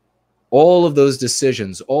 All of those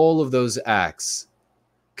decisions, all of those acts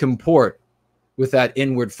comport with that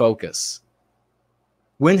inward focus.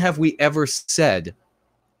 When have we ever said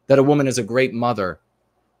that a woman is a great mother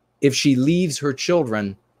if she leaves her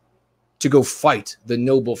children to go fight the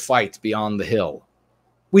noble fight beyond the hill?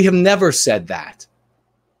 We have never said that.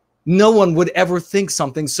 No one would ever think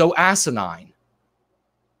something so asinine.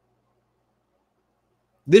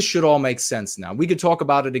 This should all make sense now. We could talk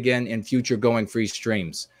about it again in future Going Free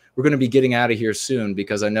streams. We're going to be getting out of here soon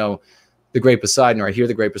because I know the Great Poseidon, or I hear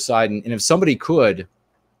the Great Poseidon. And if somebody could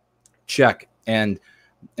check and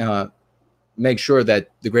make sure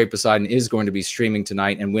that the Great Poseidon is going to be streaming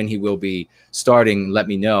tonight, and when he will be starting, let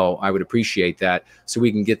me know. I would appreciate that so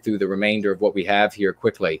we can get through the remainder of what we have here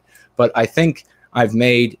quickly. But I think I've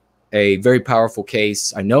made a very powerful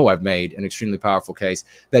case. I know I've made an extremely powerful case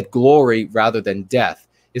that glory rather than death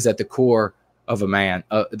is at the core of a man,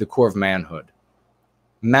 the core of manhood.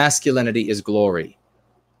 Masculinity is glory.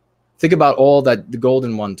 Think about all that the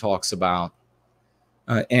Golden One talks about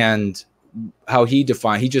and how he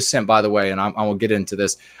defined. He just sent, by the way, and I will get into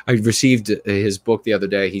this. I received his book the other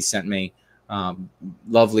day. He sent me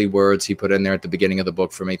lovely words he put in there at the beginning of the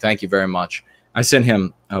book for me. Thank you very much. I sent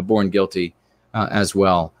him Born Guilty as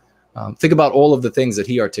well. Think about all of the things that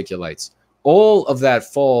he articulates. All of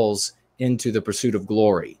that falls into the pursuit of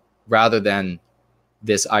glory rather than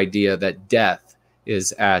this idea that death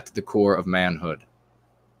is at the core of manhood.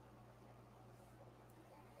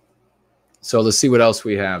 So let's see what else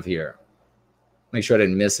we have here. Make sure I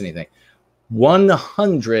didn't miss anything.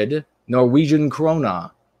 100 Norwegian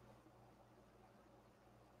krona.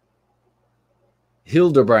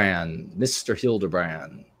 Hildebrand, Mr.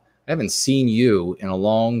 Hildebrand. I haven't seen you in a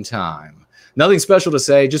long time. Nothing special to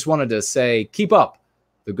say. Just wanted to say, keep up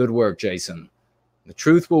the good work, Jason. The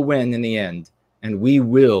truth will win in the end, and we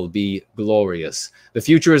will be glorious. The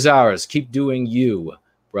future is ours. Keep doing you,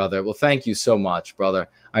 brother. Well, thank you so much, brother.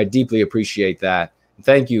 I deeply appreciate that.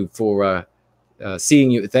 Thank you for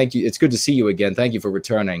seeing you. Thank you. It's good to see you again. Thank you for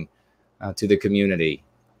returning to the community.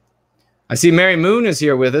 I see Mary Moon is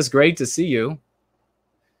here with us. Great to see you.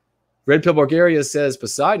 Red Pill Bulgaria says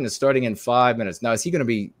Poseidon is starting in 5 minutes. Now, is he going to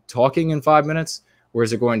be talking in 5 minutes? Or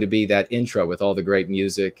is it going to be that intro with all the great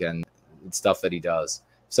music and stuff that he does?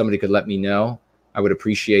 If somebody could let me know, I would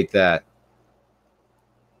appreciate that.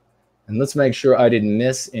 And let's make sure I didn't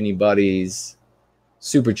miss anybody's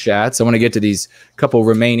super chats. I want to get to these couple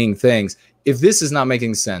remaining things. If this is not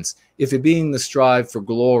making sense, if it being the strive for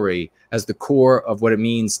glory as the core of what it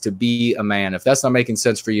means to be a man, if that's not making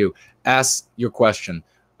sense for you, ask your question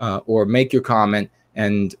or make your comment,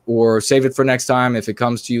 and or save it for next time. If it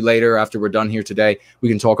comes to you later after we're done here today, we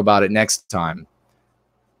can talk about it next time.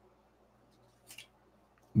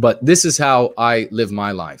 But this is how I live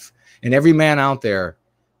my life. And every man out there,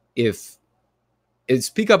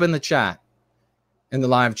 speak up in the chat, in the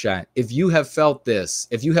live chat, if you have felt this,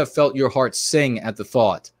 if you have felt your heart sing at the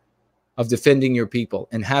thought of defending your people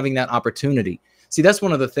and having that opportunity. See, that's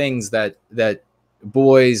one of the things that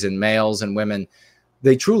boys and males and women,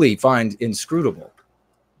 they truly find inscrutable.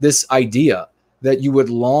 This idea that you would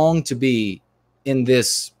long to be in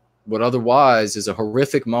this, what otherwise is a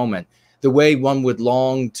horrific moment, the way one would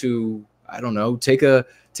long to, I don't know, take a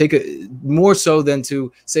more so than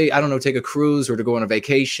to say, I don't know, take a cruise or to go on a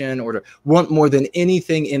vacation or to want more than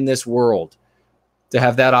anything in this world to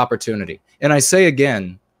have that opportunity. And I say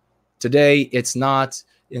again, today it's not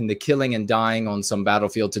in the killing and dying on some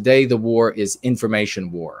battlefield. Today the war is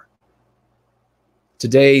information war.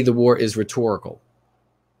 Today the war is rhetorical.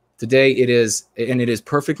 Today it is, and it is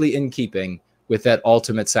perfectly in keeping with that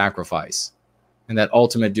ultimate sacrifice and that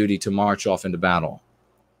ultimate duty to march off into battle.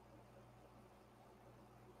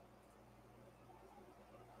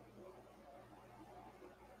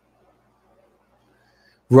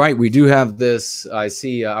 Right, we do have this, I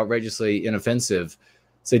see, outrageously inoffensive.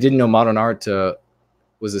 So they didn't know modern art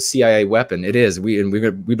was a CIA weapon. It is. We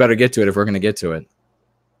better get to it if we're going to get to it.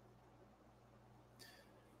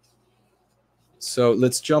 So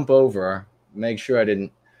let's jump over. Make sure I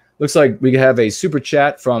didn't. Looks like we have a super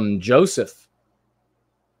chat from Joseph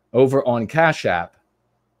over on Cash App,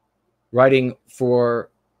 writing for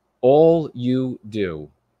all you do.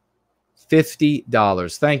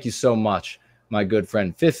 $50. Thank you so much, my good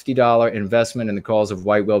friend. $50 investment in the cause of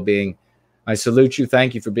white well-being. I salute you.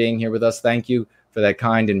 Thank you for being here with us. Thank you for that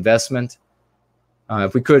kind investment.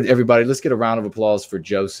 If we could, everybody, let's get a round of applause for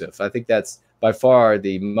Joseph. I think that's by far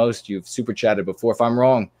the most you've super chatted before. If I'm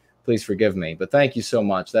wrong, please forgive me. But thank you so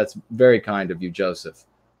much. That's very kind of you, Joseph.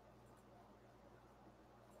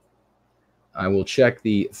 I will check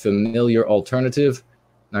the familiar alternative.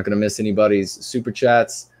 Not going to miss anybody's super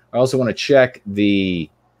chats. I also want to check the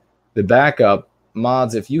backup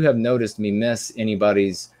mods. If you have noticed me miss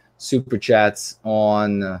anybody's super chats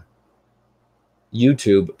on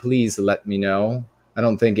YouTube, please let me know. I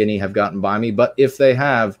don't think any have gotten by me, but if they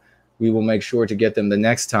have, we will make sure to get them the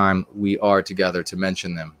next time we are together to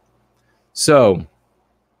mention them. So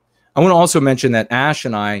I want to also mention that Ash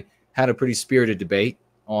and I had a pretty spirited debate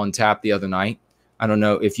on Tap the other night. I don't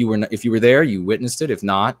know if you were there, you witnessed it. If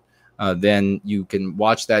not, then you can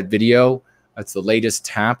watch that video. That's the latest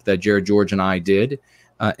Tap that Jared George and I did.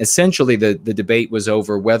 Essentially, the debate was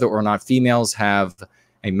over whether or not females have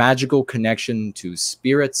a magical connection to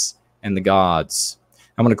spirits and the gods.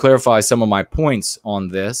 I'm going to clarify some of my points on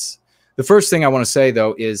this. The first thing I want to say,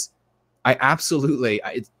 though, is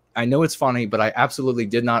I know it's funny, but I absolutely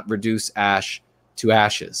did not reduce Ash to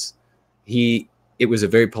ashes. It was a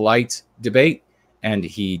very polite debate, and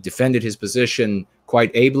he defended his position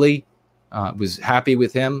quite ably. Was happy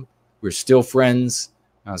with him. We're still friends,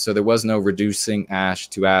 so there was no reducing Ash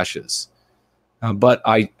to ashes. But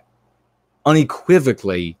I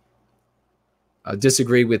unequivocally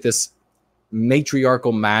disagree with this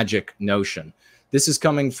matriarchal magic notion. This is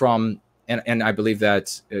coming from, and I believe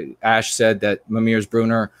that Ash said that Mamirs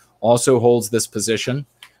Brunner also holds this position.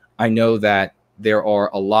 I know that there are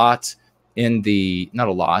a lot in the, not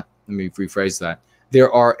a lot, let me rephrase that.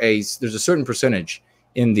 There's a certain percentage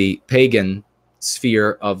in the pagan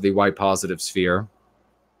sphere of the white positive sphere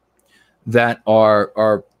that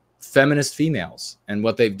are feminist females. And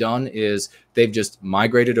what they've done is they've just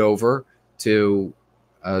migrated over to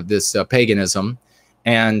this paganism,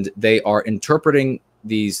 and they are interpreting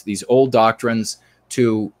these old doctrines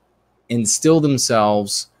to instill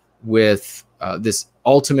themselves with this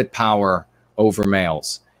ultimate power over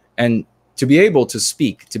males. And to be able to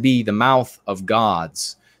speak, to be the mouth of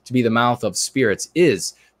gods, to be the mouth of spirits,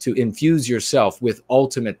 is to infuse yourself with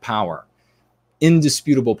ultimate power,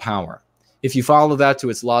 indisputable power. If you follow that to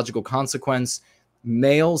its logical consequence,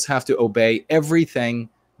 males have to obey everything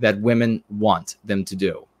that women want them to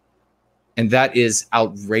do. And that is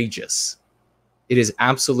outrageous. It is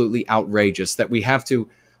absolutely outrageous that we have to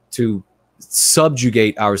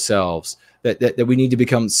subjugate ourselves, that we need to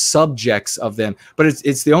become subjects of them. But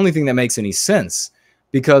it's the only thing that makes any sense,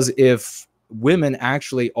 because if women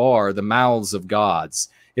actually are the mouths of gods,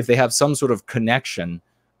 if they have some sort of connection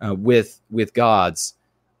with gods,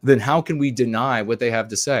 then how can we deny what they have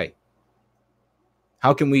to say?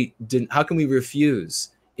 How can we refuse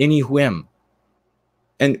any whim?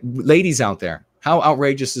 And ladies out there, how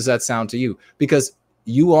outrageous does that sound to you? Because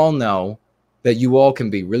you all know that you all can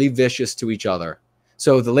be really vicious to each other.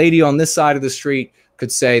 So the lady on this side of the street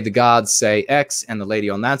could say the gods say X, and the lady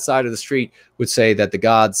on that side of the street would say that the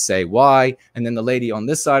gods say Y, and then the lady on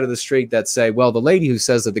this side of the street that say, well, the lady who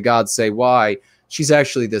says that the gods say Y, she's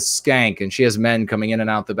actually this skank, and she has men coming in and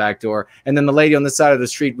out the back door. And then the lady on the side of the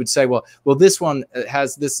street would say, well, this one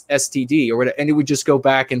has this STD or whatever, and it would just go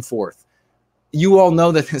back and forth. You all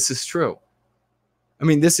know that this is true. I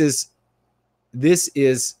mean, this is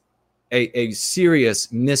a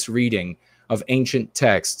serious misreading of ancient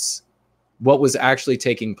texts, what was actually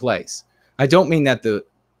taking place. I don't mean that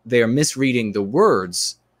they are misreading the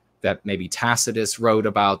words that maybe Tacitus wrote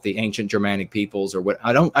about the ancient Germanic peoples, or what.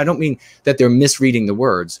 I don't mean that they're misreading the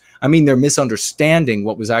words. I mean they're misunderstanding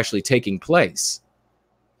what was actually taking place.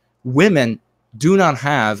 Women do not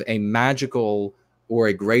have a magical or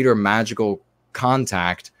a greater magical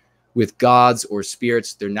contact with gods or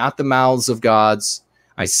spirits. They're not the mouths of gods.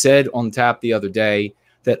 I said on Tap the other day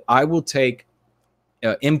that I will take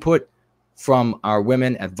input from our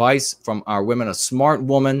women, advice from our women. A smart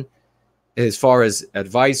woman, as far as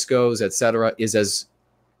advice goes, etc., is as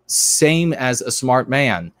same as a smart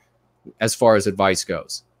man as far as advice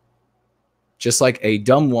goes. Just like a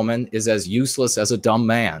dumb woman is as useless as a dumb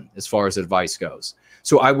man as far as advice goes.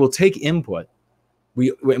 So I will take input.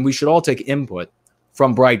 We should all take input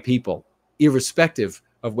from bright people, irrespective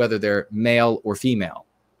of whether they're male or female.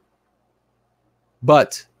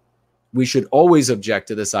 But we should always object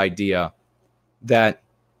to this idea that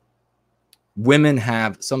women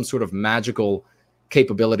have some sort of magical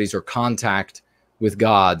capabilities or contact with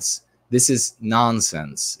gods. This is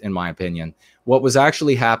nonsense, in my opinion. What was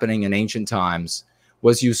actually happening in ancient times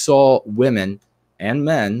was you saw women and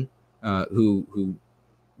men who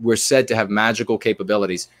were said to have magical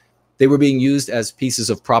capabilities. They were being used as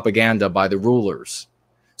pieces of propaganda by the rulers.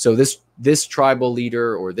 So this tribal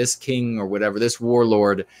leader or this king or whatever, this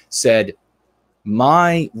warlord said,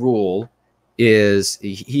 my rule is,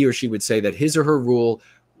 he or she would say that his or her rule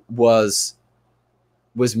was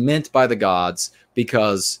meant by the gods,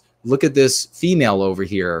 because look at this female over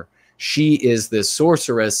here. She is this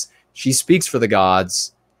sorceress. She speaks for the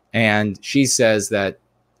gods, and she says that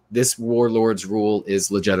this warlord's rule is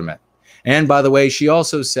legitimate. And by the way, she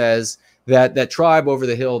also says that that tribe over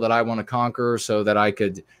the hill that I want to conquer so that I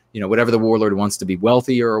could, whatever the warlord wants to be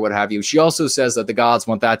wealthier or what have you, she also says that the gods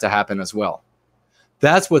want that to happen as well.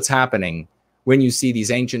 That's what's happening when you see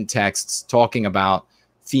these ancient texts talking about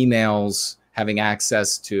females having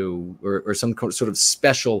access to or some sort of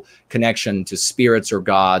special connection to spirits or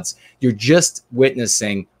gods, you're just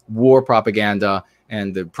witnessing war propaganda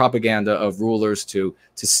and the propaganda of rulers to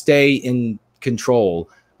stay in control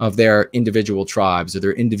of their individual tribes or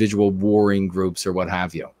their individual warring groups or what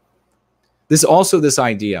have you. There's also this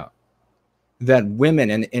idea that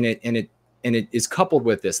women, and it is coupled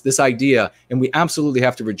with this idea, and we absolutely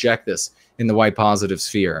have to reject this in the white positive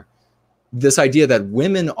sphere, this idea that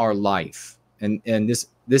women are life, and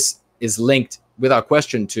this is linked without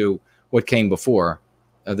question to what came before,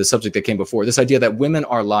 the subject that came before. This idea that women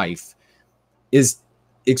are life is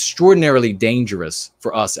extraordinarily dangerous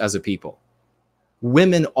for us as a people.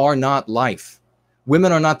 Women are not life.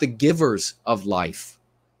 Women are not the givers of life.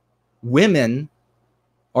 Women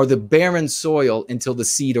are the barren soil until the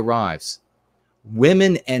seed arrives.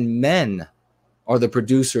 Women and men are the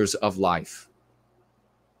producers of life.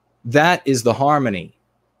 That is the harmony.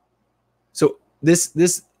 So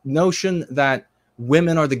this notion that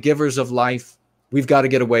women are the givers of life, we've got to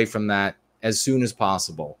get away from that as soon as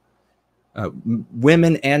possible.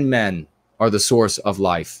 Women and men are the source of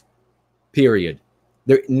life, period.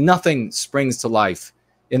 Nothing springs to life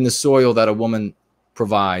in the soil that a woman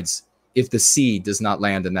provides if the seed does not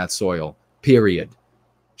land in that soil, period.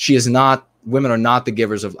 She is not, women are not the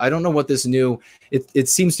givers of, I don't know what this new, it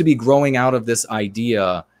seems to be growing out of this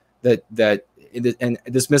idea and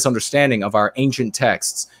this misunderstanding of our ancient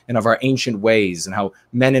texts and of our ancient ways and how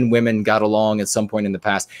men and women got along at some point in the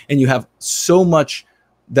past. And you have so much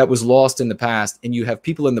that was lost in the past, and you have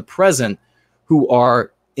people in the present who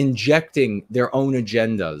are injecting their own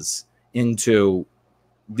agendas into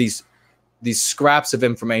these scraps of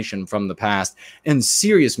information from the past and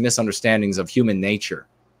serious misunderstandings of human nature.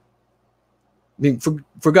 I mean,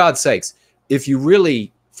 for God's sakes, if you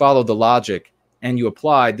really follow the logic and you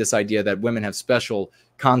applied this idea that women have special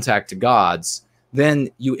contact to gods, then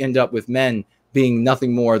you end up with men being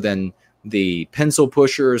nothing more than the pencil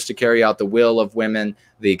pushers to carry out the will of women,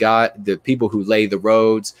 the people who lay the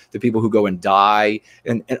roads, the people who go and die,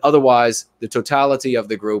 and otherwise the totality of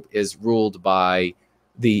the group is ruled by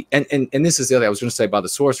and this is the other, I was going to say by the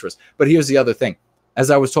sorceress, but here's the other thing.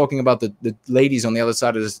 As I was talking about the ladies on the other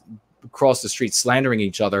side of this, across the street slandering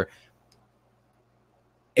each other,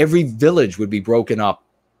 every village would be broken up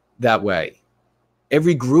that way.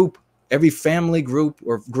 Every group, every family group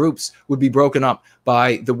or groups would be broken up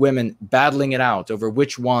by the women battling it out over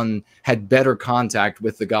which one had better contact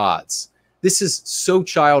with the gods. This is so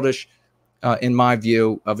childish, in my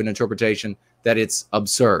view of an interpretation, that it's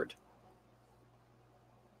absurd.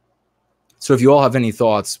 So if you all have any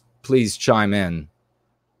thoughts, please chime in.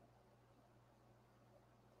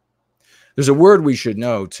 There's a word we should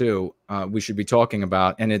know, too, we should be talking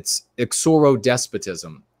about, and it's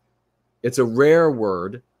exorodespotism. It's a rare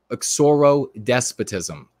word,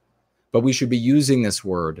 exorodespotism, but we should be using this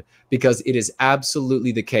word because it is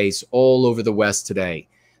absolutely the case all over the West today.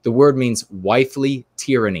 The word means wifely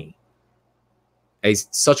tyranny.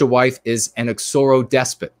 Such a wife is an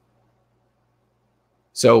exorodespot.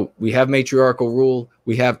 So we have matriarchal rule,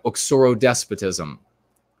 we have exorodespotism.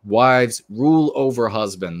 Wives rule over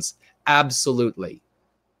husbands, absolutely.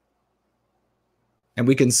 And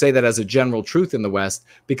we can say that as a general truth in the West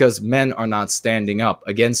because men are not standing up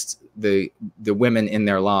against the women in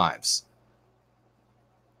their lives.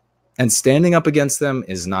 And standing up against them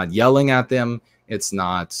is not yelling at them. It's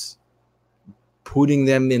not putting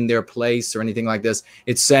them in their place or anything like this.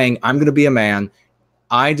 It's saying, I'm going to be a man.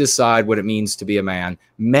 I decide what it means to be a man.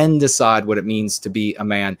 Men decide what it means to be a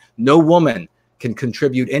man. No woman can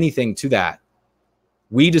contribute anything to that.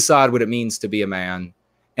 We decide what it means to be a man,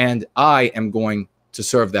 and I am going to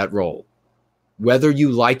serve that role, whether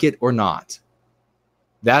you like it or not.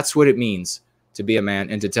 That's what it means to be a man,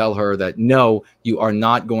 and to tell her that, no, you are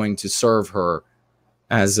not going to serve her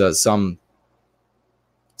as some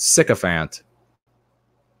sycophant.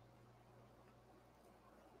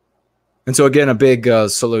 And so again, a big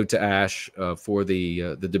salute to Ash for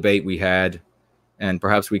the debate we had, and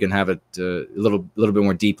perhaps we can have it a little bit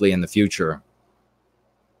more deeply in the future.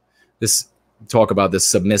 This talk about this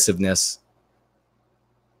submissiveness.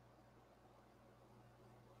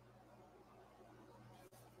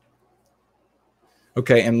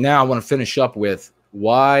 Okay, and now I want to finish up with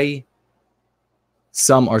why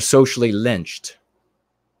some are socially lynched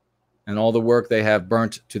and all the work they have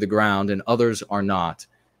burnt to the ground, and others are not.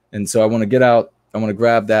 And so I want to get out, I want to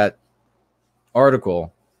grab that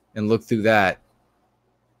article and look through that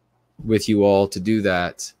with you all to do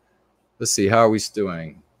that. Let's see, how are we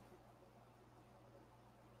doing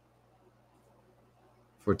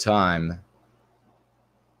for time?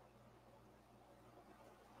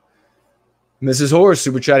 Mrs. Horse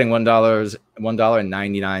super chatting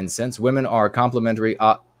 $1.99. Women are complementary.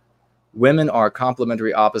 Women are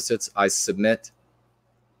complementary opposites. I submit.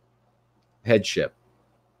 Headship.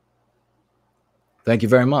 Thank you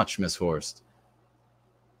very much, Miss Horst.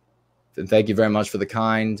 And thank you very much for the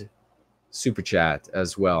kind super chat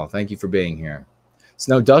as well. Thank you for being here.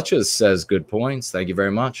 Snow Duchess says good points. Thank you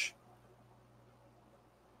very much.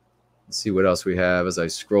 Let's see what else we have as I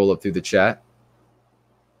scroll up through the chat.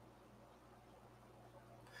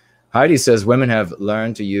 Heidi says women have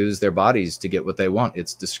learned to use their bodies to get what they want.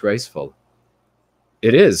 It's disgraceful.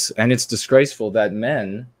 It is. And it's disgraceful that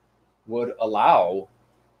men would allow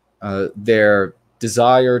their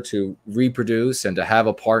desire to reproduce and to have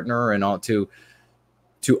a partner and all to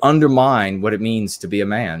undermine what it means to be a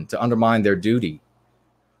man, to undermine their duty.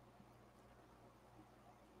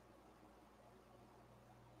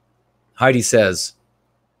 Heidi says,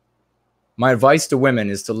 my advice to women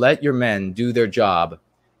is to let your men do their job.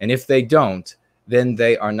 And if they don't, then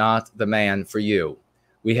they are not the man for you.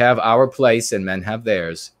 We have our place and men have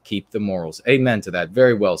theirs. Keep the morals. Amen to that.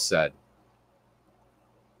 Very well said.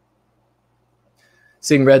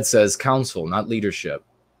 Seeing Red says counsel, not leadership.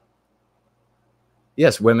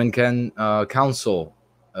 Yes, women can counsel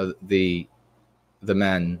the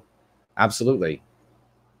men. Absolutely.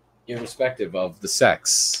 Irrespective of the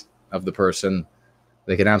sex of the person,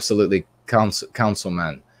 they can absolutely counsel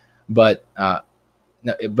men. But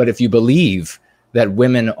if you believe that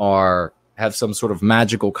women have some sort of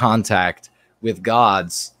magical contact with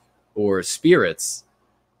gods or spirits,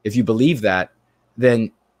 if you believe that,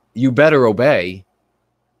 then you better obey.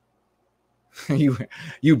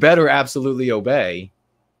 you better absolutely obey.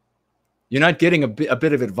 You're not getting a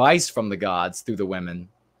bit of advice from the gods through the women.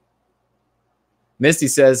 Misty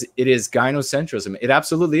says it is gynocentrism. It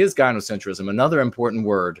absolutely is gynocentrism. Another important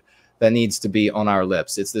word that needs to be on our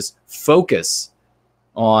lips. It's this focus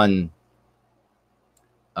on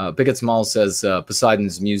Bigot Small says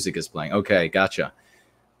Poseidon's music is playing. Okay, gotcha.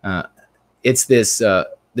 It's this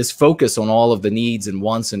this focus on all of the needs and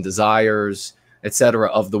wants and desires, etc.,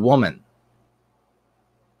 of the woman.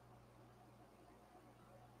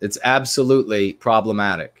 It's absolutely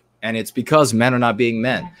problematic. And it's because men are not being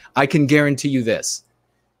men. I can guarantee you this.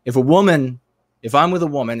 If I'm with a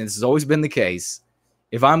woman, and this has always been the case,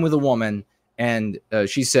 if I'm with a woman and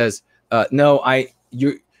she says, no,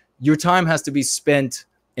 your time has to be spent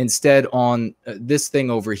instead on this thing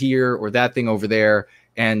over here or that thing over there,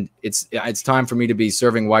 and it's time for me to be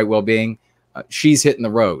serving White Wellbeing, she's hitting the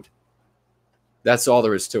road. That's all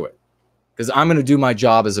there is to it. Because I'm going to do my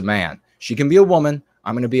job as a man. She can be a woman.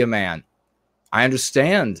 I'm going to be a man. I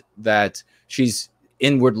understand that she's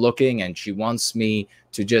inward looking and she wants me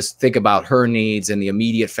to just think about her needs and the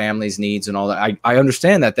immediate family's needs and all that. I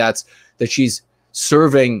understand that she's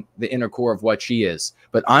serving the inner core of what she is,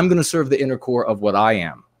 but I'm going to serve the inner core of what I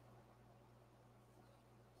am.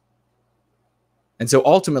 And so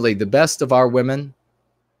ultimately, the best of our women,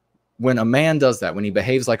 when a man does that, when he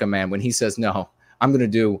behaves like a man, when he says, no, I'm going to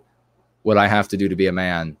do what I have to do to be a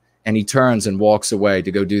man, and he turns and walks away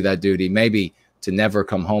to go do that duty, maybe to never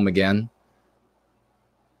come home again.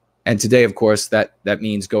 And today, of course, that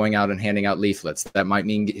means going out and handing out leaflets. That might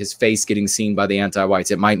mean his face getting seen by the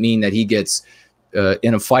anti-whites. It might mean that he gets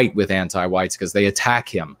in a fight with anti-whites because they attack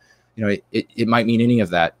him. You know, it might mean any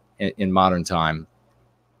of that in modern time.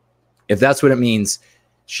 If that's what it means,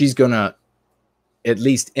 she's going to at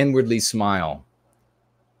least inwardly smile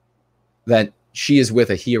that she is with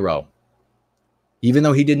a hero, even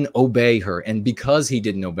though he didn't obey her. And because he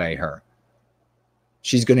didn't obey her,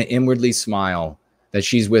 she's going to inwardly smile that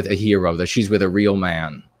she's with a hero, that she's with a real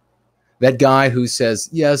man. That guy who says,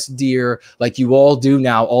 yes, dear, like you all do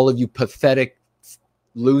now, all of you pathetic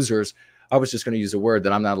losers. I was just going to use a word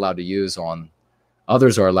that I'm not allowed to use on.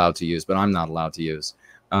 Others are allowed to use, but I'm not allowed to use.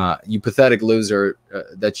 You pathetic loser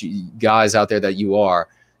that you guys out there that you are.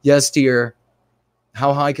 Yes, dear.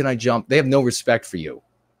 How high can I jump? They have no respect for you.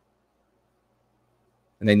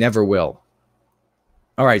 And they never will.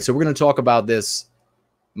 All right, so we're going to talk about this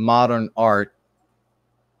modern art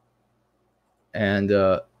and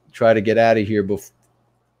try to get out of here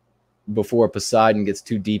before Poseidon gets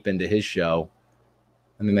too deep into his show.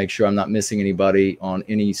 Let me make sure I'm not missing anybody on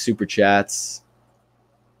any super chats.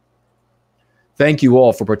 Thank you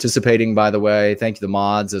all for participating, by the way. Thank you, the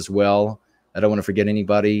mods, as well. I don't want to forget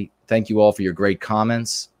anybody. Thank you all for your great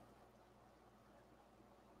comments.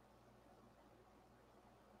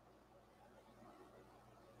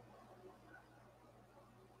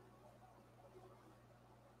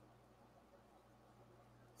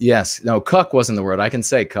 Yes. No, cuck wasn't the word. I can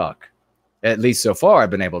say cuck. At least so far, I've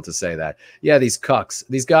been able to say that. Yeah, these cucks.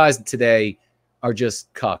 These guys today are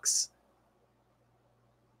just cucks.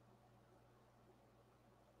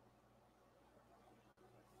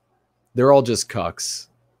 They're all just cucks.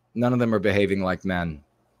 None of them are behaving like men.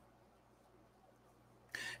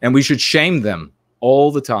 And we should shame them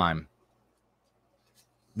all the time.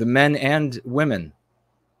 The men and women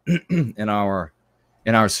in our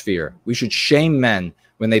sphere. We should shame men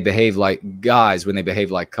when they behave like guys, when they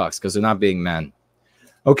behave like cucks, because they're not being men.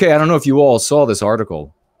 Okay, I don't know if you all saw this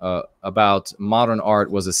article about modern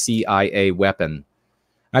art was a CIA weapon.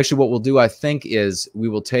 Actually, what we'll do, I think, is we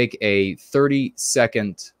will take a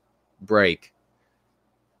 30-second break.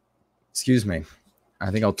 Excuse me. I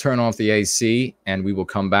think I'll turn off the AC and we will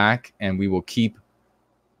come back and we will keep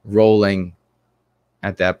rolling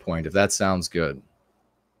at that point, if that sounds good.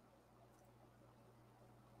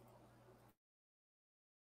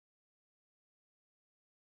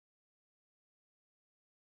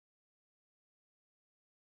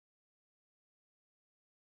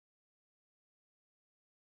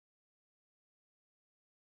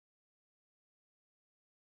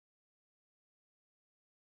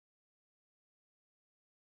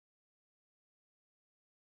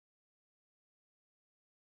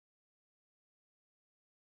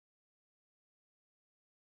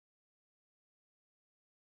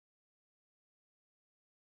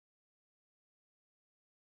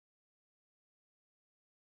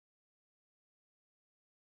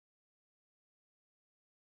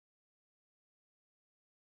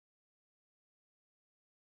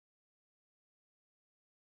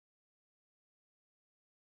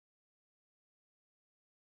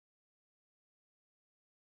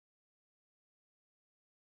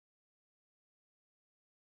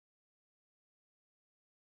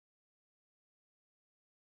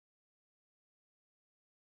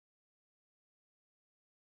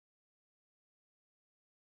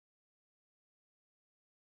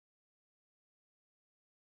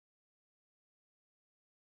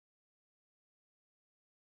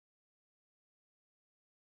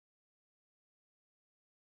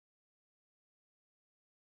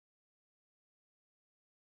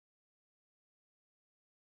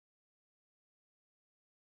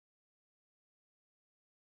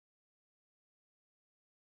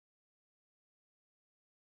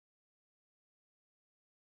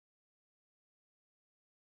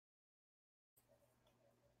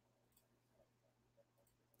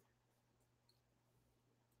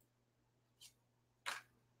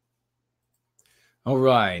 All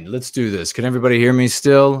right, let's do this. Can everybody hear me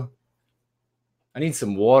still? I need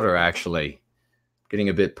some water, actually. Getting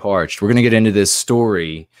a bit parched. We're going to get into this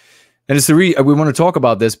story. And it's we want to talk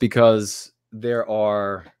about this because there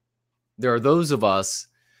are those of us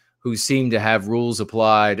who seem to have rules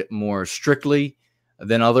applied more strictly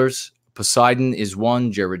than others. Poseidon is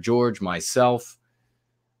one, Jared George, myself,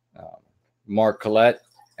 Mark Collette,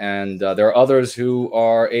 and there are others who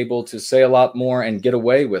are able to say a lot more and get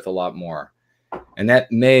away with a lot more. And that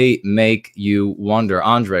may make you wonder.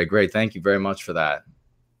 Andre, great. Thank you very much for that.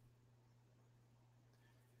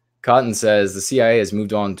 Cotton says the CIA has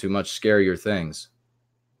moved on to much scarier things.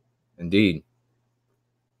 Indeed.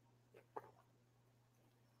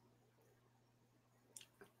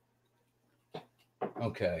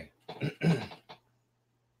 Okay.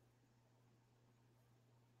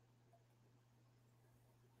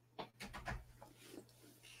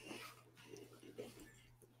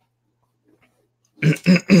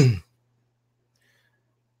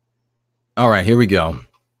 All right, here we go.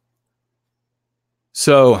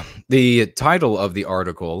 So the title of the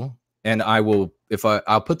article, and I'll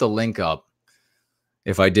put the link up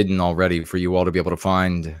if I didn't already for you all to be able to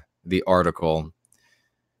find the article.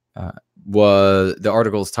 The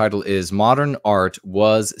article's title is "Modern Art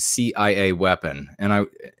Was CIA Weapon," and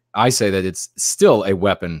I say that it's still a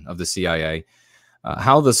weapon of the CIA.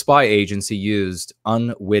 How the spy agency used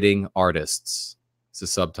unwitting artists. It's a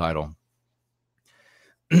subtitle.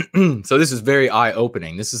 So this is very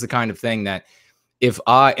eye-opening. This is the kind of thing that if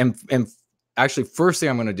I am actually, first thing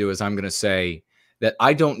I'm going to do is I'm going to say that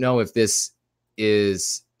I don't know if this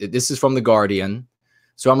is from The Guardian.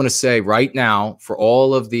 So I'm going to say right now, for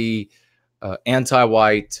all of the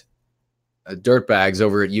anti-white dirtbags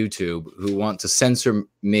over at YouTube who want to censor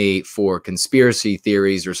me for conspiracy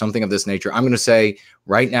theories or something of this nature, I'm going to say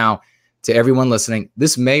right now to everyone listening,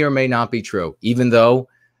 this may or may not be true, even though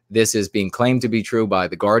this is being claimed to be true by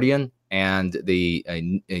The Guardian and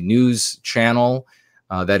a news channel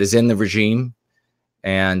that is in the regime,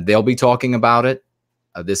 and they'll be talking about it.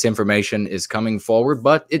 This information is coming forward,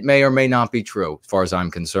 but it may or may not be true as far as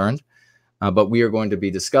I'm concerned. But we are going to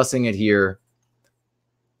be discussing it here.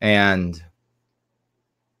 And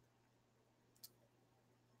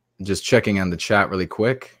Just checking on the chat really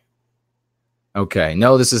quick. Okay,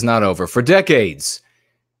 no, this is not over. For decades,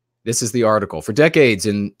 this is the article. For decades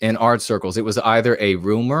in art circles, it was either a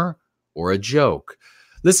rumor or a joke.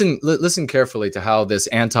 Listen carefully to how this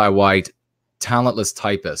anti-white, talentless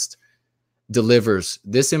typist delivers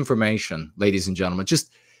this information, ladies and gentlemen,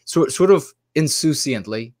 just sort of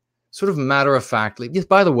insouciantly, sort of matter-of-factly. Yes,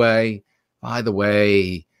 by the way,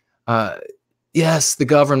 yes, the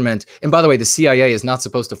government, and by the way, the CIA is not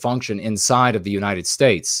supposed to function inside of the United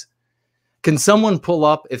States. Can someone pull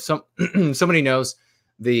up, if somebody knows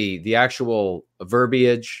the actual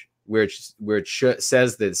verbiage where it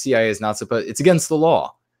says that the CIA is not supposed, it's against the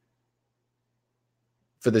law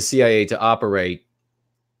for the CIA to operate,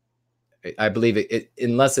 I believe,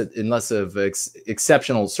 unless of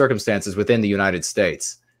exceptional circumstances within the United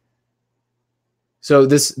States. So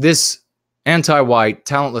this anti-white,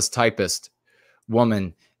 talentless typist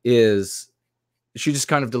woman she just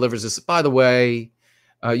kind of delivers this. By the way,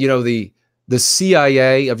 you know, the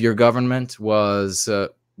CIA of your government was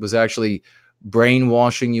actually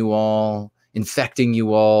brainwashing you all, infecting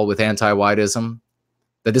you all with anti-whiteism.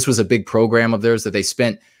 That this was a big program of theirs, that they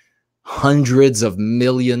spent hundreds of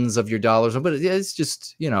millions of your dollars on. But it's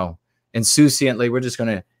just, you know, insouciantly, we're just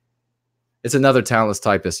going to, it's another talentless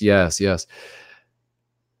typist. Yes, yes.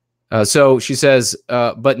 So she says,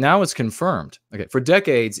 but now it's confirmed. Okay, for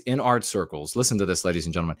decades in art circles, listen to this, ladies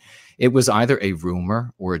and gentlemen, it was either a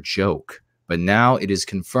rumor or a joke, but now it is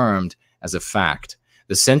confirmed as a fact.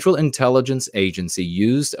 The Central Intelligence Agency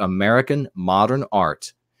used American modern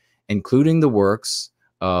art, including the works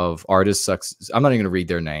of artists, I'm not even going to read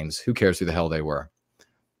their names. Who cares who the hell they were?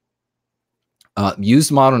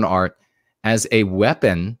 Used modern art as a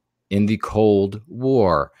weapon in the Cold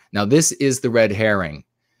War. Now, this is the red herring.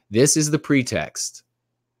 This is the pretext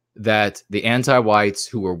that the anti-whites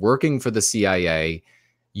who were working for the CIA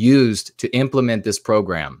used to implement this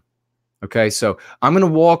program. Okay, so I'm going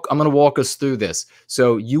to walk us through this.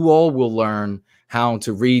 So you all will learn how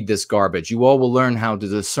to read this garbage. You all will learn how to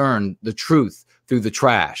discern the truth through the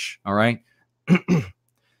trash. All right.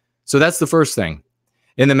 So that's the first thing.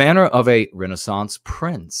 In the manner of a Renaissance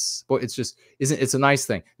prince. Boy, it's a nice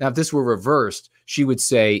thing. Now, if this were reversed, she would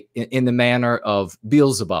say in the manner of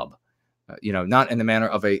Beelzebub, you know, not in the manner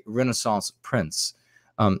of a Renaissance prince,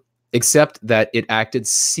 except that it acted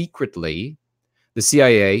secretly. The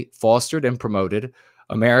CIA fostered and promoted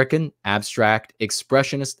American abstract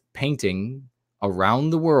expressionist painting around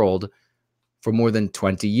the world for more than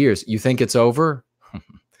 20 years. You think it's over?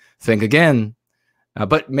 Think again.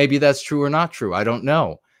 But maybe that's true or not true. I don't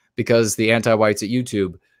know, because the anti-whites at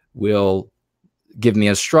YouTube will give me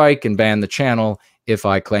a strike and ban the channel if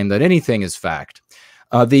I claim that anything is fact.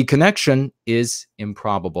 The connection is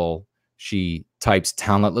improbable, she types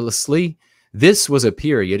talentlessly. This was a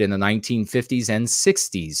period in the 1950s and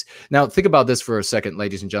 60s. Now, think about this for a second,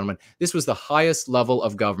 ladies and gentlemen. This was the highest level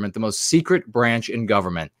of government, the most secret branch in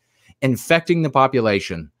government, infecting the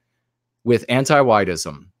population with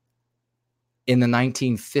anti-whiteism in the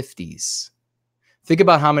 1950s. Think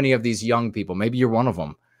about how many of these young people, maybe you're one of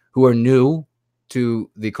them, who are new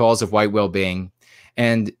to the cause of white well-being,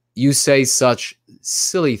 and you say such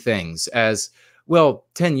silly things as, well,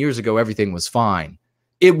 10 years ago, everything was fine.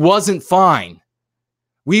 It wasn't fine.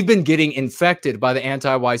 We've been getting infected by the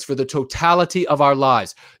anti-whites for the totality of our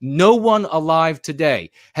lives. No one alive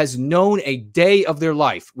today has known a day of their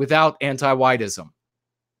life without anti-whiteism.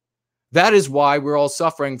 That is why we're all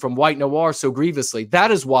suffering from white noir so grievously.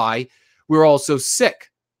 That is why we're all so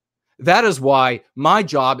sick. That is why my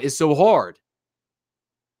job is so hard.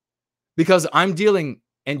 Because I'm dealing,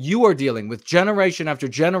 and you are dealing with generation after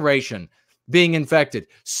generation being infected.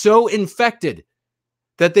 So infected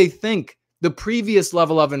that they think the previous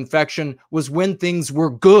level of infection was when things were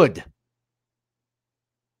good.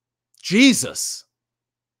 Jesus.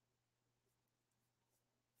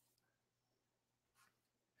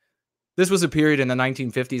 This was a period in the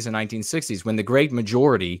 1950s and 1960s when the great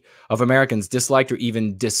majority of Americans disliked or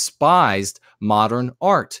even despised modern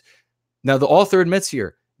art. Now, the author admits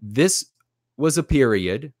here, this was a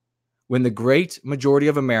period when the great majority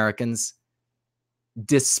of Americans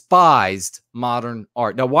despised modern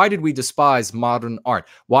art. Now, why did we despise modern art?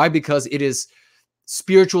 Why? Because it is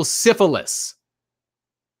spiritual syphilis.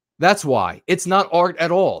 That's why. It's not art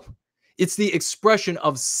at all. It's the expression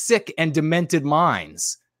of sick and demented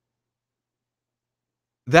minds.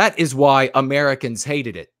 That is why Americans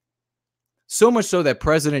hated it. So much so that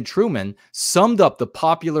President Truman summed up the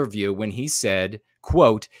popular view when he said,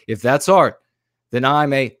 quote, "If that's art, then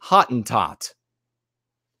I'm a Hottentot."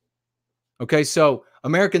 Okay, so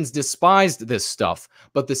Americans despised this stuff,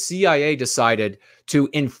 but the CIA decided to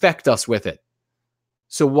infect us with it.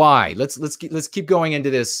 So why? Let's keep going into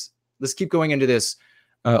this. Let's keep going into this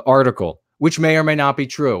article, which may or may not be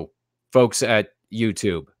true, folks at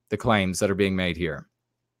YouTube, the claims that are being made here.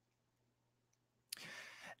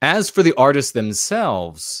 As for the artists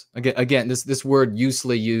themselves, again, this word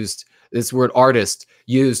usually used, this word artist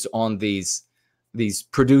used on these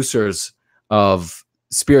producers of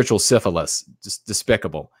spiritual syphilis, just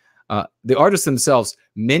despicable. The artists themselves,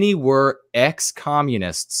 many were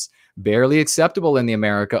ex-communists, barely acceptable in the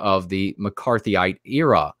America of the McCarthyite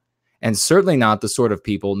era, and certainly not the sort of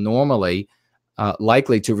people normally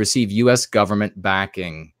likely to receive U.S. government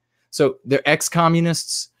backing. So they're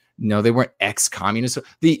ex-communists? No, they weren't ex-communists.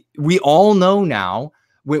 We all know now,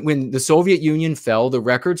 when the Soviet Union fell, the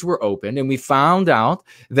records were opened, and we found out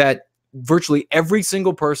that virtually every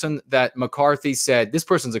single person that McCarthy said, this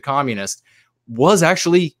person's a communist, was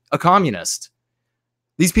actually a communist.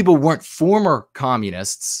 These people weren't former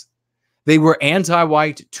communists. They were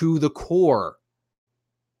anti-white to the core.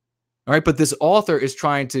 All right, but this author is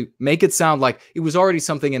trying to make it sound like it was already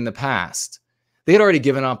something in the past. They had already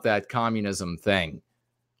given up that communism thing.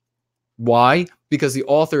 Why? Because the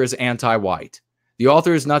author is anti-white. The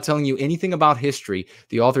author is not telling you anything about history.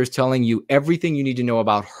 The author is telling you everything you need to know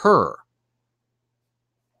about her.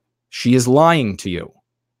 She is lying to you.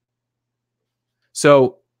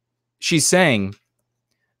 So she's saying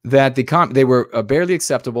that they were barely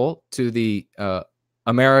acceptable to the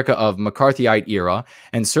America of McCarthyite era,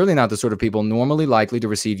 and certainly not the sort of people normally likely to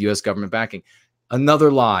receive U.S. government backing.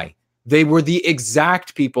 Another lie. They were the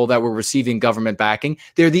exact people that were receiving government backing.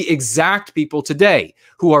 They're the exact people today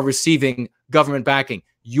who are receiving government backing.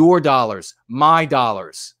 Your dollars, my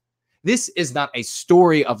dollars. This is not a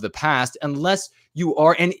story of the past unless you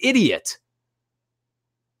are an idiot.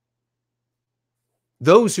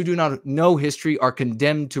 Those who do not know history are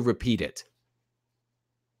condemned to repeat it.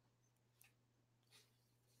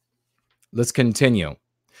 Let's continue.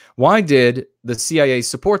 Why did the CIA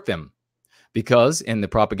support them? Because in the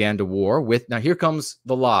propaganda war with, now here comes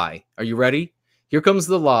the lie. Are you ready? Here comes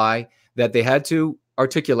the lie that they had to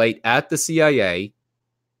articulate at the CIA,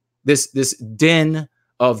 this den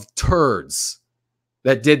of turds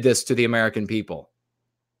that did this to the American people.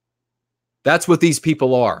 That's what these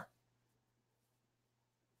people are.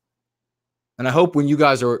 And I hope when you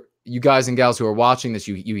guys and gals who are watching this,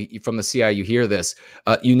 you from the CIA, you hear this,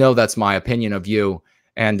 you know that's my opinion of you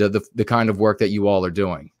and the kind of work that you all are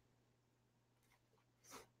doing.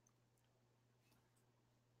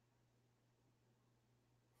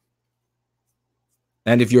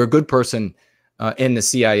 And if you're a good person in the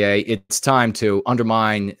CIA, it's time to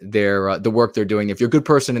undermine their the work they're doing. If you're a good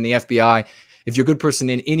person in the FBI, if you're a good person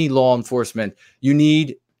in any law enforcement, you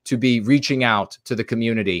need to be reaching out to the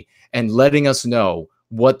community and letting us know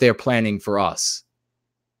what they're planning for us.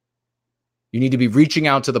 You need to be reaching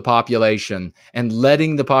out to the population and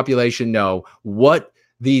letting the population know what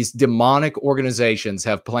these demonic organizations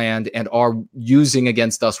have planned and are using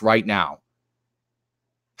against us right now.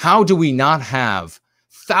 How do we not have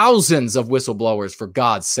thousands of whistleblowers, for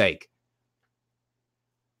God's sake?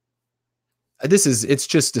 It's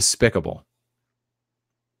just despicable.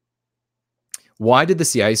 Why did the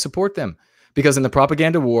CIA support them? Because in the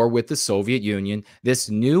propaganda war with the Soviet Union, this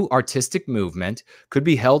new artistic movement could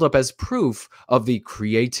be held up as proof of the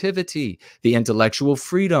creativity, the intellectual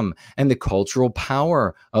freedom, and the cultural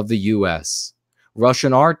power of the US.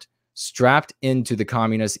 Russian art, strapped into the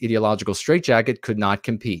communist ideological straitjacket, could not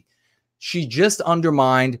compete. She just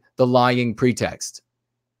undermined the lying pretext.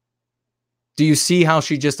 Do you see how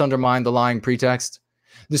she just undermined the lying pretext?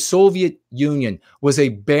 The Soviet Union was a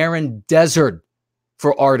barren desert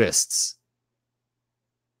for artists.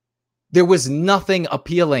 There was nothing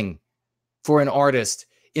appealing for an artist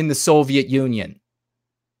in the Soviet Union.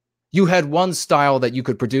 You had one style that you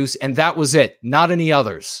could produce, and that was it, not any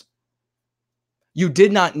others. You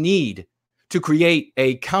did not need to create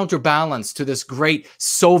a counterbalance to this great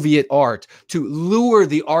Soviet art to lure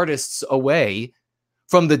the artists away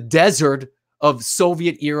from the desert of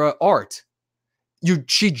Soviet-era art.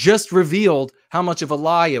 She just revealed how much of a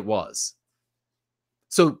lie it was.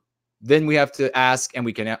 So then we have to ask, and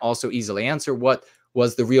we can also easily answer, what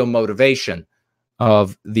was the real motivation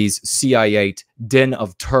of these CIA den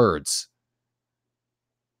of turds?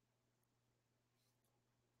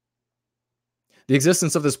 The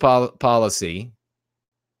existence of this policy,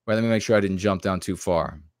 well, let me make sure I didn't jump down too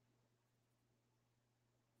far.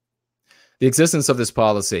 The existence of this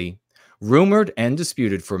policy, rumored and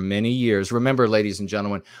disputed for many years. Remember, ladies and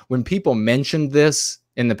gentlemen, when people mentioned this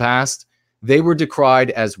in the past, they were decried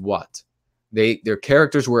as what? Their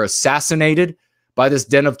characters were assassinated by this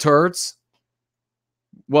den of turds.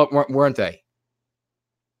 What weren't they?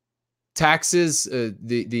 Taxes,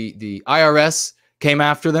 the IRS came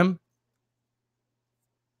after them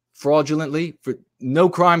fraudulently for no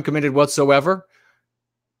crime committed whatsoever.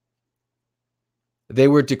 They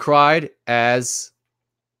were decried as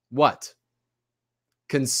what?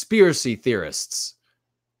 Conspiracy theorists.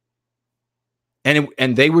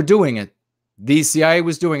 And they were doing it. The CIA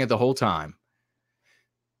was doing it the whole time.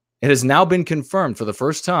 It has now been confirmed for the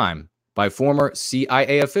first time by former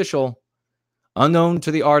CIA official, unknown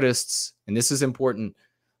to the artists, and this is important,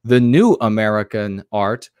 the new American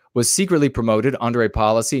art was secretly promoted under a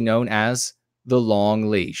policy known as the long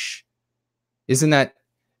leash. Isn't that,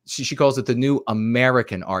 she calls it the new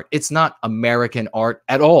American art. It's not American art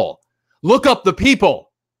at all. Look up the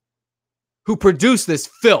people who produced this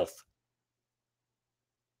filth.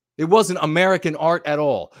 It wasn't American art at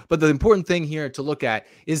all. But the important thing here to look at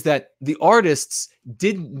is that the artists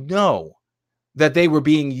didn't know that they were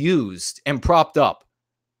being used and propped up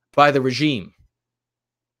by the regime.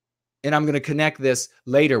 And I'm going to connect this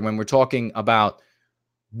later when we're talking about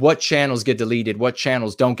what channels get deleted, what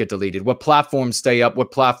channels don't get deleted, what platforms stay up,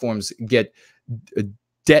 what platforms get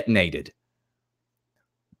detonated.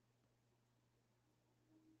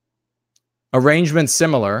 Arrangement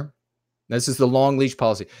similar. This is the long leash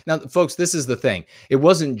policy. Now, folks, this is the thing. It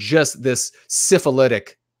wasn't just this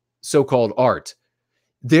syphilitic so-called art.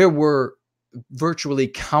 There were virtually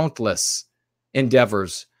countless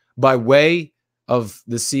endeavors by way of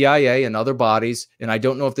the CIA and other bodies, and I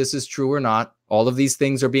don't know if this is true or not. All of these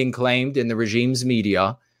things are being claimed in the regime's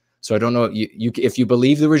media. So I don't know if you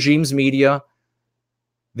believe the regime's media,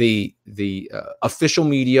 the official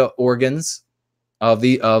media organs of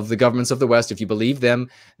the governments of the West, if you believe them,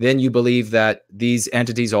 then you believe that these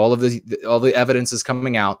entities, all the evidence is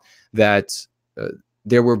coming out that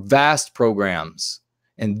there were vast programs,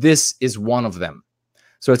 and this is one of them.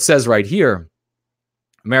 So it says right here,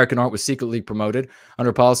 American art was secretly promoted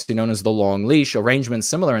under a policy known as the long leash, arrangement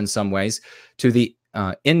similar in some ways to the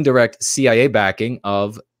indirect CIA backing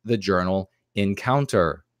of the journal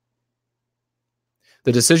Encounter.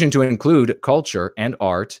 The decision to include culture and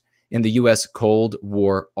art in the U.S. Cold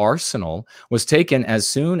War arsenal was taken as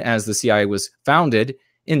soon as the CIA was founded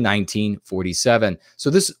in 1947.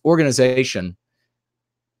 So this organization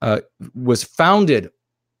was founded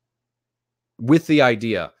with the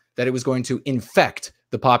idea that it was going to infect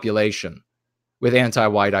the population with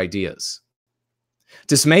anti-white ideas.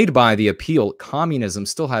 Dismayed by the appeal communism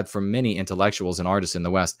still had for many intellectuals and artists in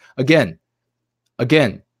the West. Again,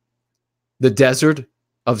 the desert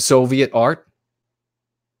of Soviet art.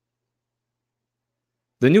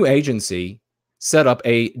 The new agency set up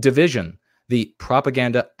a division, the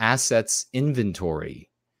Propaganda Assets Inventory,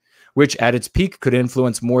 which at its peak could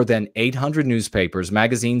influence more than 800 newspapers,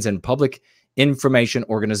 magazines, and public information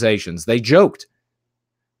organizations. They joked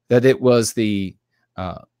that it was the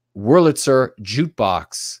Wurlitzer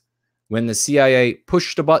jukebox. When the CIA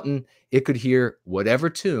pushed a button, it could hear whatever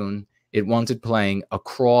tune it wanted playing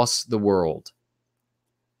across the world.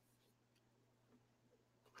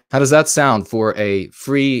 How does that sound for a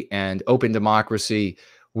free and open democracy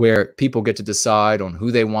where people get to decide on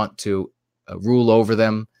who they want to rule over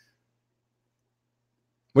them?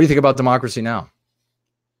 What do you think about democracy now?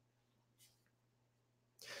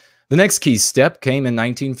 The next key step came in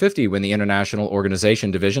 1950 when the International Organization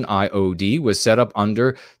Division, IOD, was set up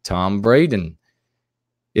under Tom Braden.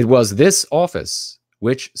 It was this office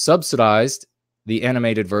which subsidized the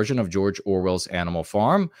animated version of George Orwell's Animal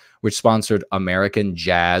Farm, which sponsored American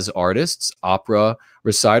jazz artists, opera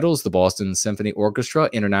recitals, the Boston Symphony Orchestra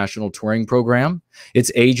international touring program.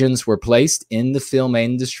 Its agents were placed in the film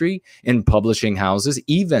industry, in publishing houses,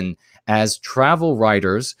 even as travel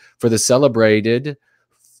writers for the celebrated,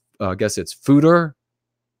 I guess it's Fodor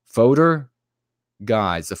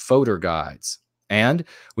Guides, the Fodor Guides. And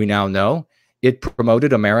we now know it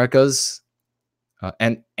promoted America's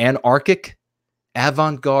an anarchic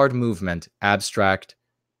avant-garde movement, abstract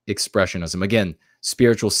expressionism. Again,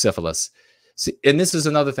 spiritual syphilis. See, and this is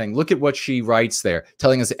another thing. Look at what she writes there,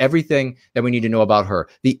 telling us everything that we need to know about her.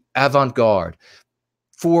 The avant-garde.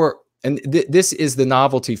 This is the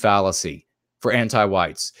novelty fallacy for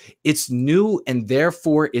anti-whites. It's new and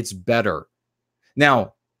therefore it's better.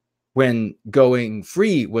 Now, when Going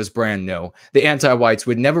Free was brand new, the anti-whites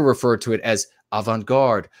would never refer to it as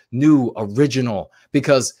avant-garde, new, original,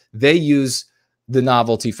 because they use the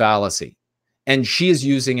novelty fallacy. And she is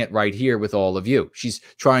using it right here with all of you. She's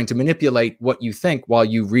trying to manipulate what you think while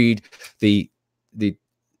you read the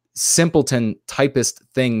simpleton typist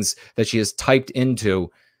things that she has typed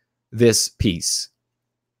into this piece.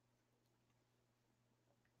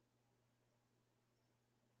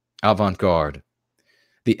 Avant-garde.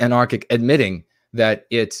 The anarchic admitting that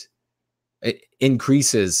it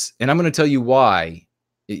increases, and I'm going to tell you why.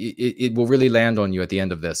 It will really land on you at the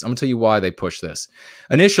end of this. I'm going to tell you why they push this.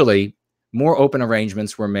 Initially, more open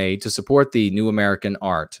arrangements were made to support the new American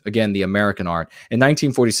art. Again, the American art. In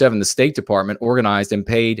 1947, the State Department organized and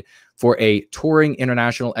paid for a touring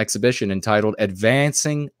international exhibition entitled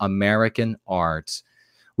Advancing American Art,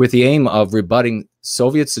 with the aim of rebutting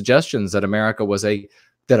Soviet suggestions that America was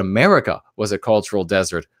a cultural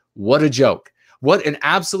desert. What a joke. What an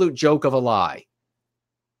absolute joke of a lie.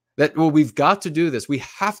 That, well, we've got to do this. We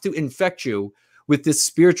have to infect you with this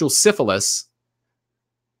spiritual syphilis,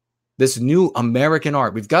 this new American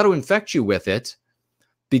art. We've got to infect you with it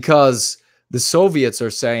because the Soviets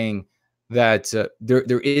are saying that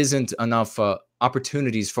there isn't enough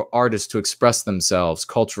opportunities for artists to express themselves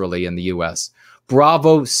culturally in the U.S.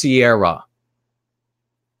 Bravo, Sierra.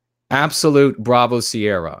 Absolute bravo,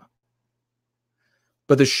 Sierra.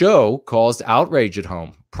 But the show caused outrage at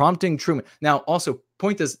home, prompting Truman. Now, also,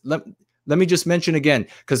 point this, let me just mention again,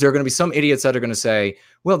 because there are going to be some idiots that are going to say,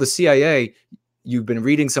 well, the CIA, you've been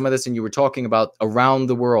reading some of this and you were talking about around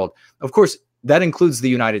the world. Of course, that includes the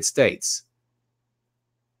United States,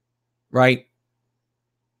 right?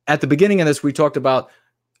 At the beginning of this, we talked about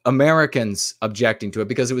Americans objecting to it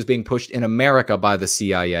because it was being pushed in America by the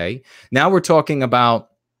CIA. Now we're talking about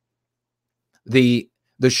the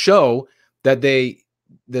show that they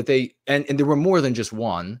and there were more than just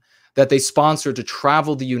one that they sponsored to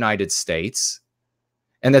travel the United States,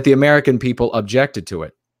 and that the American people objected to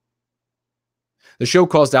it. The show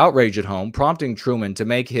caused outrage at home, prompting Truman to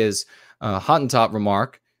make his Hottentot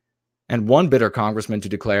remark, and one bitter congressman to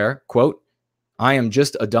declare, quote, "I am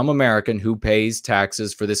just a dumb American who pays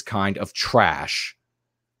taxes for this kind of trash."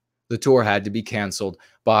 The tour had to be canceled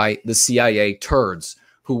by the CIA turds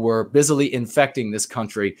who were busily infecting this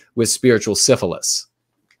country with spiritual syphilis.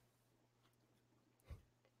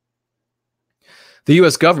 The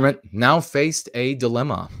U.S. government now faced a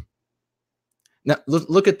dilemma. Now,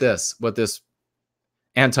 look at this, what this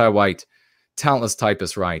anti-white, talentless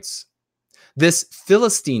typist writes. This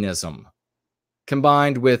Philistinism,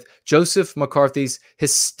 combined with Joseph McCarthy's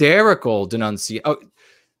hysterical denunciation. Oh,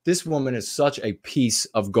 this woman is such a piece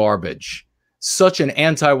of garbage, such an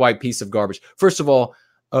anti-white piece of garbage. First of all,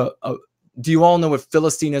 do you all know what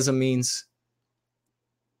Philistinism means?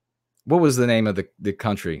 What was the name of the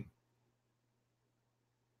country?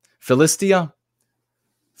 Philistia?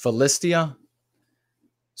 Philistia?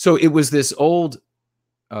 So it was this old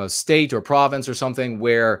state or province or something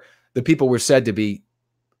where the people were said to be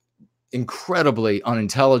incredibly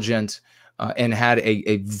unintelligent and had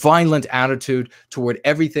a violent attitude toward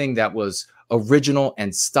everything that was original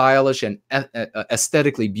and stylish and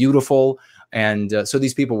aesthetically beautiful. And so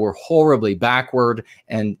these people were horribly backward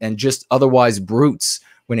and just otherwise brutes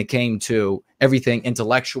when it came to everything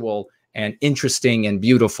intellectual and interesting and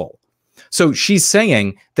beautiful. So she's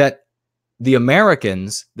saying that the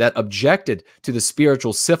Americans that objected to the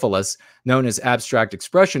spiritual syphilis known as abstract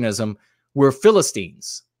expressionism were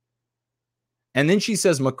Philistines. And then she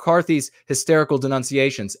says McCarthy's hysterical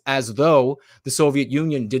denunciations as though the Soviet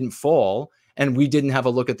Union didn't fall and we didn't have a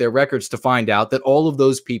look at their records to find out that all of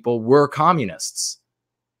those people were communists.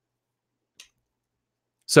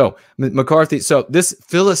 So McCarthy, so this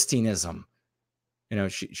Philistinism, you know,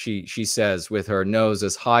 she says with her nose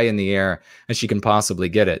as high in the air as she can possibly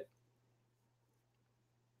get it,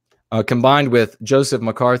 combined with Joseph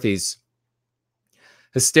McCarthy's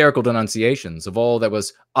hysterical denunciations of all that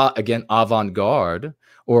was, again, avant-garde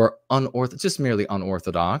or just merely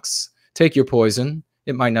unorthodox. Take your poison.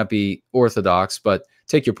 It might not be orthodox, but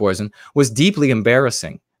take your poison, was deeply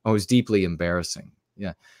embarrassing. Oh, it was deeply embarrassing.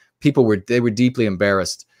 Yeah. They were deeply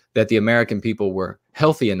embarrassed that the American people were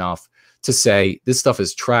healthy enough to say this stuff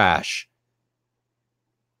is trash.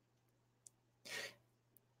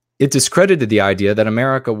 It discredited the idea that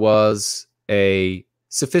America was a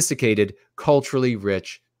sophisticated, culturally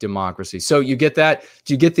rich democracy. So you get that?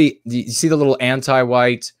 Do you see the little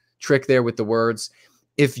anti-white trick there with the words?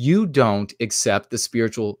 If you don't accept the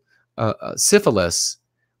spiritual syphilis,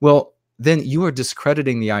 well, then you are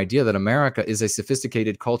discrediting the idea that America is a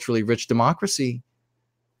sophisticated, culturally rich democracy.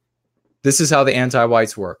 This is how the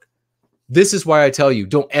anti-whites work. This is why I tell you,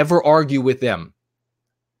 don't ever argue with them.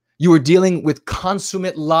 You are dealing with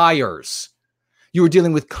consummate liars. You are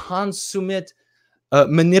dealing with consummate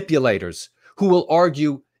manipulators who will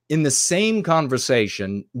argue in the same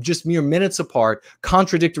conversation, just mere minutes apart,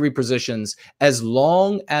 contradictory positions, as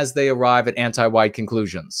long as they arrive at anti-white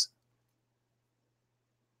conclusions.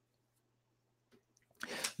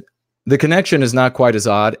 The connection is not quite as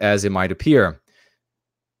odd as it might appear.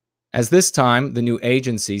 As this time, the new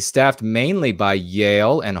agency, staffed mainly by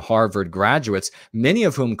Yale and Harvard graduates, many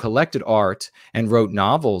of whom collected art and wrote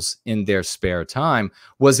novels in their spare time,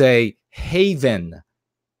 was a haven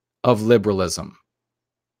of liberalism.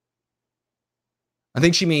 I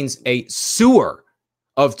think she means a sewer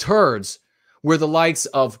of turds where the likes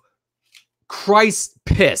of Christ's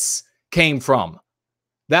piss came from.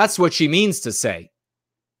 That's what she means to say.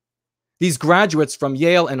 These graduates from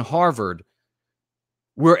Yale and Harvard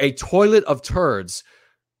were a toilet of turds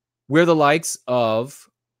where the likes of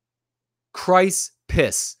Christ's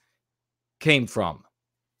piss came from.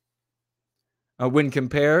 When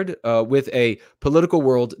compared with a political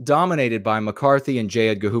world dominated by McCarthy and J.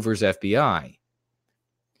 Edgar Hoover's FBI.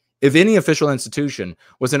 If any official institution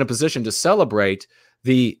was in a position to celebrate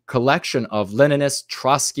the collection of Leninists,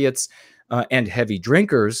 Trotskyists, and heavy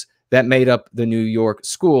drinkers that made up the New York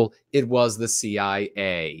school, it was the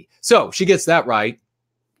CIA. So she gets that right.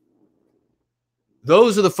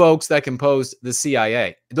 Those are the folks that composed the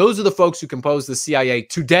CIA. Those are the folks who composed the CIA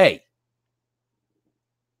today.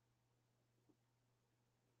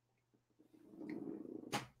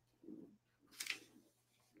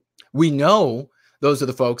 We know those are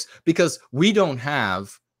the folks because we don't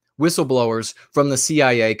have whistleblowers from the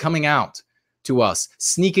CIA coming out to us,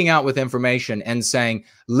 sneaking out with information and saying,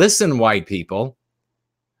 listen, white people,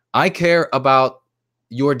 I care about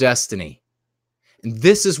your destiny. And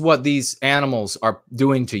this is what these animals are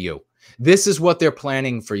doing to you. This is what they're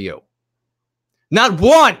planning for you. Not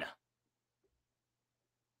one.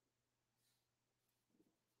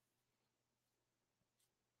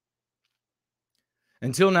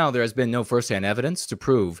 Until now, there has been no firsthand evidence to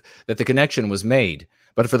prove that the connection was made.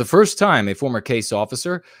 But for the first time, a former case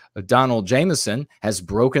officer, Donald Jameson, has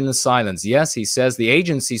broken the silence. Yes, he says the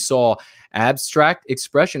agency saw abstract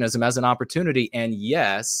expressionism as an opportunity, and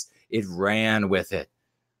yes, it ran with it.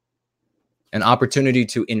 An opportunity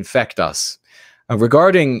to infect us.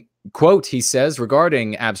 Regarding, quote, he says,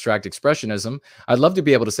 regarding abstract expressionism, I'd love to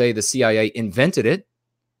be able to say the CIA invented it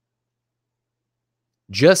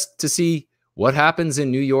just to see what happens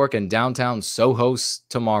in New York and downtown Soho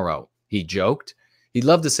tomorrow. He joked. He'd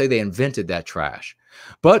love to say they invented that trash.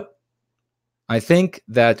 But I think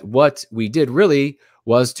that what we did really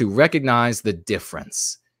was to recognize the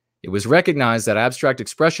difference. It was recognized that abstract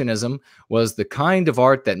expressionism was the kind of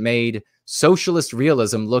art that made socialist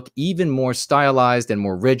realism look even more stylized and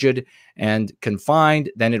more rigid and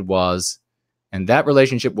confined than it was. And that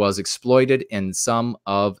relationship was exploited in some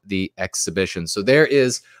of the exhibitions. So there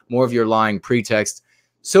is more of your lying pretext.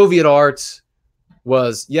 Soviet art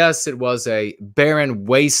was, yes, it was a barren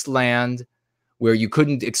wasteland where you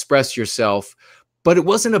couldn't express yourself, but it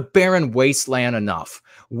wasn't a barren wasteland enough.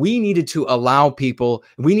 We needed to allow people,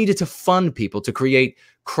 we needed to fund people to create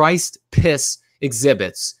Christ piss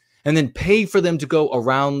exhibits and then pay for them to go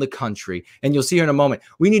around the country. And you'll see here in a moment,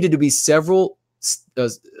 we needed to be several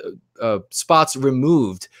spots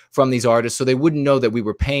removed from these artists so they wouldn't know that we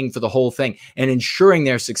were paying for the whole thing and ensuring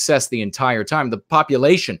their success the entire time. The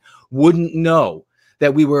population wouldn't know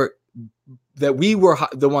that we were the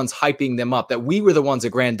ones hyping them up, that we were the ones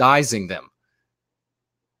aggrandizing them,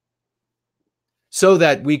 so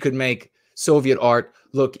that we could make Soviet art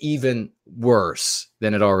look even worse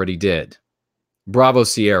than it already did. Bravo,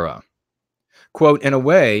 Sierra. Quote, in a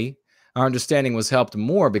way, our understanding was helped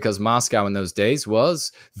more because Moscow in those days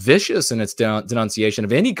was vicious in its denunciation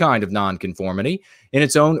of any kind of nonconformity in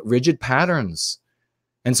its own rigid patterns.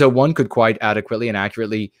 And so one could quite adequately and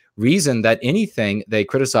accurately reason that anything they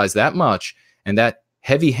criticized that much and that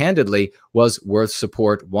heavy-handedly was worth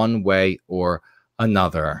support one way or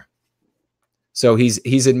another. So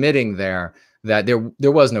he's admitting there that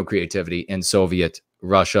there was no creativity in Soviet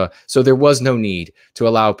Russia, so there was no need to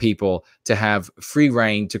allow people to have free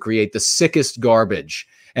reign to create the sickest garbage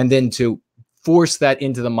and then to force that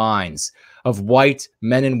into the minds of white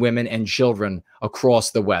men and women and children across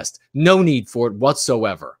the West. No need for it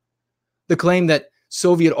whatsoever. The claim that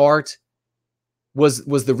Soviet art was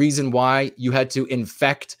the reason why you had to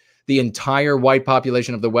infect the entire white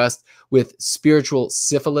population of the West with spiritual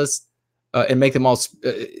syphilis and make them all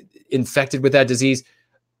infected with that disease,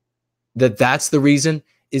 that's the reason,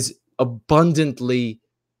 is abundantly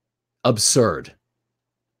absurd.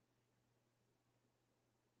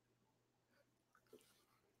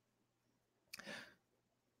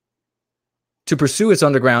 To pursue its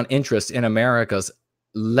underground interest in America's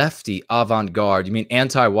lefty avant-garde, you mean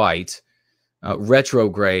anti-white,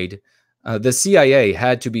 retrograde, the CIA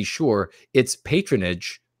had to be sure its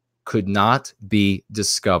patronage could not be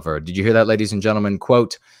discovered. Did you hear that, ladies and gentlemen?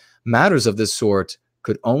 Quote, matters of this sort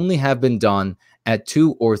could only have been done at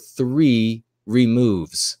 2 or 3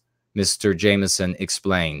 removes, Mr. Jameson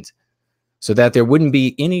explained, so that there wouldn't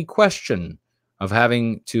be any question of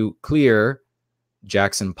having to clear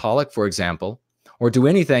Jackson Pollock, for example, or do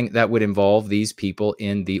anything that would involve these people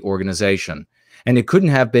in the organization. And it couldn't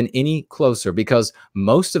have been any closer because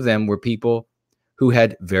most of them were people who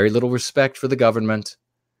had very little respect for the government.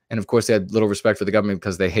 And of course, they had little respect for the government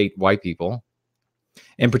because they hate white people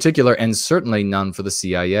in particular, and certainly none for the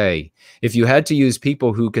CIA. If you had to use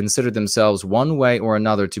people who considered themselves one way or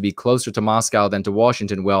another to be closer to Moscow than to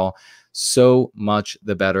Washington, well, so much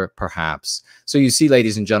the better, perhaps. So you see,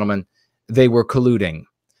 ladies and gentlemen, they were colluding.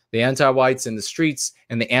 The anti-whites in the streets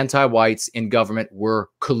and the anti-whites in government were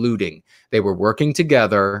colluding. They were working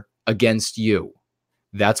together against you.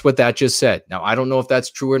 That's what that just said. Now, I don't know if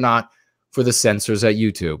that's true or not for the censors at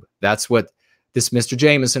YouTube. That's what this Mr.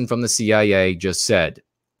 Jameson from the CIA just said.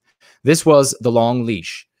 This was the long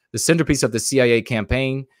leash. The centerpiece of the CIA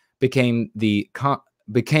campaign became the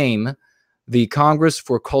Congress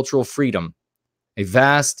for Cultural Freedom, a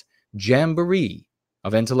vast jamboree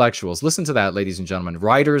of intellectuals. Listen to that, ladies and gentlemen.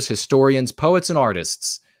 Writers, historians, poets, and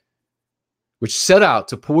artists, which set out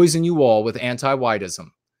to poison you all with anti-whiteism.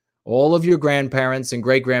 All of your grandparents and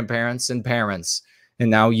great-grandparents and parents, and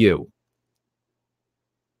now you.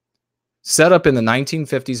 Set up in the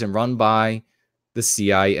 1950s and run by the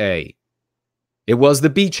CIA. It was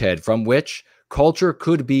the beachhead from which culture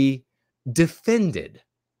could be defended.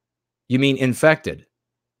 You mean infected?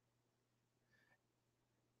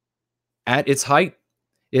 At its height,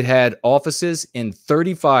 it had offices in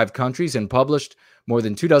 35 countries and published more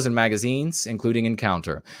than 24 magazines, including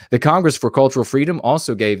Encounter. The Congress for Cultural Freedom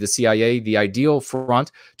also gave the CIA the ideal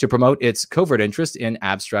front to promote its covert interest in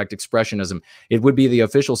abstract expressionism. It would be the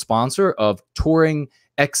official sponsor of touring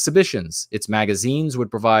exhibitions. Its magazines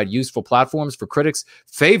would provide useful platforms for critics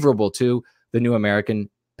favorable to the new American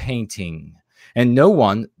painting. And no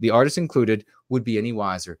one, the artists included, would be any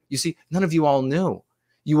wiser. You see, none of you all knew.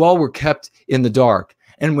 You all were kept in the dark.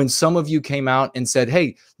 And when some of you came out and said,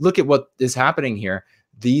 hey, look at what is happening here,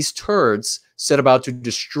 these turds set about to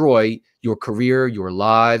destroy your career, your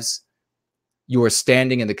lives, your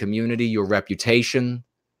standing in the community, your reputation.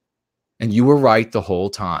 And you were right the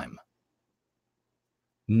whole time.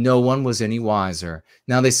 No one was any wiser.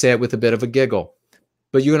 Now they say it with a bit of a giggle.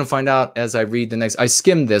 But you're going to find out as I read the next. I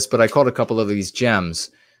skimmed this, but I caught a couple of these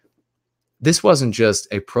gems. This wasn't just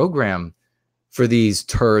a program for these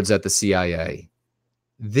turds at the CIA.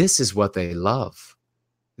 This is what they love.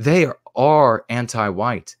 They are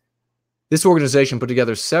anti-white. This organization put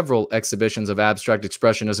together several exhibitions of abstract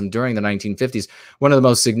expressionism during the 1950s. One of the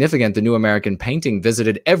most significant, the New American Painting,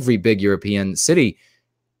 visited every big European city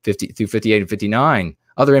through 58 and 59.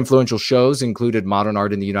 Other influential shows included Modern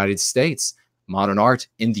Art in the United States, Modern Art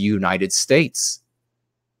in the United States,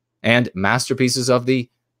 and Masterpieces of the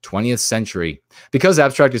 20th century. Because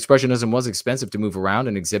abstract expressionism was expensive to move around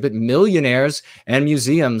and exhibit, millionaires and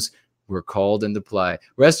museums were called into play.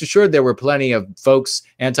 Rest assured, there were plenty of folks,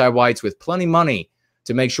 anti-whites, with plenty of money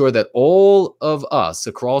to make sure that all of us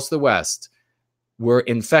across the West were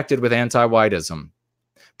infected with anti-whiteism.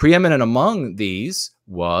 Preeminent among these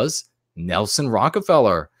was Nelson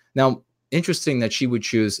Rockefeller. Now, interesting that she would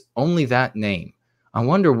choose only that name. I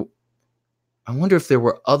wonder if there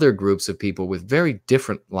were other groups of people with very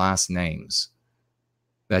different last names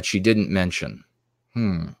that she didn't mention.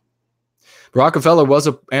 Rockefeller was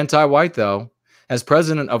an anti-white, though. As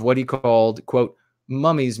president of what he called, quote,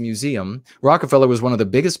 Mummy's Museum, Rockefeller was one of the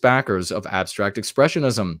biggest backers of abstract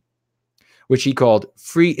expressionism, which he called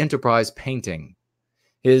free enterprise painting.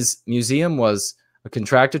 His museum was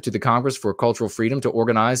contracted to the Congress for Cultural Freedom to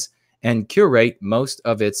organize and curate most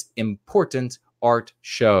of its important art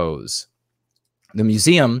shows. The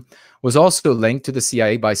museum was also linked to the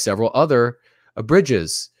CIA by several other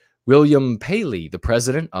bridges. William Paley, the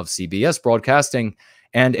president of CBS Broadcasting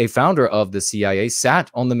and a founder of the CIA,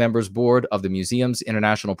 sat on the members' board of the museum's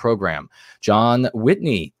international program. John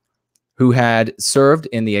Whitney, who had served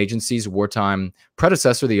in the agency's wartime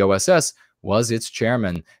predecessor, the OSS, was its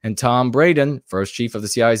chairman. And Tom Braden, first chief of the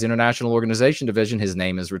CIA's International Organization Division, his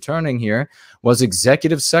name is returning here, was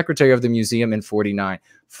executive secretary of the museum in 49.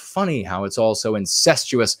 Funny how it's all so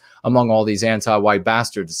incestuous among all these anti-white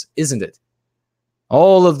bastards, isn't it?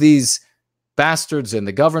 All of these bastards in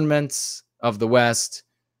the governments of the West,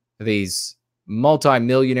 these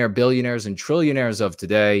multi-millionaire billionaires and trillionaires of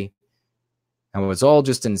today, and it was all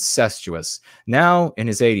just incestuous. Now, in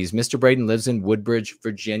his 80s, Mr. Braden lives in Woodbridge,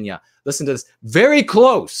 Virginia. Listen to this. Very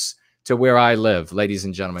close to where I live, ladies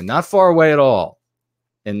and gentlemen. Not far away at all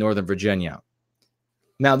in Northern Virginia.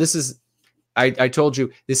 Now, this is I told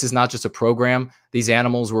you this is not just a program. These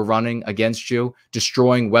animals were running against you,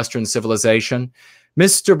 destroying Western civilization.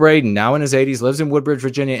 Mr. Braden, now in his 80s, lives in Woodbridge,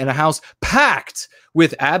 Virginia, in a house packed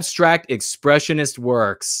with abstract expressionist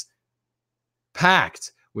works.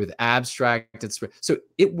 Packed with abstract. So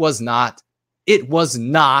it was not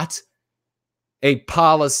a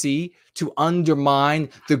policy to undermine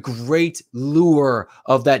the great lure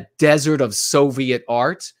of that desert of Soviet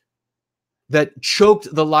art that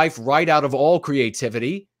choked the life right out of all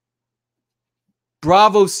creativity.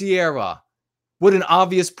 Bravo, Sierra. What an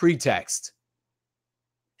obvious pretext.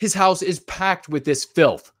 His house is packed with this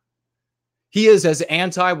filth. He is as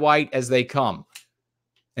anti-white as they come.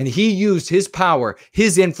 And he used his power,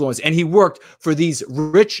 his influence, and he worked for these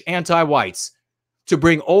rich anti-whites to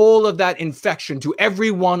bring all of that infection to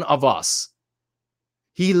every one of us.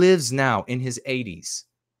 He lives now in his 80s.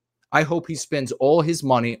 I hope he spends all his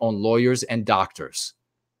money on lawyers and doctors.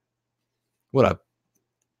 What a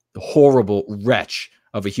horrible wretch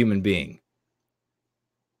of a human being.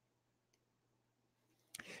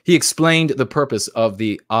 He explained the purpose of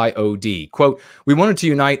the IOD. Quote, we wanted to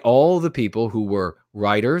unite all the people who were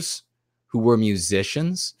writers, who were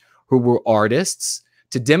musicians, who were artists,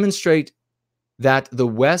 to demonstrate that the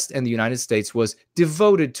West and the United States was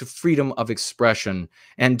devoted to freedom of expression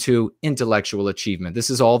and to intellectual achievement. This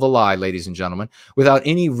is all the lie, ladies and gentlemen, without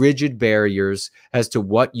any rigid barriers as to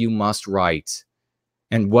what you must write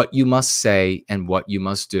and what you must say and what you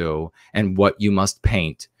must do and what you must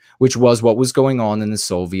paint, which was what was going on in the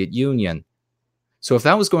Soviet Union. So if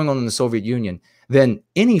that was going on in the Soviet Union, then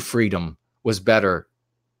any freedom was better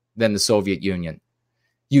than the Soviet Union.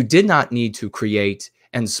 You did not need to create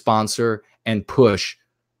and sponsor and push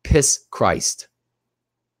Piss Christ.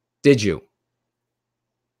 Did you?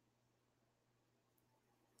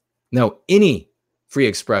 No, any free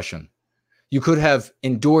expression. You could have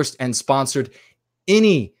endorsed and sponsored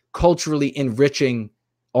any culturally enriching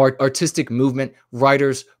artistic movement,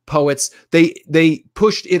 writers, poets. They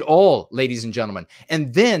pushed it all, ladies and gentlemen.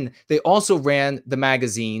 And then they also ran the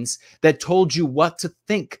magazines that told you what to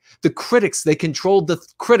think. The critics, they controlled the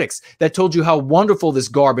critics that told you how wonderful this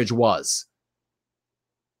garbage was.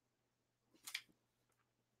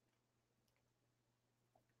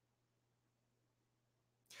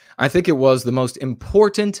 I think it was the most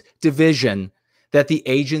important division that the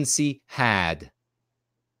agency had.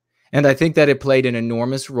 And I think that it played an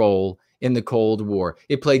enormous role in the Cold War.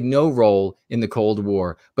 It played no role in the Cold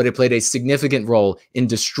War, but it played a significant role in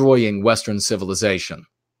destroying Western civilization.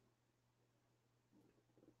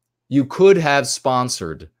 You could have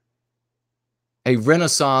sponsored a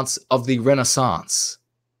renaissance of the Renaissance.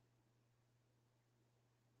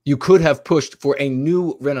 You could have pushed for a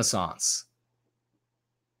new Renaissance.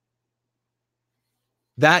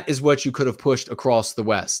 That is what you could have pushed across the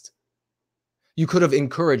West. You could have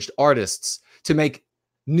encouraged artists to make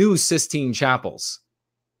new Sistine chapels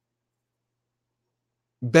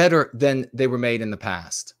better than they were made in the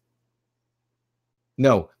past.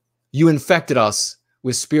 No, you infected us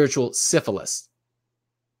with spiritual syphilis.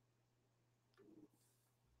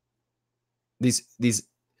 These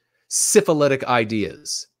syphilitic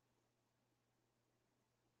ideas.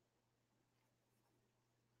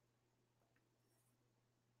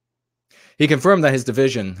 He confirmed that his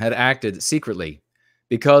division had acted secretly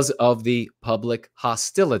because of the public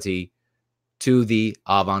hostility to the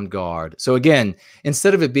avant-garde. So again,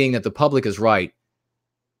 instead of it being that the public is right,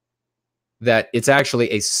 that it's actually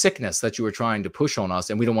a sickness that you were trying to push on us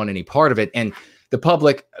and we don't want any part of it. And the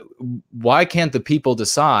public, why can't the people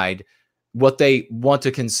decide what they want to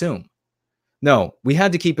consume? No, we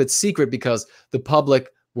had to keep it secret because the public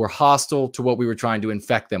were hostile to what we were trying to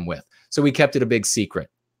infect them with. So we kept it a big secret.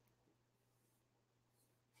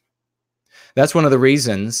 That's one of the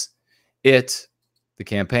reasons the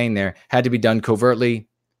campaign there, had to be done covertly.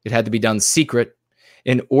 It had to be done secret.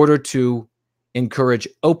 In order to encourage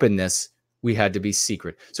openness, we had to be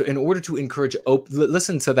secret. So in order to encourage,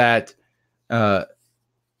 listen to that, the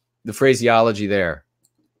phraseology there.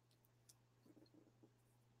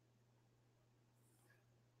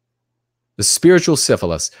 The spiritual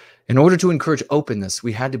syphilis. In order to encourage openness,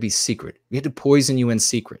 we had to be secret. We had to poison you in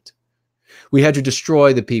secret. We had to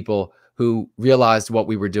destroy the people who realized what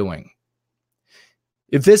we were doing.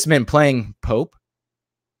 If this meant playing Pope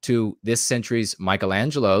to this century's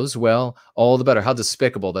Michelangelos, well, all the better. How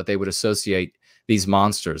despicable that they would associate these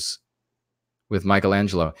monsters with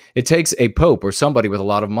Michelangelo. It takes a Pope or somebody with a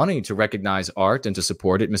lot of money to recognize art and to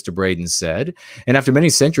support it, Mr. Braden said. And after many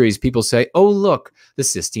centuries, people say, oh, look, the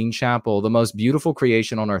Sistine Chapel, the most beautiful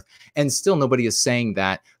creation on earth. And still nobody is saying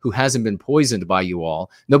that who hasn't been poisoned by you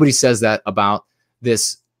all. Nobody says that about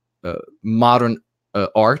this modern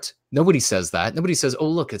art. Nobody says that. Nobody says, oh,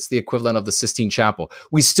 look, it's the equivalent of the Sistine Chapel.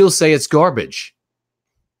 We still say it's garbage.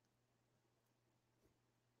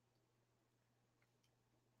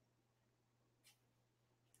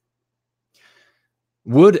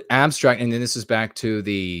 Would abstract, and then this is back to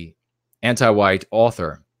the anti-white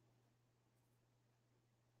author,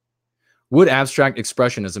 would abstract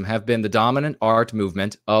expressionism have been the dominant art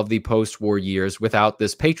movement of the post-war years without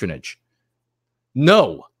this patronage?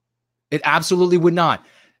 No, it absolutely would not.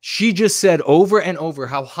 She just said over and over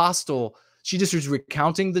how hostile, she just was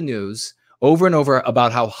recounting the news over and over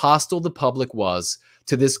about how hostile the public was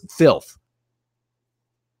to this filth,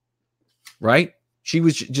 right? She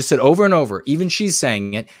was just said over and over, even she's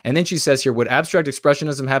saying it. And then she says here, would abstract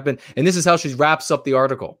expressionism have been, and this is how she wraps up the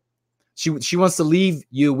article. She wants to leave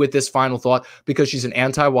you with this final thought because she's an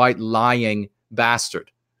anti-white lying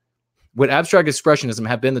bastard. Would abstract expressionism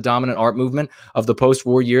have been the dominant art movement of the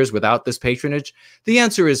post-war years without this patronage? The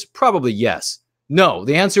answer is probably yes. No,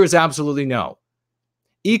 the answer is absolutely no.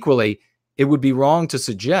 Equally, it would be wrong to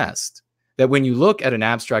suggest that when you look at an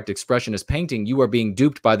abstract expressionist painting, you are being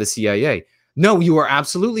duped by the CIA. No, you are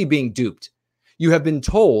absolutely being duped. You have been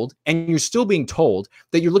told, and you're still being told,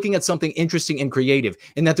 that you're looking at something interesting and creative,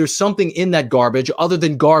 and that there's something in that garbage other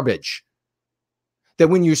than garbage. That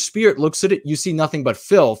when your spirit looks at it, you see nothing but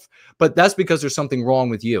filth, but that's because there's something wrong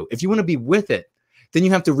with you. If you want to be with it, then you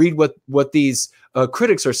have to read what these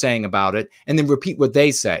critics are saying about it, and then repeat what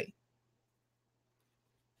they say.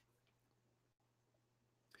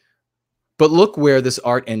 But look where this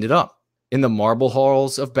art ended up. In the marble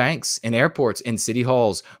halls of banks, in airports, in city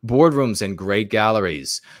halls, boardrooms, and great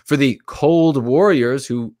galleries. For the cold warriors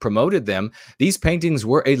who promoted them, these paintings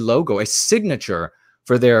were a logo, a signature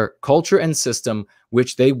for their culture and system,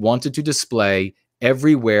 which they wanted to display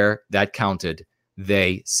everywhere that counted.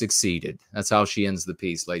 They succeeded. That's how she ends the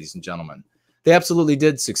piece, ladies and gentlemen. They absolutely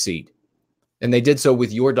did succeed. And they did so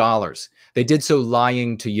with your dollars. They did so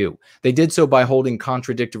lying to you. They did so by holding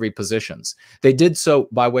contradictory positions. They did so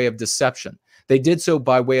by way of deception. They did so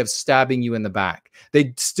by way of stabbing you in the back.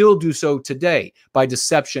 They still do so today by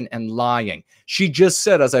deception and lying. She just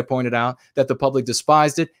said, as I pointed out, that the public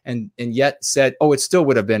despised it and yet said, oh, it still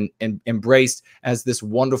would have been embraced as this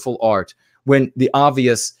wonderful art, when the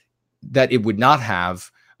obvious that it would not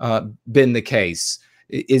have been the case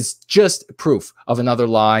is just proof of another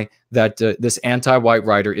lie that this anti-white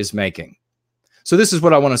writer is making. So this is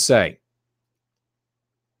what I want to say.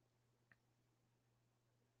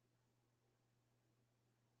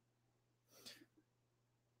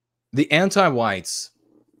 The anti-whites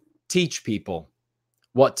teach people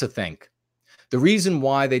what to think. The reason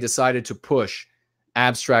why they decided to push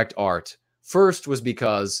abstract art first was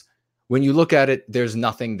because when you look at it, there's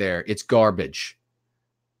nothing there. It's garbage.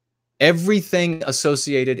 Everything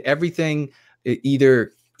associated, everything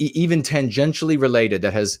either even tangentially related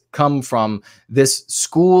that has come from this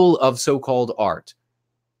school of so-called art,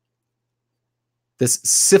 this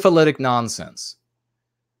syphilitic nonsense,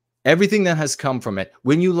 everything that has come from it,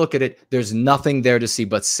 when you look at it, there's nothing there to see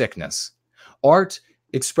but sickness. Art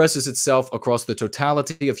expresses itself across the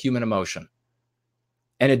totality of human emotion.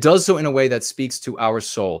 And it does so in a way that speaks to our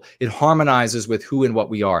soul. It harmonizes with who and what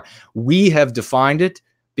we are. We have defined it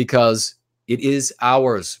because it is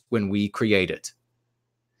ours when we create it.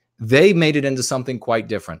 They made it into something quite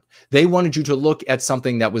different. They wanted you to look at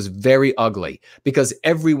something that was very ugly because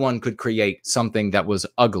everyone could create something that was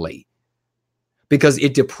ugly. Because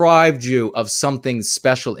it deprived you of something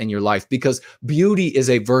special in your life, because beauty is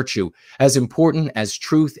a virtue as important as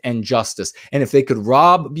truth and justice. And if they could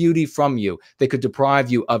rob beauty from you, they could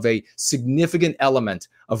deprive you of a significant element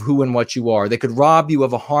of who and what you are. They could rob you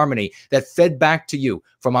of a harmony that fed back to you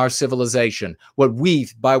from our civilization, what we,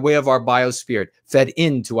 by way of our biospirit, fed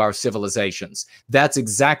into our civilizations. That's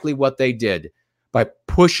exactly what they did by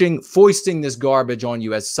foisting this garbage on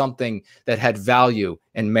you as something that had value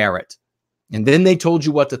and merit. And then they told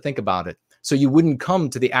you what to think about it, so you wouldn't come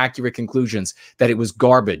to the accurate conclusions that it was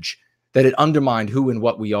garbage, that it undermined who and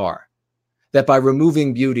what we are, that by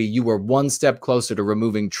removing beauty, you were one step closer to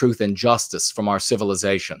removing truth and justice from our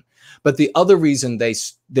civilization. But the other reason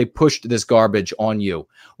they pushed this garbage on you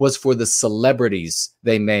was for the celebrities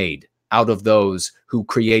they made out of those who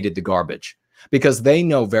created the garbage, because they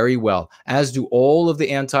know very well, as do all of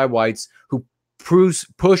the anti-whites who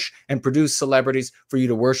push and produce celebrities for you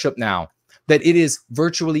to worship now, that it is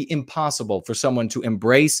virtually impossible for someone to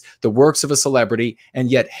embrace the works of a celebrity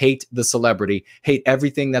and yet hate the celebrity, hate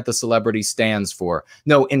everything that the celebrity stands for.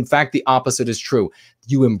 No, in fact, the opposite is true.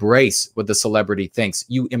 You embrace what the celebrity thinks.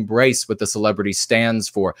 You embrace what the celebrity stands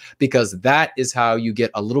for, because that is how you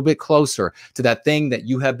get a little bit closer to that thing that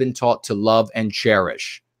you have been taught to love and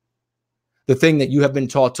cherish. The thing that you have been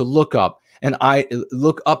taught to look up and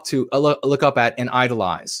look up at and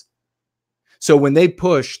idolize. So when they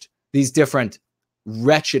pushed these different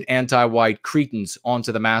wretched anti-white cretins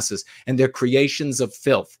onto the masses and their creations of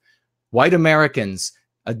filth, white Americans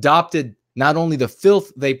adopted not only the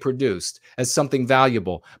filth they produced as something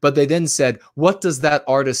valuable, but they then said, what does that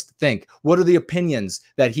artist think? What are the opinions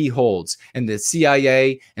that he holds? And the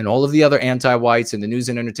CIA and all of the other anti-whites and the news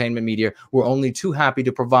and entertainment media were only too happy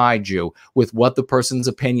to provide you with what the person's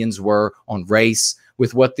opinions were on race,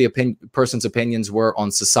 with what the person's opinions were on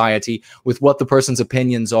society, with what the person's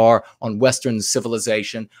opinions are on Western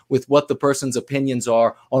civilization, with what the person's opinions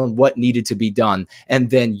are on what needed to be done. And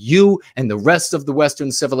then you and the rest of the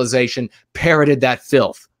Western civilization parroted that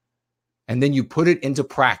filth. And then you put it into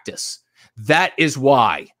practice. That is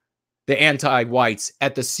why the anti-whites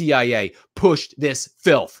at the CIA pushed this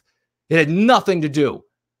filth. It had nothing to do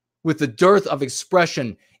with the dearth of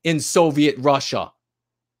expression in Soviet Russia.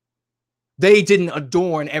 They didn't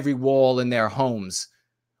adorn every wall in their homes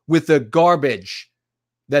with the garbage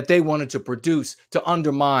that they wanted to produce to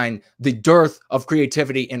undermine the dearth of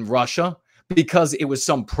creativity in Russia because it was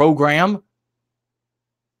some program.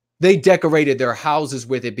 They decorated their houses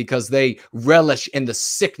with it because they relish in the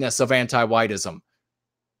sickness of anti-whiteism.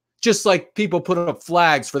 Just like people put up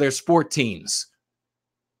flags for their sport teams.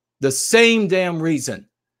 The same damn reason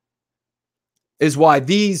is why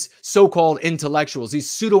these so-called intellectuals, these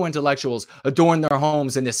pseudo-intellectuals, adorn their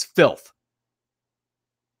homes in this filth.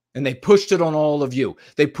 And they pushed it on all of you.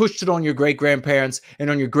 They pushed it on your great-grandparents and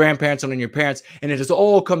on your grandparents and on your parents. And it has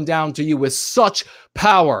all come down to you with such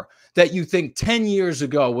power that you think 10 years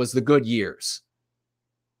ago was the good years.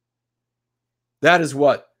 That is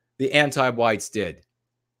what the anti-whites did.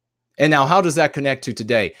 And now, how does that connect to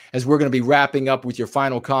today? As we're going to be wrapping up with your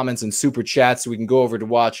final comments and super chats so we can go over to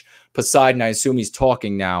watch Poseidon. I assume he's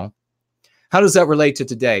talking now. How does that relate to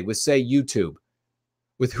today with, say, YouTube?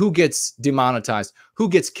 With who gets demonetized? Who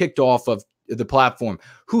gets kicked off of the platform?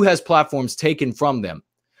 Who has platforms taken from them?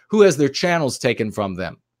 Who has their channels taken from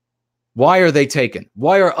them? Why are they taken?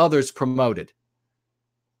 Why are others promoted?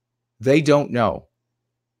 They don't know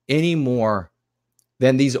any more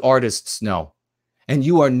than these artists know. And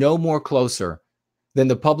you are no more closer than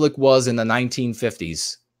the public was in the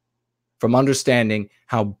 1950s from understanding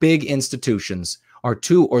how big institutions are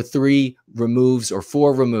 2 or 3 removes or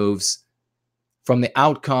 4 removes from the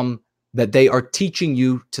outcome that they are teaching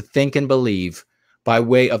you to think and believe by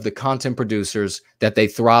way of the content producers that they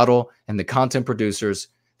throttle and the content producers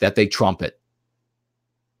that they trumpet.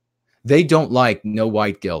 They don't like no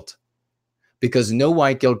white guilt, because no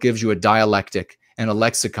white guilt gives you a dialectic and a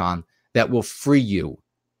lexicon that will free you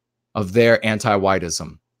of their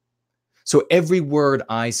anti-whiteism. So every word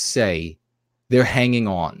I say, they're hanging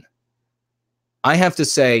on. I have to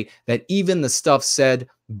say that even the stuff said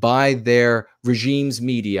by their regime's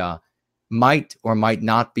media might or might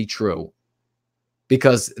not be true,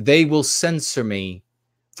 because they will censor me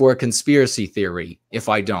for a conspiracy theory if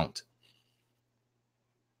I don't.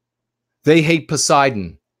 They hate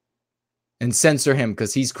Poseidon and censor him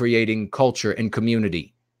because he's creating culture and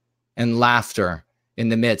community and laughter in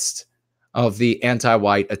the midst of the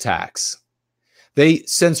anti-white attacks. They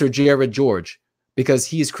censor Jared George because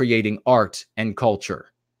he's creating art and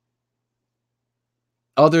culture.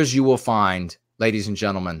 Others you will find, ladies and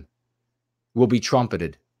gentlemen, will be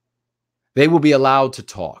trumpeted. They will be allowed to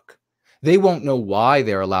talk. They won't know why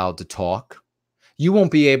they're allowed to talk. You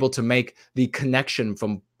won't be able to make the connection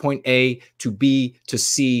from point A to B to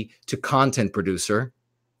C to content producer,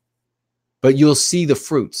 but you'll see the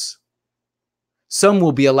fruits. Some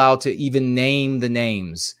will be allowed to even name the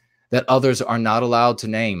names that others are not allowed to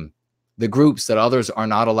name, the groups that others are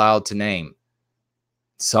not allowed to name.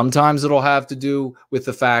 Sometimes it'll have to do with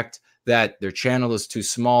the fact that their channel is too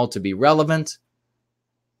small to be relevant.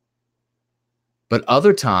 But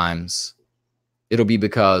other times, it'll be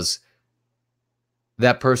because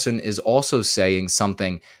that person is also saying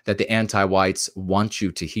something that the anti-whites want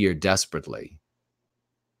you to hear desperately.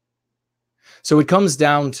 So it comes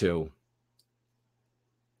down to,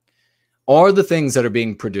 are the things that are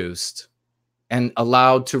being produced and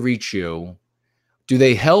allowed to reach you, do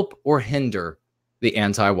they help or hinder the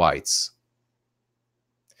anti-whites?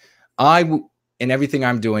 In everything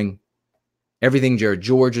I'm doing, everything Jared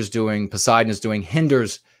George is doing, Poseidon is doing,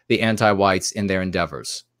 hinders the anti-whites in their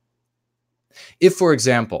endeavors. If, for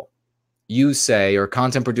example, you say, or a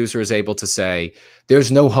content producer is able to say,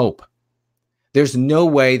 there's no hope, there's no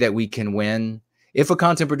way that we can win. If a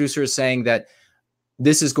content producer is saying that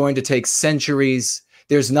this is going to take centuries,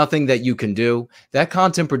 there's nothing that you can do, that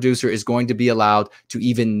content producer is going to be allowed to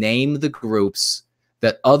even name the groups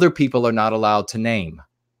that other people are not allowed to name,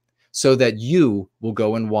 so that you will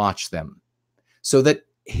go and watch them, so that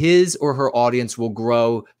his or her audience will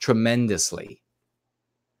grow tremendously.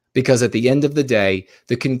 Because at the end of the day,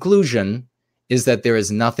 the conclusion is that there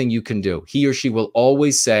is nothing you can do. He or she will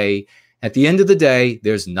always say, at the end of the day,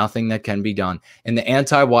 there's nothing that can be done. And the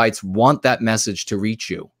anti-whites want that message to reach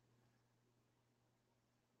you.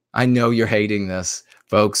 I know you're hating this,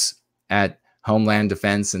 folks at Homeland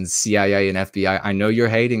Defense and CIA and FBI. I know you're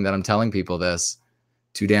hating that I'm telling people this.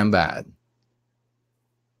 Too damn bad.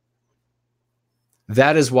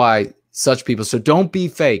 That is why such people, so don't be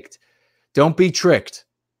faked. Don't be tricked.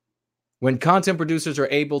 When content producers are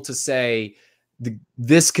able to say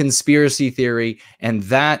this conspiracy theory and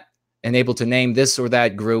that, and able to name this or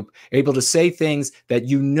that group, able to say things that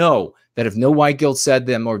you know that if no white guilt said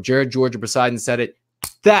them or Jared George or Poseidon said it,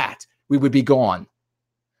 that we would be gone.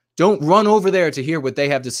 Don't run over there to hear what they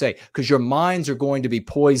have to say, because your minds are going to be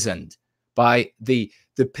poisoned by the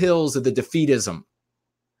pills of the defeatism,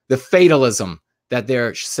 the fatalism that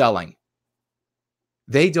they're selling.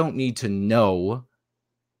 They don't need to know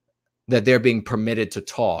that they're being permitted to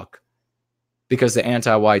talk because the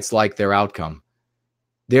anti-whites like their outcome.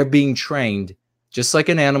 They're being trained just like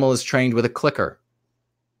an animal is trained with a clicker.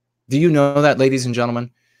 Do you know that, ladies and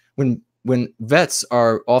gentlemen? When vets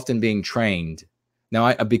are often being trained,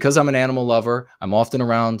 now because I'm an animal lover, I'm often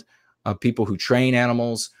around people who train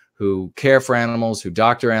animals, who care for animals, who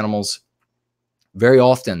doctor animals. Very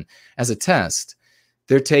often, as a test,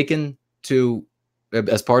 they're taken to,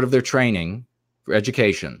 as part of their training for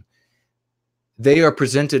education, they are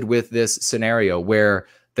presented with this scenario where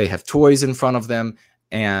they have toys in front of them,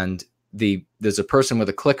 and there's a person with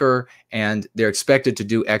a clicker, and they're expected to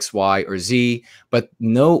do X, Y, or Z, but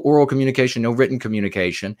no oral communication, no written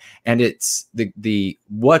communication. And it's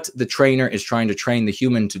what the trainer is trying to train the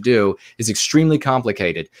human to do is extremely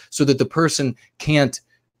complicated, so that the person can't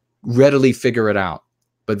readily figure it out.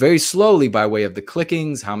 But very slowly, by way of the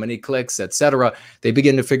clickings, how many clicks, etc., they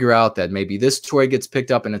begin to figure out that maybe this toy gets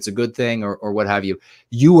picked up and it's a good thing, or what have you.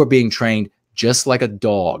 You are being trained just like a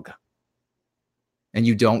dog, and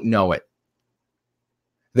you don't know it.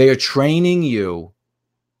 They are training you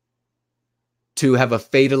to have a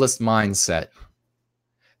fatalist mindset.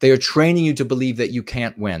 They are training you to believe that you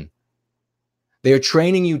can't win. They are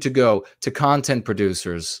training you to go to content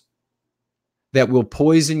producers that will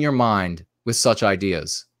poison your mind with such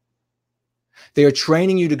ideas. They are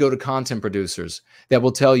training you to go to content producers that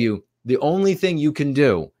will tell you the only thing you can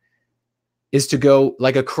do is to go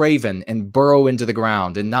like a craven and burrow into the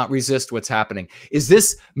ground and not resist what's happening. Is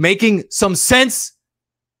this making some sense?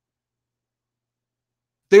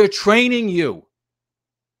 They're training you,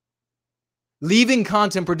 leaving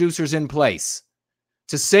content producers in place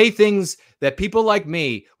to say things that people like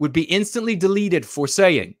me would be instantly deleted for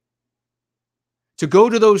saying. To go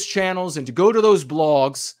to those channels and to go to those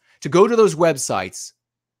blogs, to go to those websites,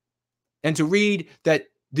 and to read that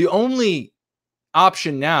the only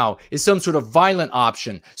option now is some sort of violent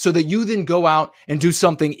option, so that you then go out and do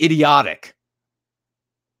something idiotic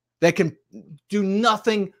that can do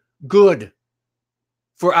nothing good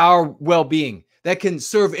for our well-being, that can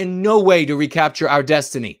serve in no way to recapture our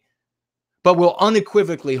destiny, but will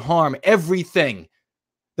unequivocally harm everything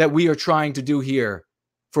that we are trying to do here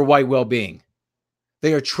for white well-being.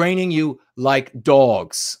 They are training you like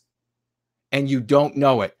dogs, and you don't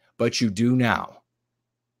know it, but you do now.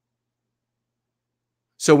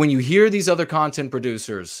 So when you hear these other content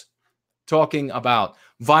producers talking about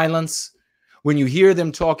violence, when you hear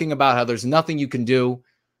them talking about how there's nothing you can do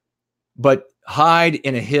but hide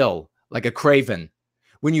in a hill like a craven,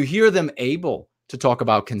 when you hear them able to talk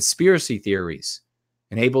about conspiracy theories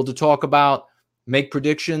and able to talk about, make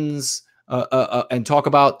predictions and talk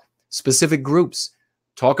about specific groups,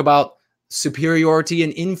 talk about superiority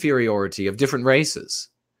and inferiority of different races.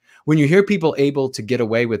 When you hear people able to get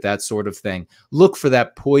away with that sort of thing, look for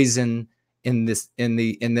that poison in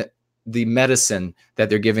the medicine that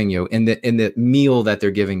they're giving you, in the meal that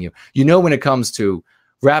they're giving you. You know, when it comes to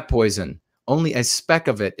rat poison, only a speck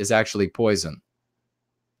of it is actually poison.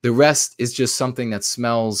 The rest is just something that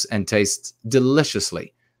smells and tastes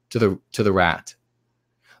deliciously to the rat.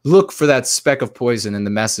 Look for that speck of poison in the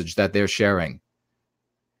message that they're sharing.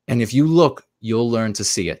 And if you look, you'll learn to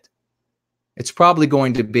see it. It's probably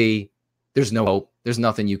going to be, there's no hope. There's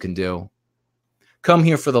nothing you can do. Come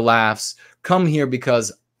here for the laughs. Come here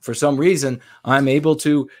because for some reason I'm able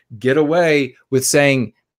to get away with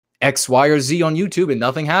saying X, Y, or Z on YouTube and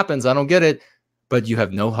nothing happens. I don't get it. But you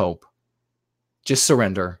have no hope. Just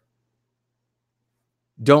surrender.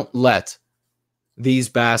 Don't let these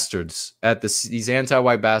bastards at these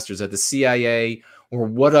anti-white bastards at the CIA or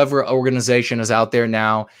whatever organization is out there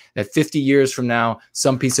now, that 50 years from now,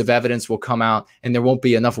 some piece of evidence will come out and there won't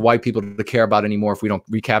be enough white people to care about anymore if we don't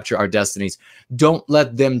recapture our destinies. Don't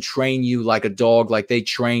let them train you like a dog, like they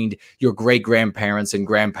trained your great-grandparents and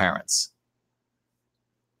grandparents.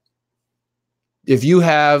 If you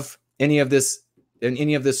have any of this, and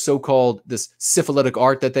any of this so-called, this syphilitic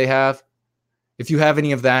art that they have, if you have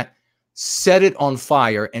any of that, set it on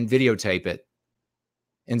fire and videotape it.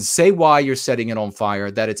 And say why you're setting it on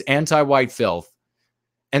fire, that it's anti-white filth,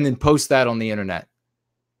 and then post that on the internet.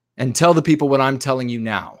 And tell the people what I'm telling you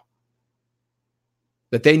now.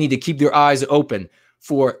 That they need to keep their eyes open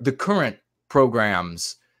for the current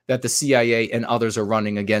programs that the CIA and others are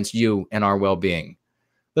running against you and our well-being.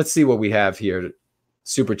 Let's see what we have here.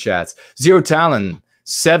 Super chats. Zero Talon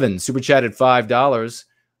 7 super chatted $5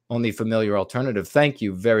 on the familiar alternative. Thank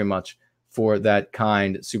you very much for that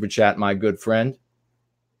kind super chat, my good friend.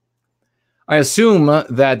 I assume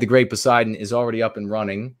that the Great Poseidon is already up and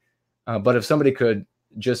running, but if somebody could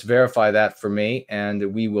just verify that for me,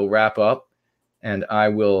 and we will wrap up, and I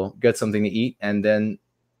will get something to eat, and then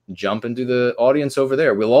jump into the audience over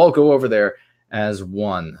there. We'll all go over there as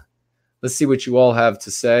one. Let's see what you all have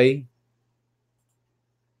to say.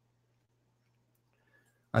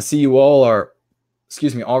 I see you all are,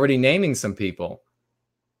 excuse me, already naming some people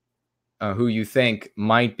who you think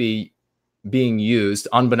might be being used,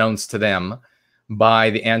 unbeknownst to them, by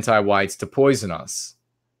the anti-whites to poison us.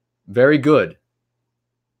 Very good.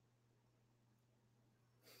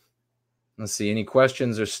 Let's see, any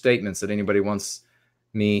questions or statements that anybody wants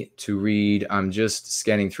me to read? I'm just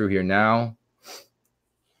scanning through here now.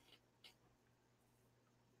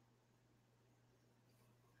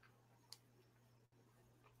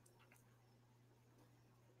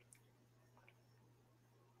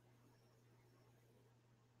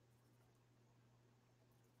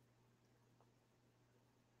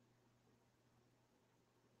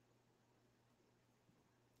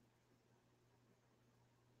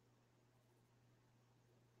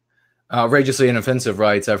 Outrageously Inoffensive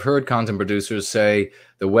writes, I've heard content producers say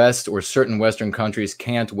the West or certain Western countries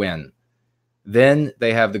can't win. Then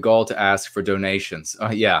they have the gall to ask for donations.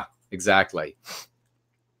 Yeah, exactly.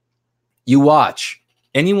 You watch.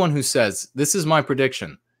 Anyone who says, this is my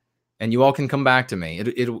prediction, and you all can come back to me,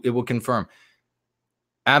 it will confirm.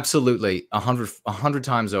 Absolutely, 100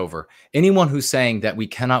 times over. Anyone who's saying that we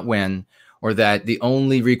cannot win, or that the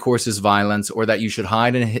only recourse is violence, or that you should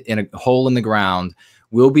hide in a hole in the ground,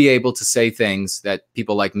 will be able to say things that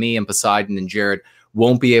people like me and Poseidon and Jared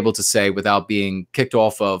won't be able to say without being kicked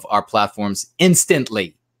off of our platforms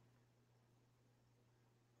instantly.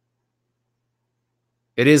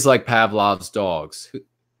 It is like Pavlov's dogs.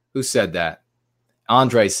 Who said that?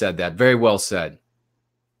 Andre said that. Very well said.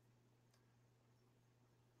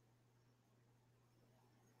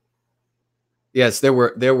 Yes, there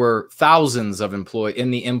were thousands of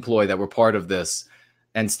in the employ that were part of this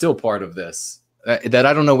and still part of this. That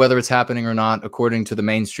I don't know whether it's happening or not. According to the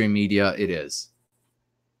mainstream media, it is.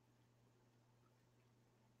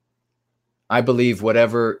 I believe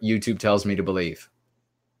whatever YouTube tells me to believe.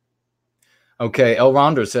 Okay, El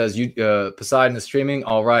Ronder says, Poseidon is streaming.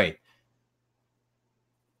 All right.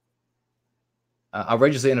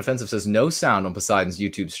 Outrageously Inoffensive says, no sound on Poseidon's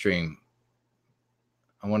YouTube stream.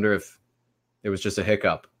 I wonder if there was just a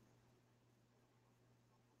hiccup.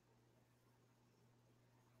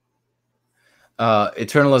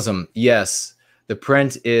 Eternalism, yes. The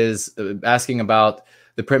print is asking about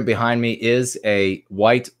the print behind me is a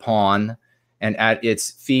white pawn, and at its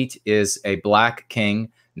feet is a black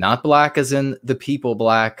king. Not black as in the people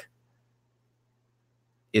black.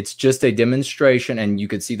 It's just a demonstration, and you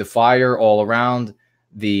can see the fire all around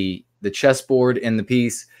the chessboard in the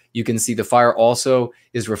piece. You can see the fire also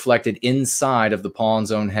is reflected inside of the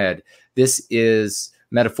pawn's own head. This is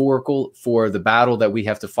metaphorical for the battle that we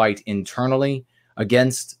have to fight internally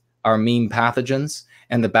against our mean pathogens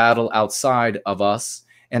and the battle outside of us,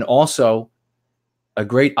 and also a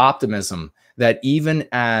great optimism that even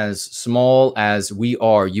as small as we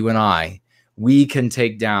are, you and I, we can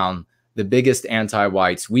take down the biggest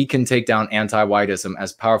anti-whites. We can take down anti-whiteism,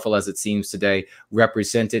 as powerful as it seems today,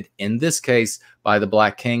 represented in this case by the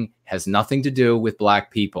Black King, has nothing to do with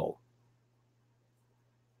black people.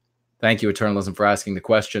 Thank you, Eternalism, for asking the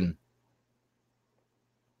question.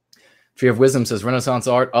 Tree of Wisdom says, Renaissance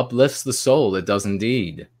art uplifts the soul. It does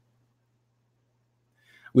indeed.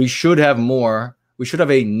 We should have more. We should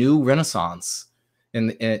have a new Renaissance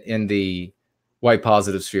in the white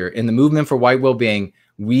positive sphere. In the movement for white well-being,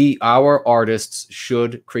 our artists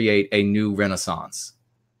should create a new Renaissance.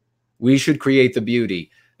 We should create the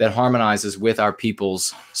beauty that harmonizes with our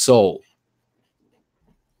people's soul,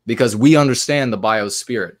 because we understand the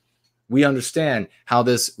biospirit. We understand how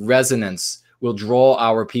this resonance will draw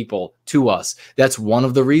our people to us. That's one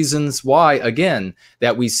of the reasons why, again,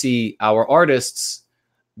 that we see our artists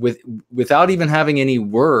without even having any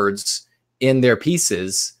words in their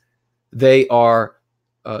pieces, they are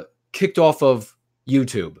kicked off of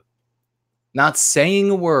YouTube. Not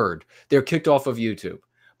saying a word, they're kicked off of YouTube.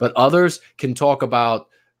 But others can talk about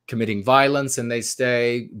committing violence and they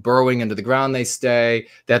stay, burrowing into the ground, they stay,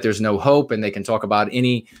 that there's no hope, and they can talk about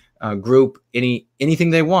any group,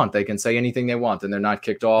 anything they want. They can say anything they want, and they're not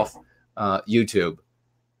kicked off YouTube.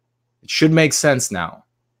 It should make sense now.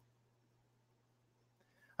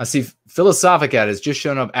 I see Philosophicat has just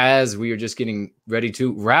shown up as we are just getting ready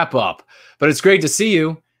to wrap up. But it's great to see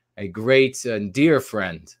you, a great and dear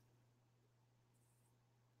friend.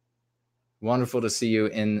 Wonderful to see you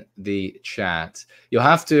in the chat. You'll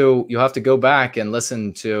have to go back and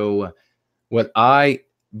listen to what I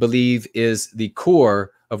believe is the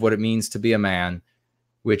core of what it means to be a man,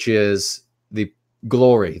 which is the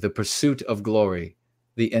glory, the pursuit of glory,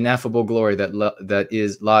 the ineffable glory that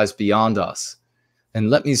lies beyond us. And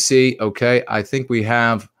let me see. Okay, I think we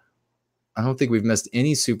have. I don't think we've missed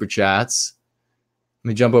any super chats. Let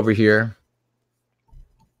me jump over here.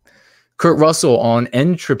 Kurt Russell on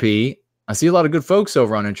Entropy. I see a lot of good folks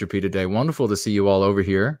over on Entropy today. Wonderful to see you all over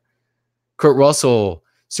here. Kurt Russell,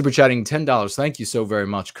 super chatting $10. Thank you so very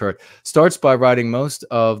much, Kurt. Starts by writing most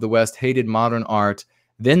of the West hated modern art,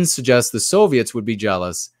 then suggests the Soviets would be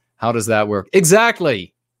jealous. How does that work?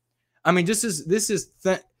 Exactly. I mean,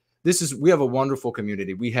 we have a wonderful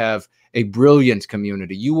community. We have a brilliant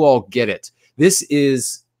community. You all get it. This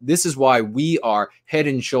is why we are head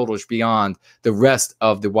and shoulders beyond the rest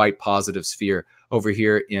of the white positive sphere over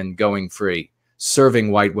here in Going Free,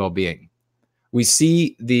 serving white well-being. We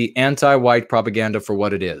see the anti-white propaganda for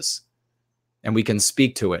what it is, and we can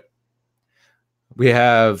speak to it. We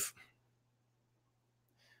have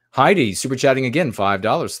Heidi super chatting again,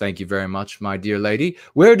 $5. Thank you very much, my dear lady.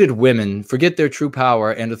 Where did women forget their true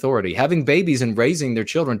power and authority, having babies and raising their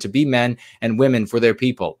children to be men and women for their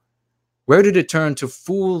people? Where did it turn to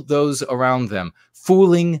fool those around them,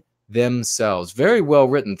 fooling themselves? Very well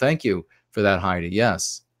written. Thank you for that, Heidi.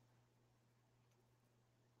 Yes.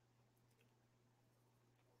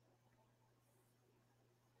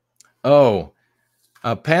 Oh,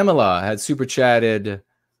 Pamela had super chatted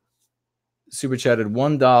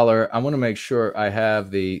 $1. I want to make sure I have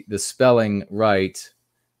the spelling right,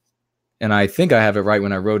 and I think I have it right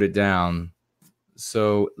when I wrote it down.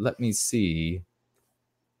 So let me see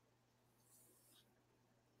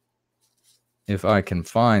if I can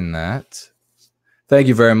find that. Thank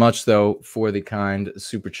you very much, though, for the kind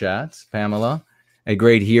super chat, Pamela, a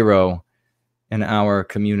great hero in our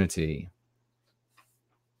community.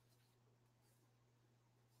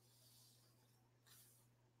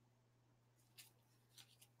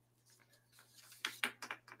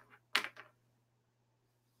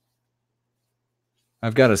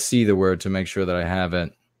 I've got to see the word to make sure that I have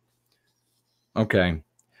it. Okay.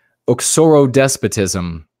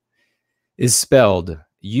 Uxorodespotism is spelled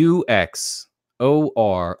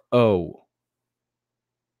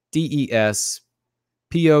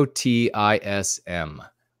UXORODESPOTISM.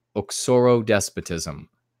 Uxorodespotism.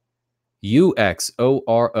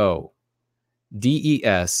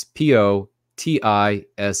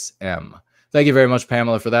 UXORODESPOTISM. Thank you very much,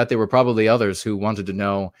 Pamela, for that. There were probably others who wanted to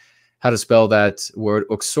know how to spell that word.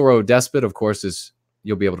 Uxorodespot, of course,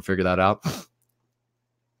 you'll be able to figure that out.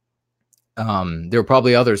 There were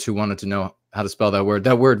probably others who wanted to know how to spell that word.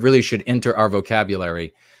 That word really should enter our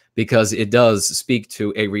vocabulary because it does speak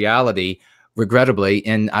to a reality, regrettably,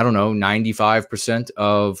 in, I don't know, 95%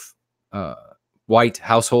 of white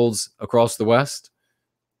households across the West.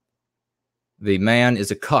 The man is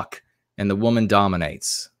a cuck and the woman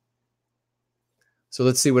dominates. So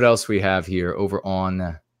let's see what else we have here over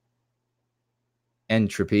on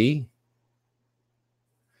Entropy.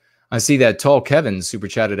 I see that Tall Kevin super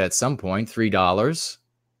chatted at some point, $3.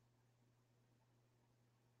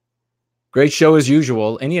 Great show as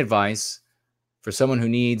usual. Any advice for someone who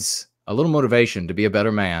needs a little motivation to be a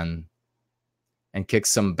better man and kick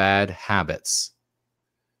some bad habits?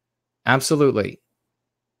 Absolutely.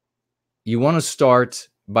 You want to start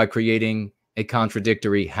by creating a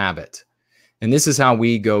contradictory habit. And this is how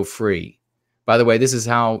we go free. By the way, this is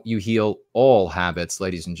how you heal all habits,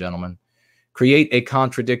 ladies and gentlemen. Create a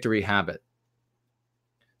contradictory habit.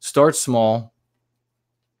 Start small,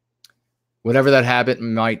 whatever that habit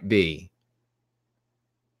might be.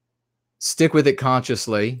 Stick with it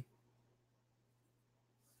consciously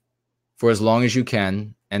for as long as you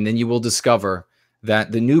can, and then you will discover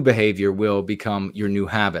that the new behavior will become your new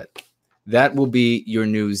habit. That will be your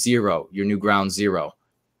new zero, your new ground zero.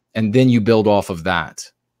 And then you build off of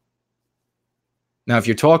that. Now, if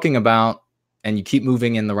you're talking about, and you keep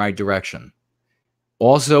moving in the right direction,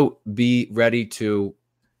 also be ready to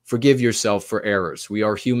forgive yourself for errors. We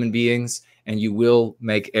are human beings, and you will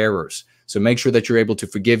make errors. So make sure that you're able to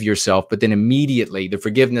forgive yourself, but then immediately, the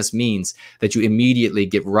forgiveness means that you immediately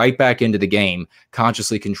get right back into the game,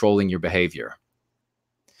 consciously controlling your behavior.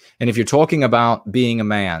 And if you're talking about being a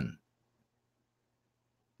man,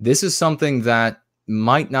 this is something that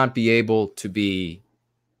might not be able to be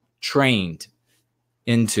trained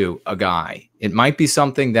into a guy. It might be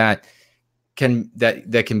something that can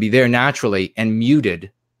be there naturally and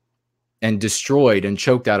muted and destroyed and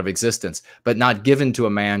choked out of existence, but not given to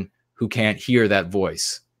a man who can't hear that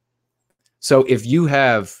voice. So if you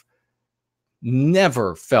have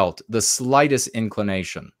never felt the slightest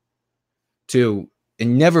inclination to,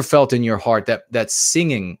 and never felt in your heart that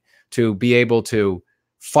singing to be able to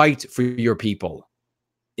fight for your people,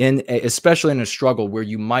 especially in a struggle where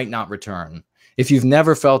you might not return, if you've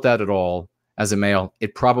never felt that at all as a male,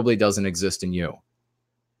 it probably doesn't exist in you.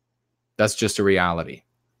 That's just a reality.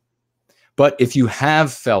 But if you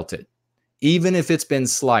have felt it, even if it's been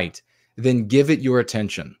slight, then give it your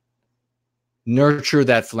attention. Nurture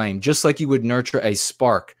that flame, just like you would nurture a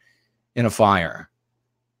spark in a fire.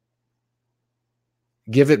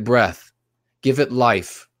 Give it breath. Give it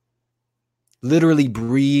life. Literally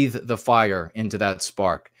breathe the fire into that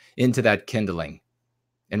spark, into that kindling,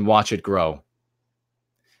 and watch it grow.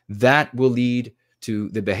 That will lead to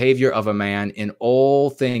the behavior of a man in all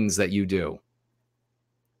things that you do.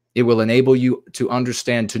 It will enable you to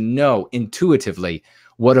understand, to know intuitively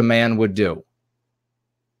what a man would do.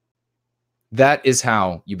 That is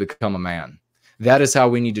how you become a man. That is how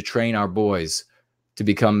we need to train our boys to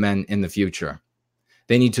become men in the future.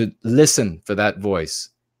 They need to listen for that voice,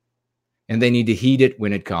 and they need to heed it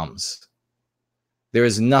when it comes. There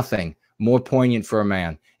is nothing more poignant for a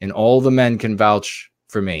man, and all the men can vouch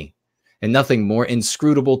for me, and nothing more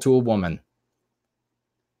inscrutable to a woman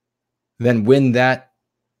than when that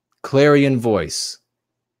clarion voice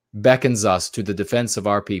beckons us to the defense of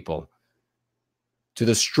our people, to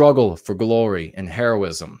the struggle for glory and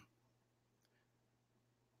heroism,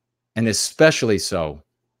 and especially so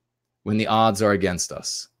when the odds are against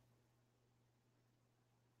us.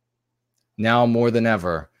 Now more than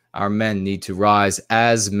ever, our men need to rise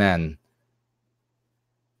as men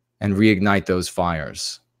and reignite those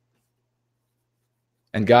fires.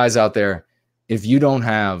 And guys out there, if you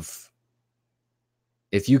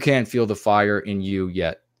can't feel the fire in you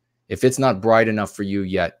yet, if it's not bright enough for you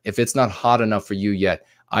yet, if it's not hot enough for you yet,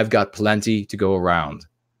 I've got plenty to go around.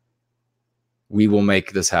 We will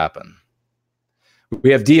make this happen.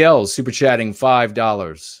 We have DLs super chatting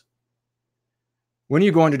 $5. When are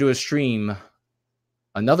you going to do a stream,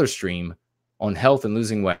 another stream on health and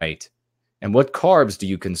losing weight? And what carbs do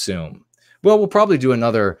you consume? Well, we'll probably do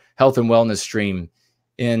another health and wellness stream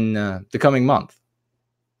in the coming month.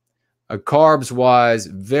 Carbs-wise,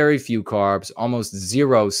 very few carbs, almost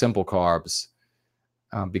zero simple carbs,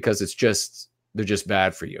 because they're just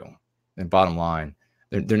bad for you. And bottom line,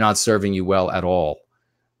 they're not serving you well at all.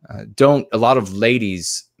 A lot of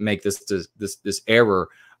ladies make this error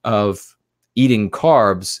of eating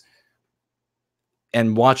carbs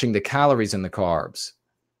and watching the calories in the carbs.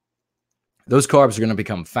 Those carbs are going to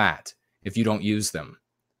become fat if you don't use them.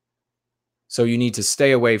 So you need to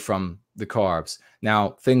stay away from the carbs.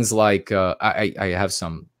 Now, things like I have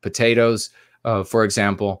some potatoes, for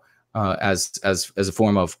example, as a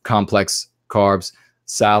form of complex carbs,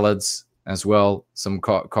 salads as well, some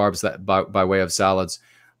carbs that by way of salads,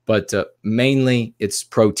 but mainly it's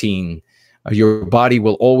protein. Your body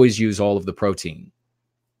will always use all of the protein.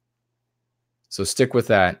 So stick with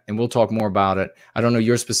that, and we'll talk more about it. I don't know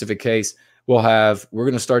your specific case. We're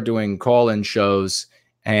going to start doing call-in shows,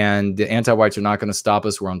 and the anti-whites are not going to stop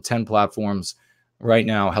us. We're on 10 platforms right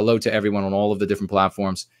now. Hello to everyone on all of the different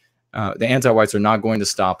platforms. The anti-whites are not going to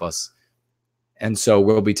stop us. And so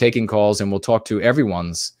we'll be taking calls, and we'll talk to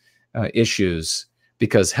everyone's issues,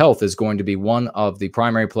 because health is going to be one of the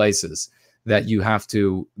primary places that you have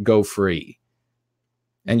to go free.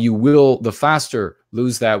 And you will, the faster,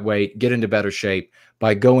 lose that weight, get into better shape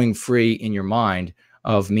by going free in your mind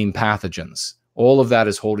of mean pathogens. All of that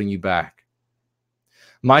is holding you back.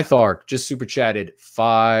 Mythark just super chatted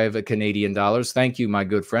 $5 Canadian. Thank you, my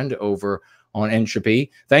good friend over on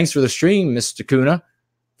Entropy. Thanks for the stream, Mr. Kuna.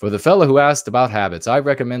 For the fellow who asked about habits, I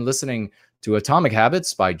recommend listening to Atomic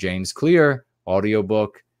Habits by James Clear.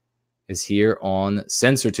 Audiobook is here on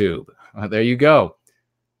SensorTube. There you go.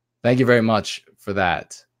 Thank you very much for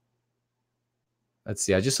that. Let's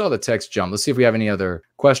see. I just saw the text jump. Let's see if we have any other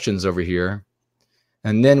questions over here.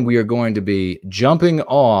 And then we are going to be jumping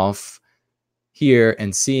off here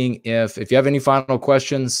and seeing if you have any final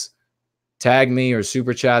questions, tag me or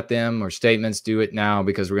super chat them or statements. Do it now,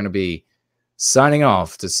 because we're going to be signing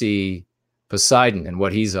off to see Poseidon and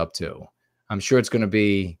what he's up to. I'm sure it's going to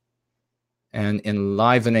be an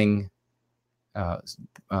enlivening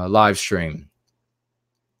live stream.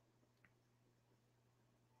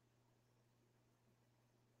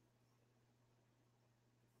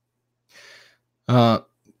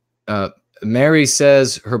 Mary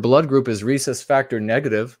says her blood group is rhesus factor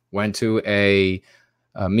negative. Went to a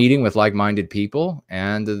meeting with like-minded people,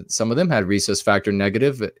 and some of them had rhesus factor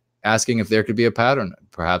negative, asking if there could be a pattern.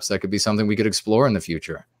 Perhaps that could be something we could explore in the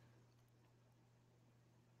future.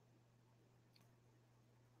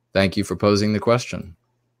 Thank you for posing the question.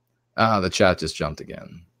 The chat just jumped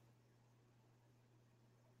again.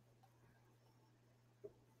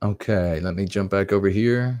 Okay, let me jump back over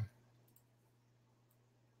here.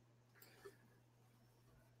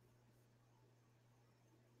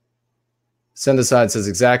 Sendicide says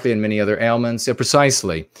exactly, and many other ailments. Yeah,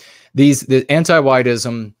 precisely. The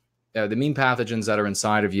anti-whiteism, the mean pathogens that are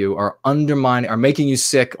inside of you are making you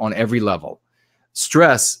sick on every level.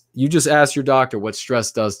 Stress, you just ask your doctor what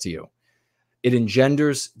stress does to you. It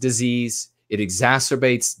engenders disease. It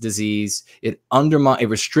exacerbates disease. It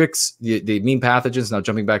restricts the mean pathogens. Now,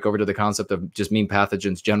 jumping back over to the concept of just mean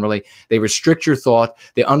pathogens generally, they restrict your thought.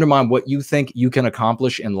 They undermine what you think you can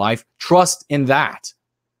accomplish in life. Trust in that.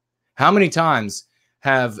 How many times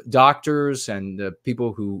have doctors and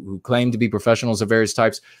people who claim to be professionals of various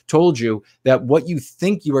types told you that what you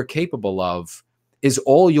think you are capable of is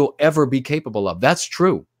all you'll ever be capable of? That's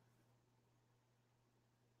true.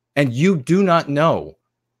 And you do not know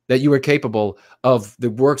that you are capable of the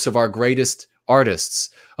works of our greatest artists,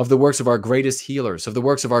 of the works of our greatest healers, of the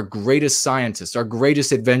works of our greatest scientists, our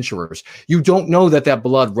greatest adventurers. You don't know that that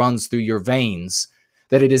blood runs through your veins,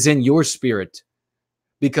 that it is in your spirit,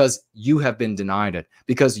 because you have been denied it,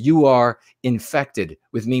 because you are infected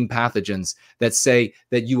with mean pathogens that say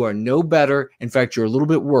that you are no better. In fact, you're a little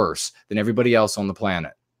bit worse than everybody else on the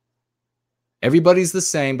planet. Everybody's the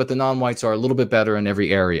same, but the non-whites are a little bit better in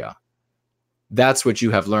every area. That's what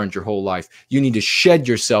you have learned your whole life. You need to shed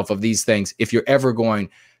yourself of these things if you're ever going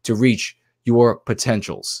to reach your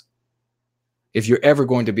potentials. If you're ever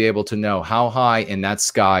going to be able to know how high in that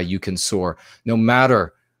sky you can soar, no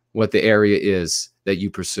matter what the area is that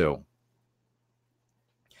you pursue.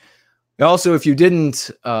 Also, if you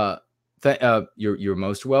didn't, you're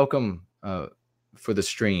most welcome for the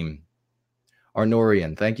stream.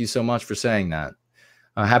 Arnorian, thank you so much for saying that.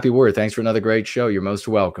 Happy Word, thanks for another great show. You're most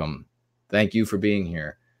welcome. Thank you for being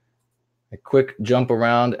here. A quick jump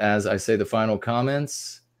around as I say the final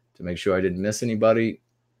comments to make sure I didn't miss anybody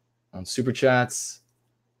on Super Chats.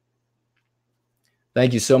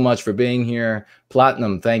 Thank you so much for being here.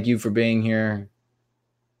 Platinum, thank you for being here.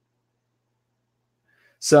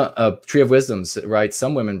 So, Tree of Wisdom writes,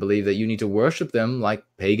 some women believe that you need to worship them like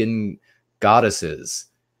pagan goddesses.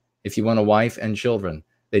 If you want a wife and children,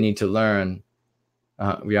 they need to learn,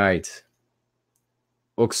 right.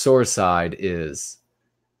 Uxorcide is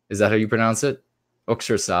that how you pronounce it?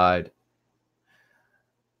 Uxorcide.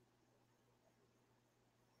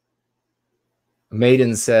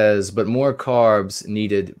 Maiden says, but more carbs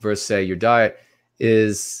needed versus your diet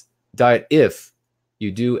if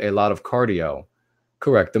you do a lot of cardio.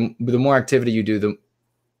 Correct. The more activity you do,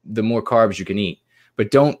 the more carbs you can eat.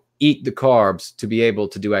 But don't eat the carbs to be able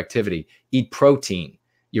to do activity. Eat protein.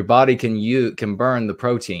 Your body can burn the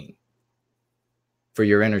protein for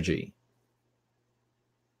your energy.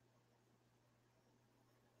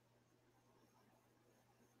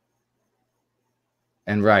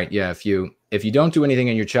 And right, yeah, if you don't do anything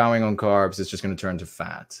and you're chowing on carbs, it's just going to turn to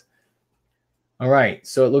fat. All right,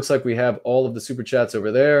 so it looks like we have all of the Super Chats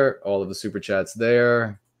over there, all of the Super Chats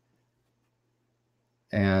there.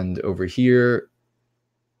 And over here,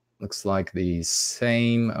 looks like the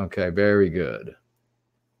same. Okay, very good.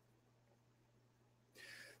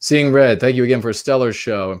 Seeing Red, thank you again for a stellar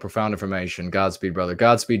show and profound information. Godspeed, brother.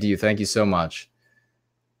 Godspeed to you. Thank you so much.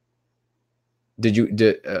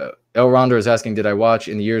 El Ronder is asking, did I watch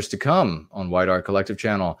In the Years to Come on White Art Collective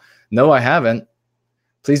channel? No, I haven't.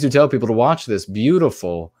 Please do tell people to watch this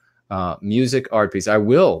beautiful music art piece. I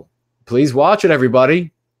will. Please watch it,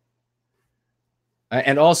 everybody.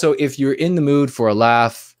 And also, if you're in the mood for a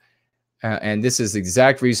laugh, and this is the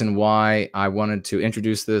exact reason why I wanted to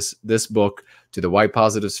introduce this book to the white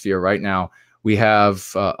positive sphere right now. We have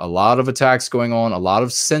a lot of attacks going on, a lot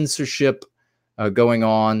of censorship going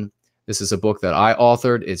on. This is a book that I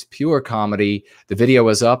authored. It's pure comedy. The video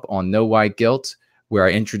is up on No White Guilt, where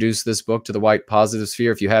I introduced this book to the white positive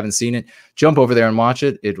sphere. If you haven't seen it, jump over there and watch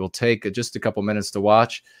it. It will take just a couple minutes to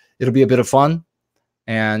watch. It'll be a bit of fun.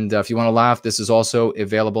 And if you want to laugh, this is also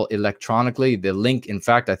available electronically. The link, in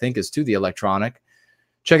fact, I think is to the electronic.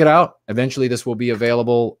 Check it out. Eventually, this will be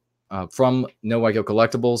available from No White Guilt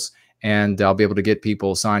Collectibles, and I'll be able to get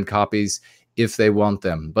people signed copies if they want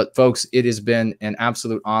them. But folks, it has been an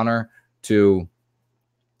absolute honor to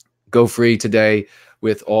go free today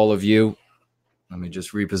with all of you. Let me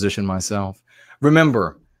just reposition myself.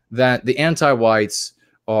 Remember that the anti-whites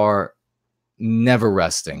are never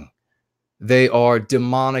resting. They are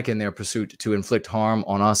demonic in their pursuit to inflict harm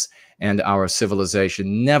on us and our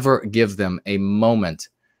civilization. Never give them a moment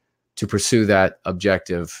to pursue that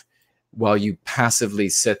objective while you passively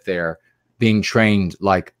sit there being trained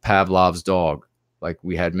like Pavlov's dog, like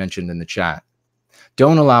we had mentioned in the chat.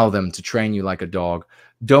 Don't allow them to train you like a dog.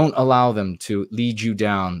 Don't allow them to lead you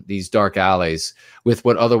down these dark alleys with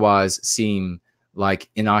what otherwise seem like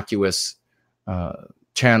innocuous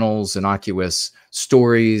channels, innocuous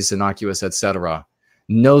stories, innocuous, etc.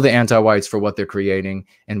 Know the anti-whites for what they're creating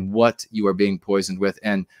and what you are being poisoned with.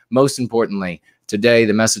 And most importantly, today,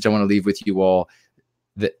 the message I want to leave with you all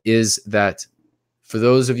is that for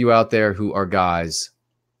those of you out there who are guys,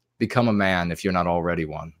 become a man if you're not already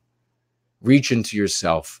one. Reach into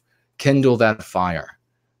yourself, kindle that fire.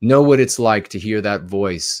 Know what it's like to hear that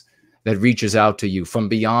voice that reaches out to you from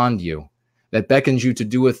beyond you, that beckons you to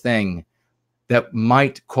do a thing that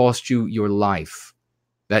might cost you your life,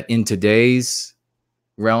 that in today's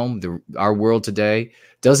realm, our world today,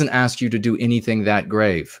 doesn't ask you to do anything that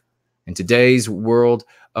grave. In today's world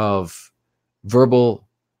of verbal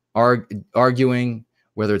arguing,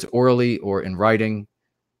 whether it's orally or in writing,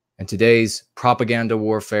 and today's propaganda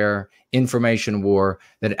warfare, information war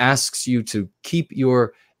that asks you to keep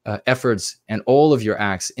your efforts and all of your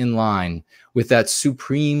acts in line with that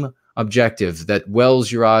supreme objective that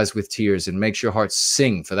wells your eyes with tears and makes your heart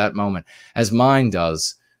sing for that moment, as mine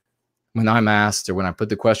does when I'm asked, or when I put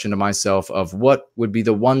the question to myself of what would be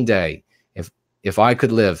the one day if I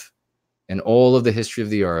could live in all of the history of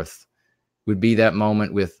the earth, would be that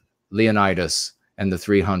moment with Leonidas and the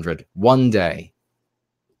 300. One day,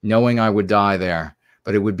 knowing I would die there,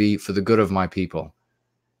 but it would be for the good of my people.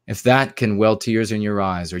 If that can well tears in your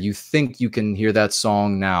eyes, or you think you can hear that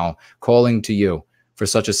song now calling to you for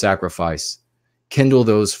such a sacrifice, kindle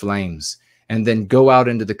those flames and then go out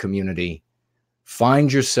into the community.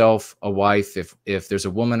 Find yourself a wife. If there's a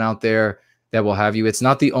woman out there that will have you, it's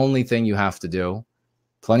not the only thing you have to do.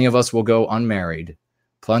 Plenty of us will go unmarried.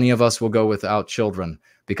 Plenty of us will go without children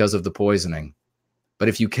because of the poisoning. But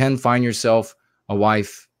if you can find yourself a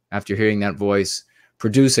wife after hearing that voice,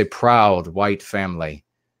 produce a proud white family.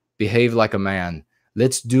 Behave like a man.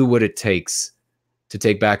 Let's do what it takes to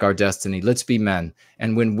take back our destiny. Let's be men.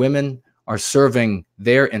 And when women are serving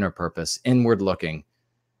their inner purpose, inward looking,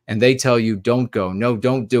 and they tell you, don't go, no,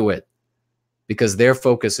 don't do it, because their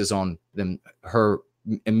focus is on her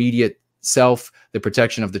immediate self, the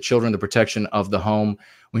protection of the children, the protection of the home.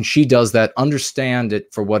 When she does that, understand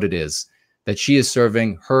it for what it is, that she is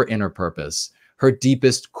serving her inner purpose, her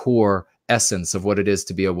deepest core essence of what it is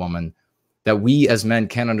to be a woman, that we as men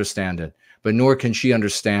can't understand it, but nor can she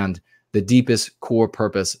understand the deepest core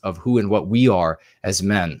purpose of who and what we are as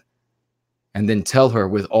men. And then tell her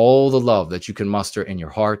with all the love that you can muster in your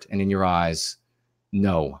heart and in your eyes,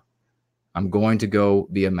 no, I'm going to go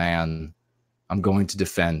be a man. I'm going to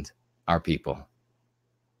defend our people.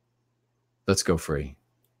 Let's go free.